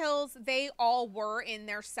 Beverly Hills, they all were in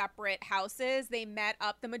their separate houses. They met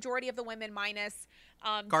up, the majority of the women minus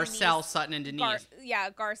Garcelle, Denise, Sutton, and Denise.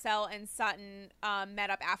 Garcelle and Sutton met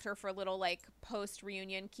up after for a little like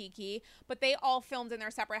post-reunion kiki. But they all filmed in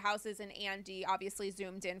their separate houses, and Andy obviously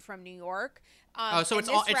zoomed in from New York. So it's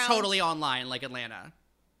totally online like Atlanta.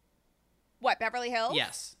 What, Beverly Hills?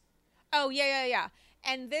 Yes. Oh, yeah.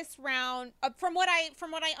 And this round, from what I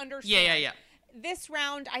understand. Yeah. This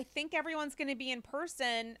round, I think everyone's going to be in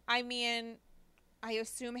person. I mean, I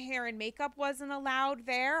assume hair and makeup wasn't allowed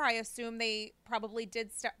there. I assume they probably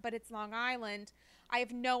did stuff, but it's Long Island. I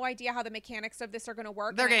have no idea how the mechanics of this are going to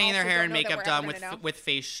work. They're getting their hair and makeup done with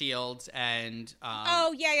face shields and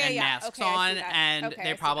and masks on, and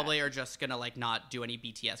they probably are just going to like not do any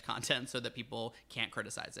BTS content so that people can't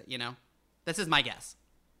criticize it. You know, this is my guess.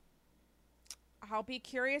 I'll be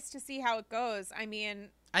curious to see how it goes. I mean,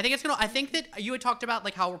 I think that you had talked about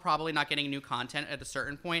like how we're probably not getting new content at a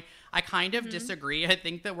certain point. I kind of disagree. I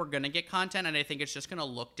think that we're going to get content, and I think it's just going to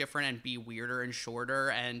look different and be weirder and shorter.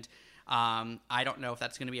 And I don't know if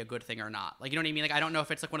that's going to be a good thing or not. Like, you know what I mean? Like, I don't know if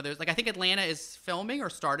it's like one of those, like, I think Atlanta is filming or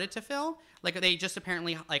started to film. Like, they just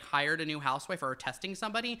apparently like hired a new housewife or testing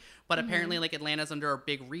somebody, but apparently like Atlanta's under a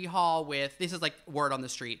big rehaul with, this is like word on the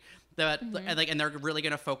street, that and they're really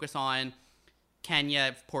going to focus on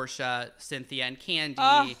Kenya, Portia, Cynthia, and Candy.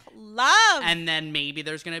 Oh, love. And then maybe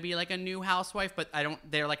there's going to be like a new housewife, but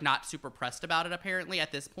they're like not super pressed about it apparently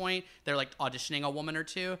at this point. They're like auditioning a woman or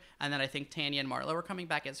two. And then I think Tanya and Marlo are coming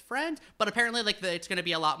back as friends. But apparently like it's going to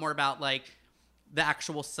be a lot more about like the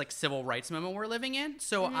actual like civil rights moment we're living in.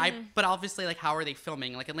 So but obviously like how are they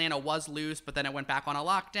filming? Like Atlanta was loose, but then it went back on a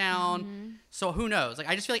lockdown. So who knows? Like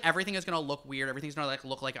I just feel like everything is going to look weird. Everything's going to like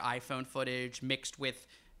look like iPhone footage mixed with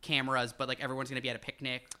cameras, but like everyone's gonna be at a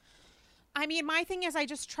picnic. I mean, my thing is I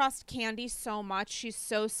just trust Candy so much. She's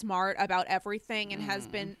so smart about everything and has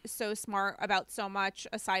been so smart about so much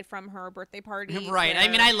aside from her birthday party. Right. I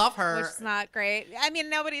mean, I love her. Which is not great. I mean,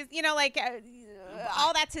 nobody's, like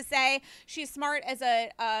all that to say, she's smart as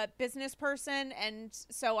a business person. And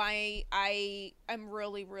so I am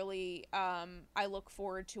really, really, I look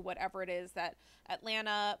forward to whatever it is that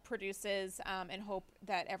Atlanta produces and hope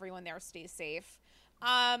that everyone there stays safe.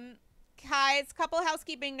 Guys, couple of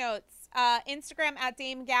housekeeping notes. Instagram at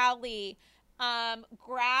Dame Galley.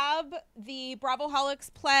 Grab the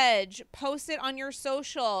Bravoholics pledge, post it on your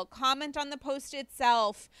social, comment on the post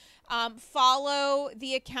itself, follow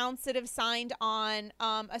the accounts that have signed on,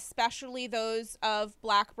 especially those of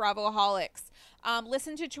Black Bravoholics.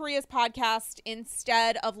 Listen to Taria's podcast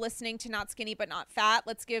instead of listening to Not Skinny But Not Fat.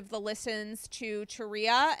 Let's give the listens to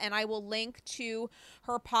Taria, and I will link to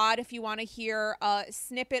her pod if you want to hear a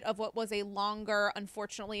snippet of what was a longer,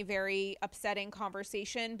 unfortunately very upsetting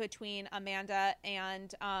conversation between Amanda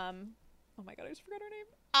and oh my god, I just forgot her name.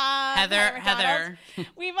 Heather.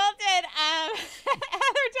 We both did.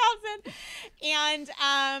 Heather Thompson. And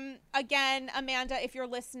again, Amanda, if you're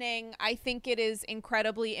listening, I think it is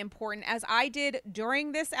incredibly important, as I did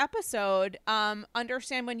during this episode,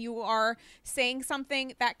 understand when you are saying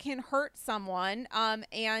something that can hurt someone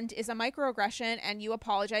and is a microaggression, and you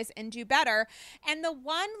apologize and do better. And the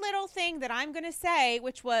one little thing that I'm going to say,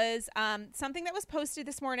 which was something that was posted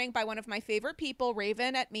this morning by one of my favorite people,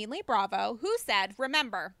 Raven at Mainly Bravo, who said,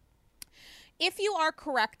 remember, if you are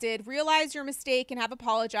corrected, realize your mistake and have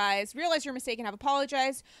apologized. Realize your mistake and have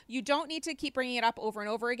apologized. You don't need to keep bringing it up over and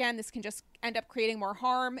over again. This can just end up creating more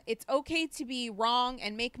harm. It's okay to be wrong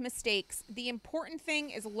and make mistakes. The important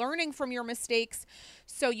thing is learning from your mistakes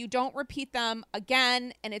so you don't repeat them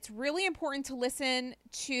again. And it's really important to listen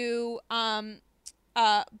to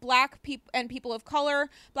Black people and people of color,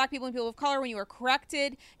 when you are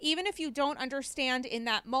corrected. Even if you don't understand in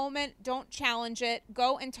that moment, don't challenge it.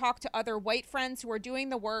 Go and talk to other white friends who are doing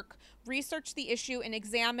the work. Research the issue and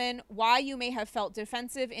examine why you may have felt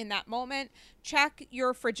defensive in that moment. Check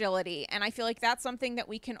your fragility. And I feel like that's something that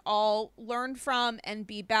we can all learn from and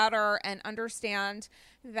be better and understand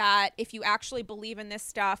that if you actually believe in this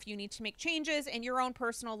stuff, you need to make changes in your own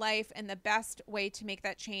personal life. And the best way to make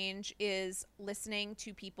that change is listening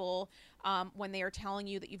to people when they are telling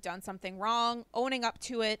you that you've done something wrong, owning up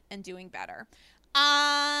to it, and doing better.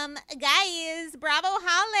 Guys, Bravo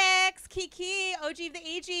Holics, Kiki, OG of the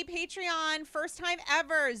AG, Patreon, first time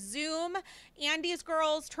ever, Zoom, Andy's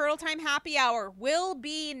Girls, Turtle Time Happy Hour will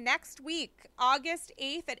be next week, August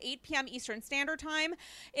 8th at 8 p.m. Eastern Standard Time.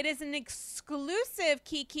 It is an exclusive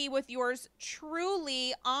Kiki with yours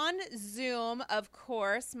truly on Zoom, of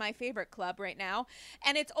course, my favorite club right now.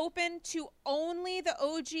 And it's open to only the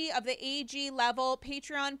OG of the AG level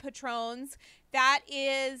Patreon patrons. That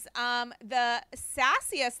is the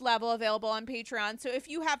sassiest level available on Patreon. So if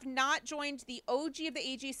you have not joined the OG of the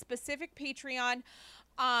AG specific Patreon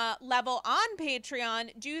level on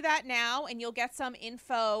Patreon, do that now and you'll get some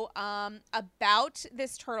info about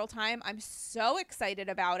this Turtle Time. I'm so excited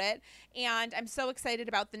about it. And I'm so excited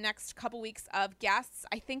about the next couple weeks of guests.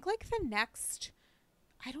 I think like the next...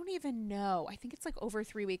 I don't even know. I think it's like over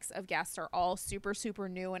 3 weeks of guests are all super, super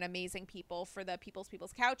new and amazing people for the People's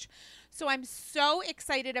Couch. So I'm so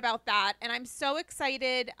excited about that. And I'm so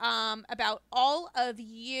excited about all of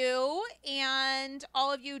you and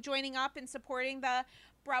all of you joining up and supporting the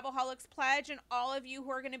Bravo Holics Pledge, and all of you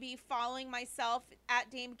who are going to be following myself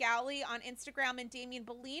at Dame Galley on Instagram and Damien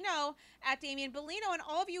Bellino at Damien Bellino, and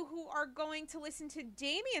all of you who are going to listen to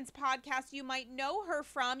Damien's podcast you might know her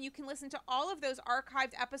from. You can listen to all of those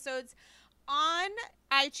archived episodes on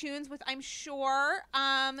iTunes with, I'm sure,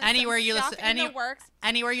 anywhere you listen,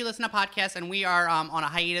 anywhere you listen to podcasts, and we are on a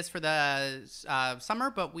hiatus for the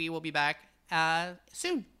summer, but we will be back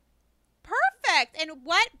soon. Perfect. And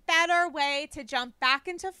what better way to jump back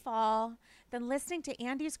into fall than listening to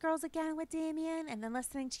Andy's Girls again with Damien, and then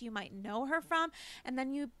listening to You Might Know Her From, and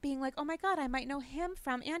then you being like, oh my God, I might know him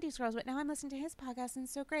from Andy's Girls, but now I'm listening to his podcast and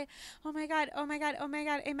it's so great. Oh my God, oh my God, oh my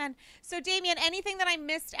God, amen. So Damien, anything that I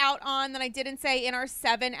missed out on that I didn't say in our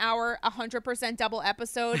 7-hour, 100% double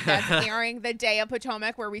episode that's airing the day of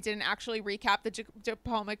Potomac, where we didn't actually recap the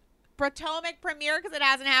Potomac premiere because it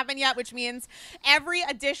hasn't happened yet, which means every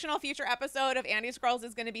additional future episode of Andy's Girls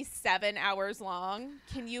is going to be 7 hours long.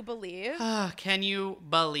 Can you believe? Can you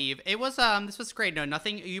believe? It was this was great. No,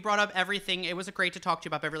 nothing. You brought up everything. It was great to talk to you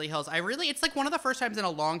about Beverly Hills. It's like one of the first times in a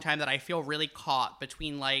long time that I feel really caught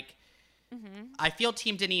between like I feel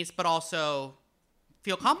Team Denise, but also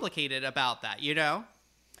feel complicated about that, you know?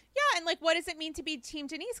 Yeah, and like, what does it mean to be Team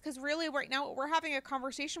Denise? Because really, right now, what we're having a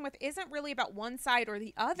conversation with isn't really about one side or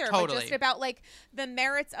the other, but just about like the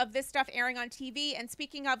merits of this stuff airing on TV. And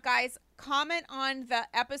speaking of, guys, comment on the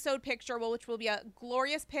episode picture, which will be a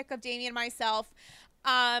glorious pic of Damien and myself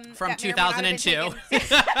from 2002,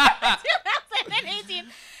 2018.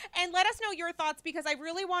 And let us know your thoughts, because I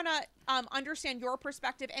really want to understand your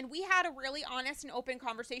perspective. And we had a really honest and open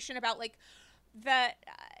conversation about like the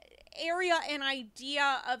area and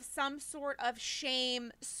idea of some sort of shame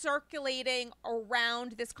circulating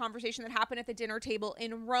around this conversation that happened at the dinner table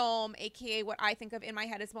in Rome, aka what I think of in my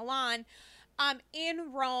head as Milan.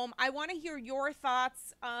 In Rome, I want to hear your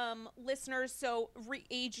thoughts, listeners. So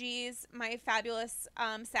AGs, my fabulous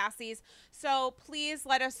sassies. So please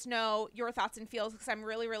let us know your thoughts and feels, because I'm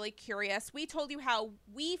really, really curious. We told you how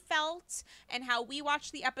we felt and how we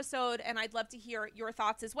watched the episode, and I'd love to hear your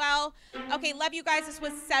thoughts as well. Okay, love you guys. This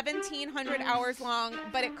was 1,700 hours long,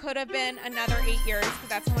 but it could have been another 8 years, because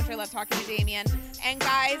that's how much I love talking to Damien. And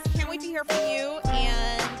guys, can't wait to hear from you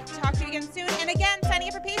and talk to you again soon. And again, signing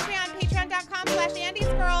up for Patreon,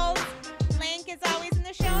 patreon.com/AndysGirls.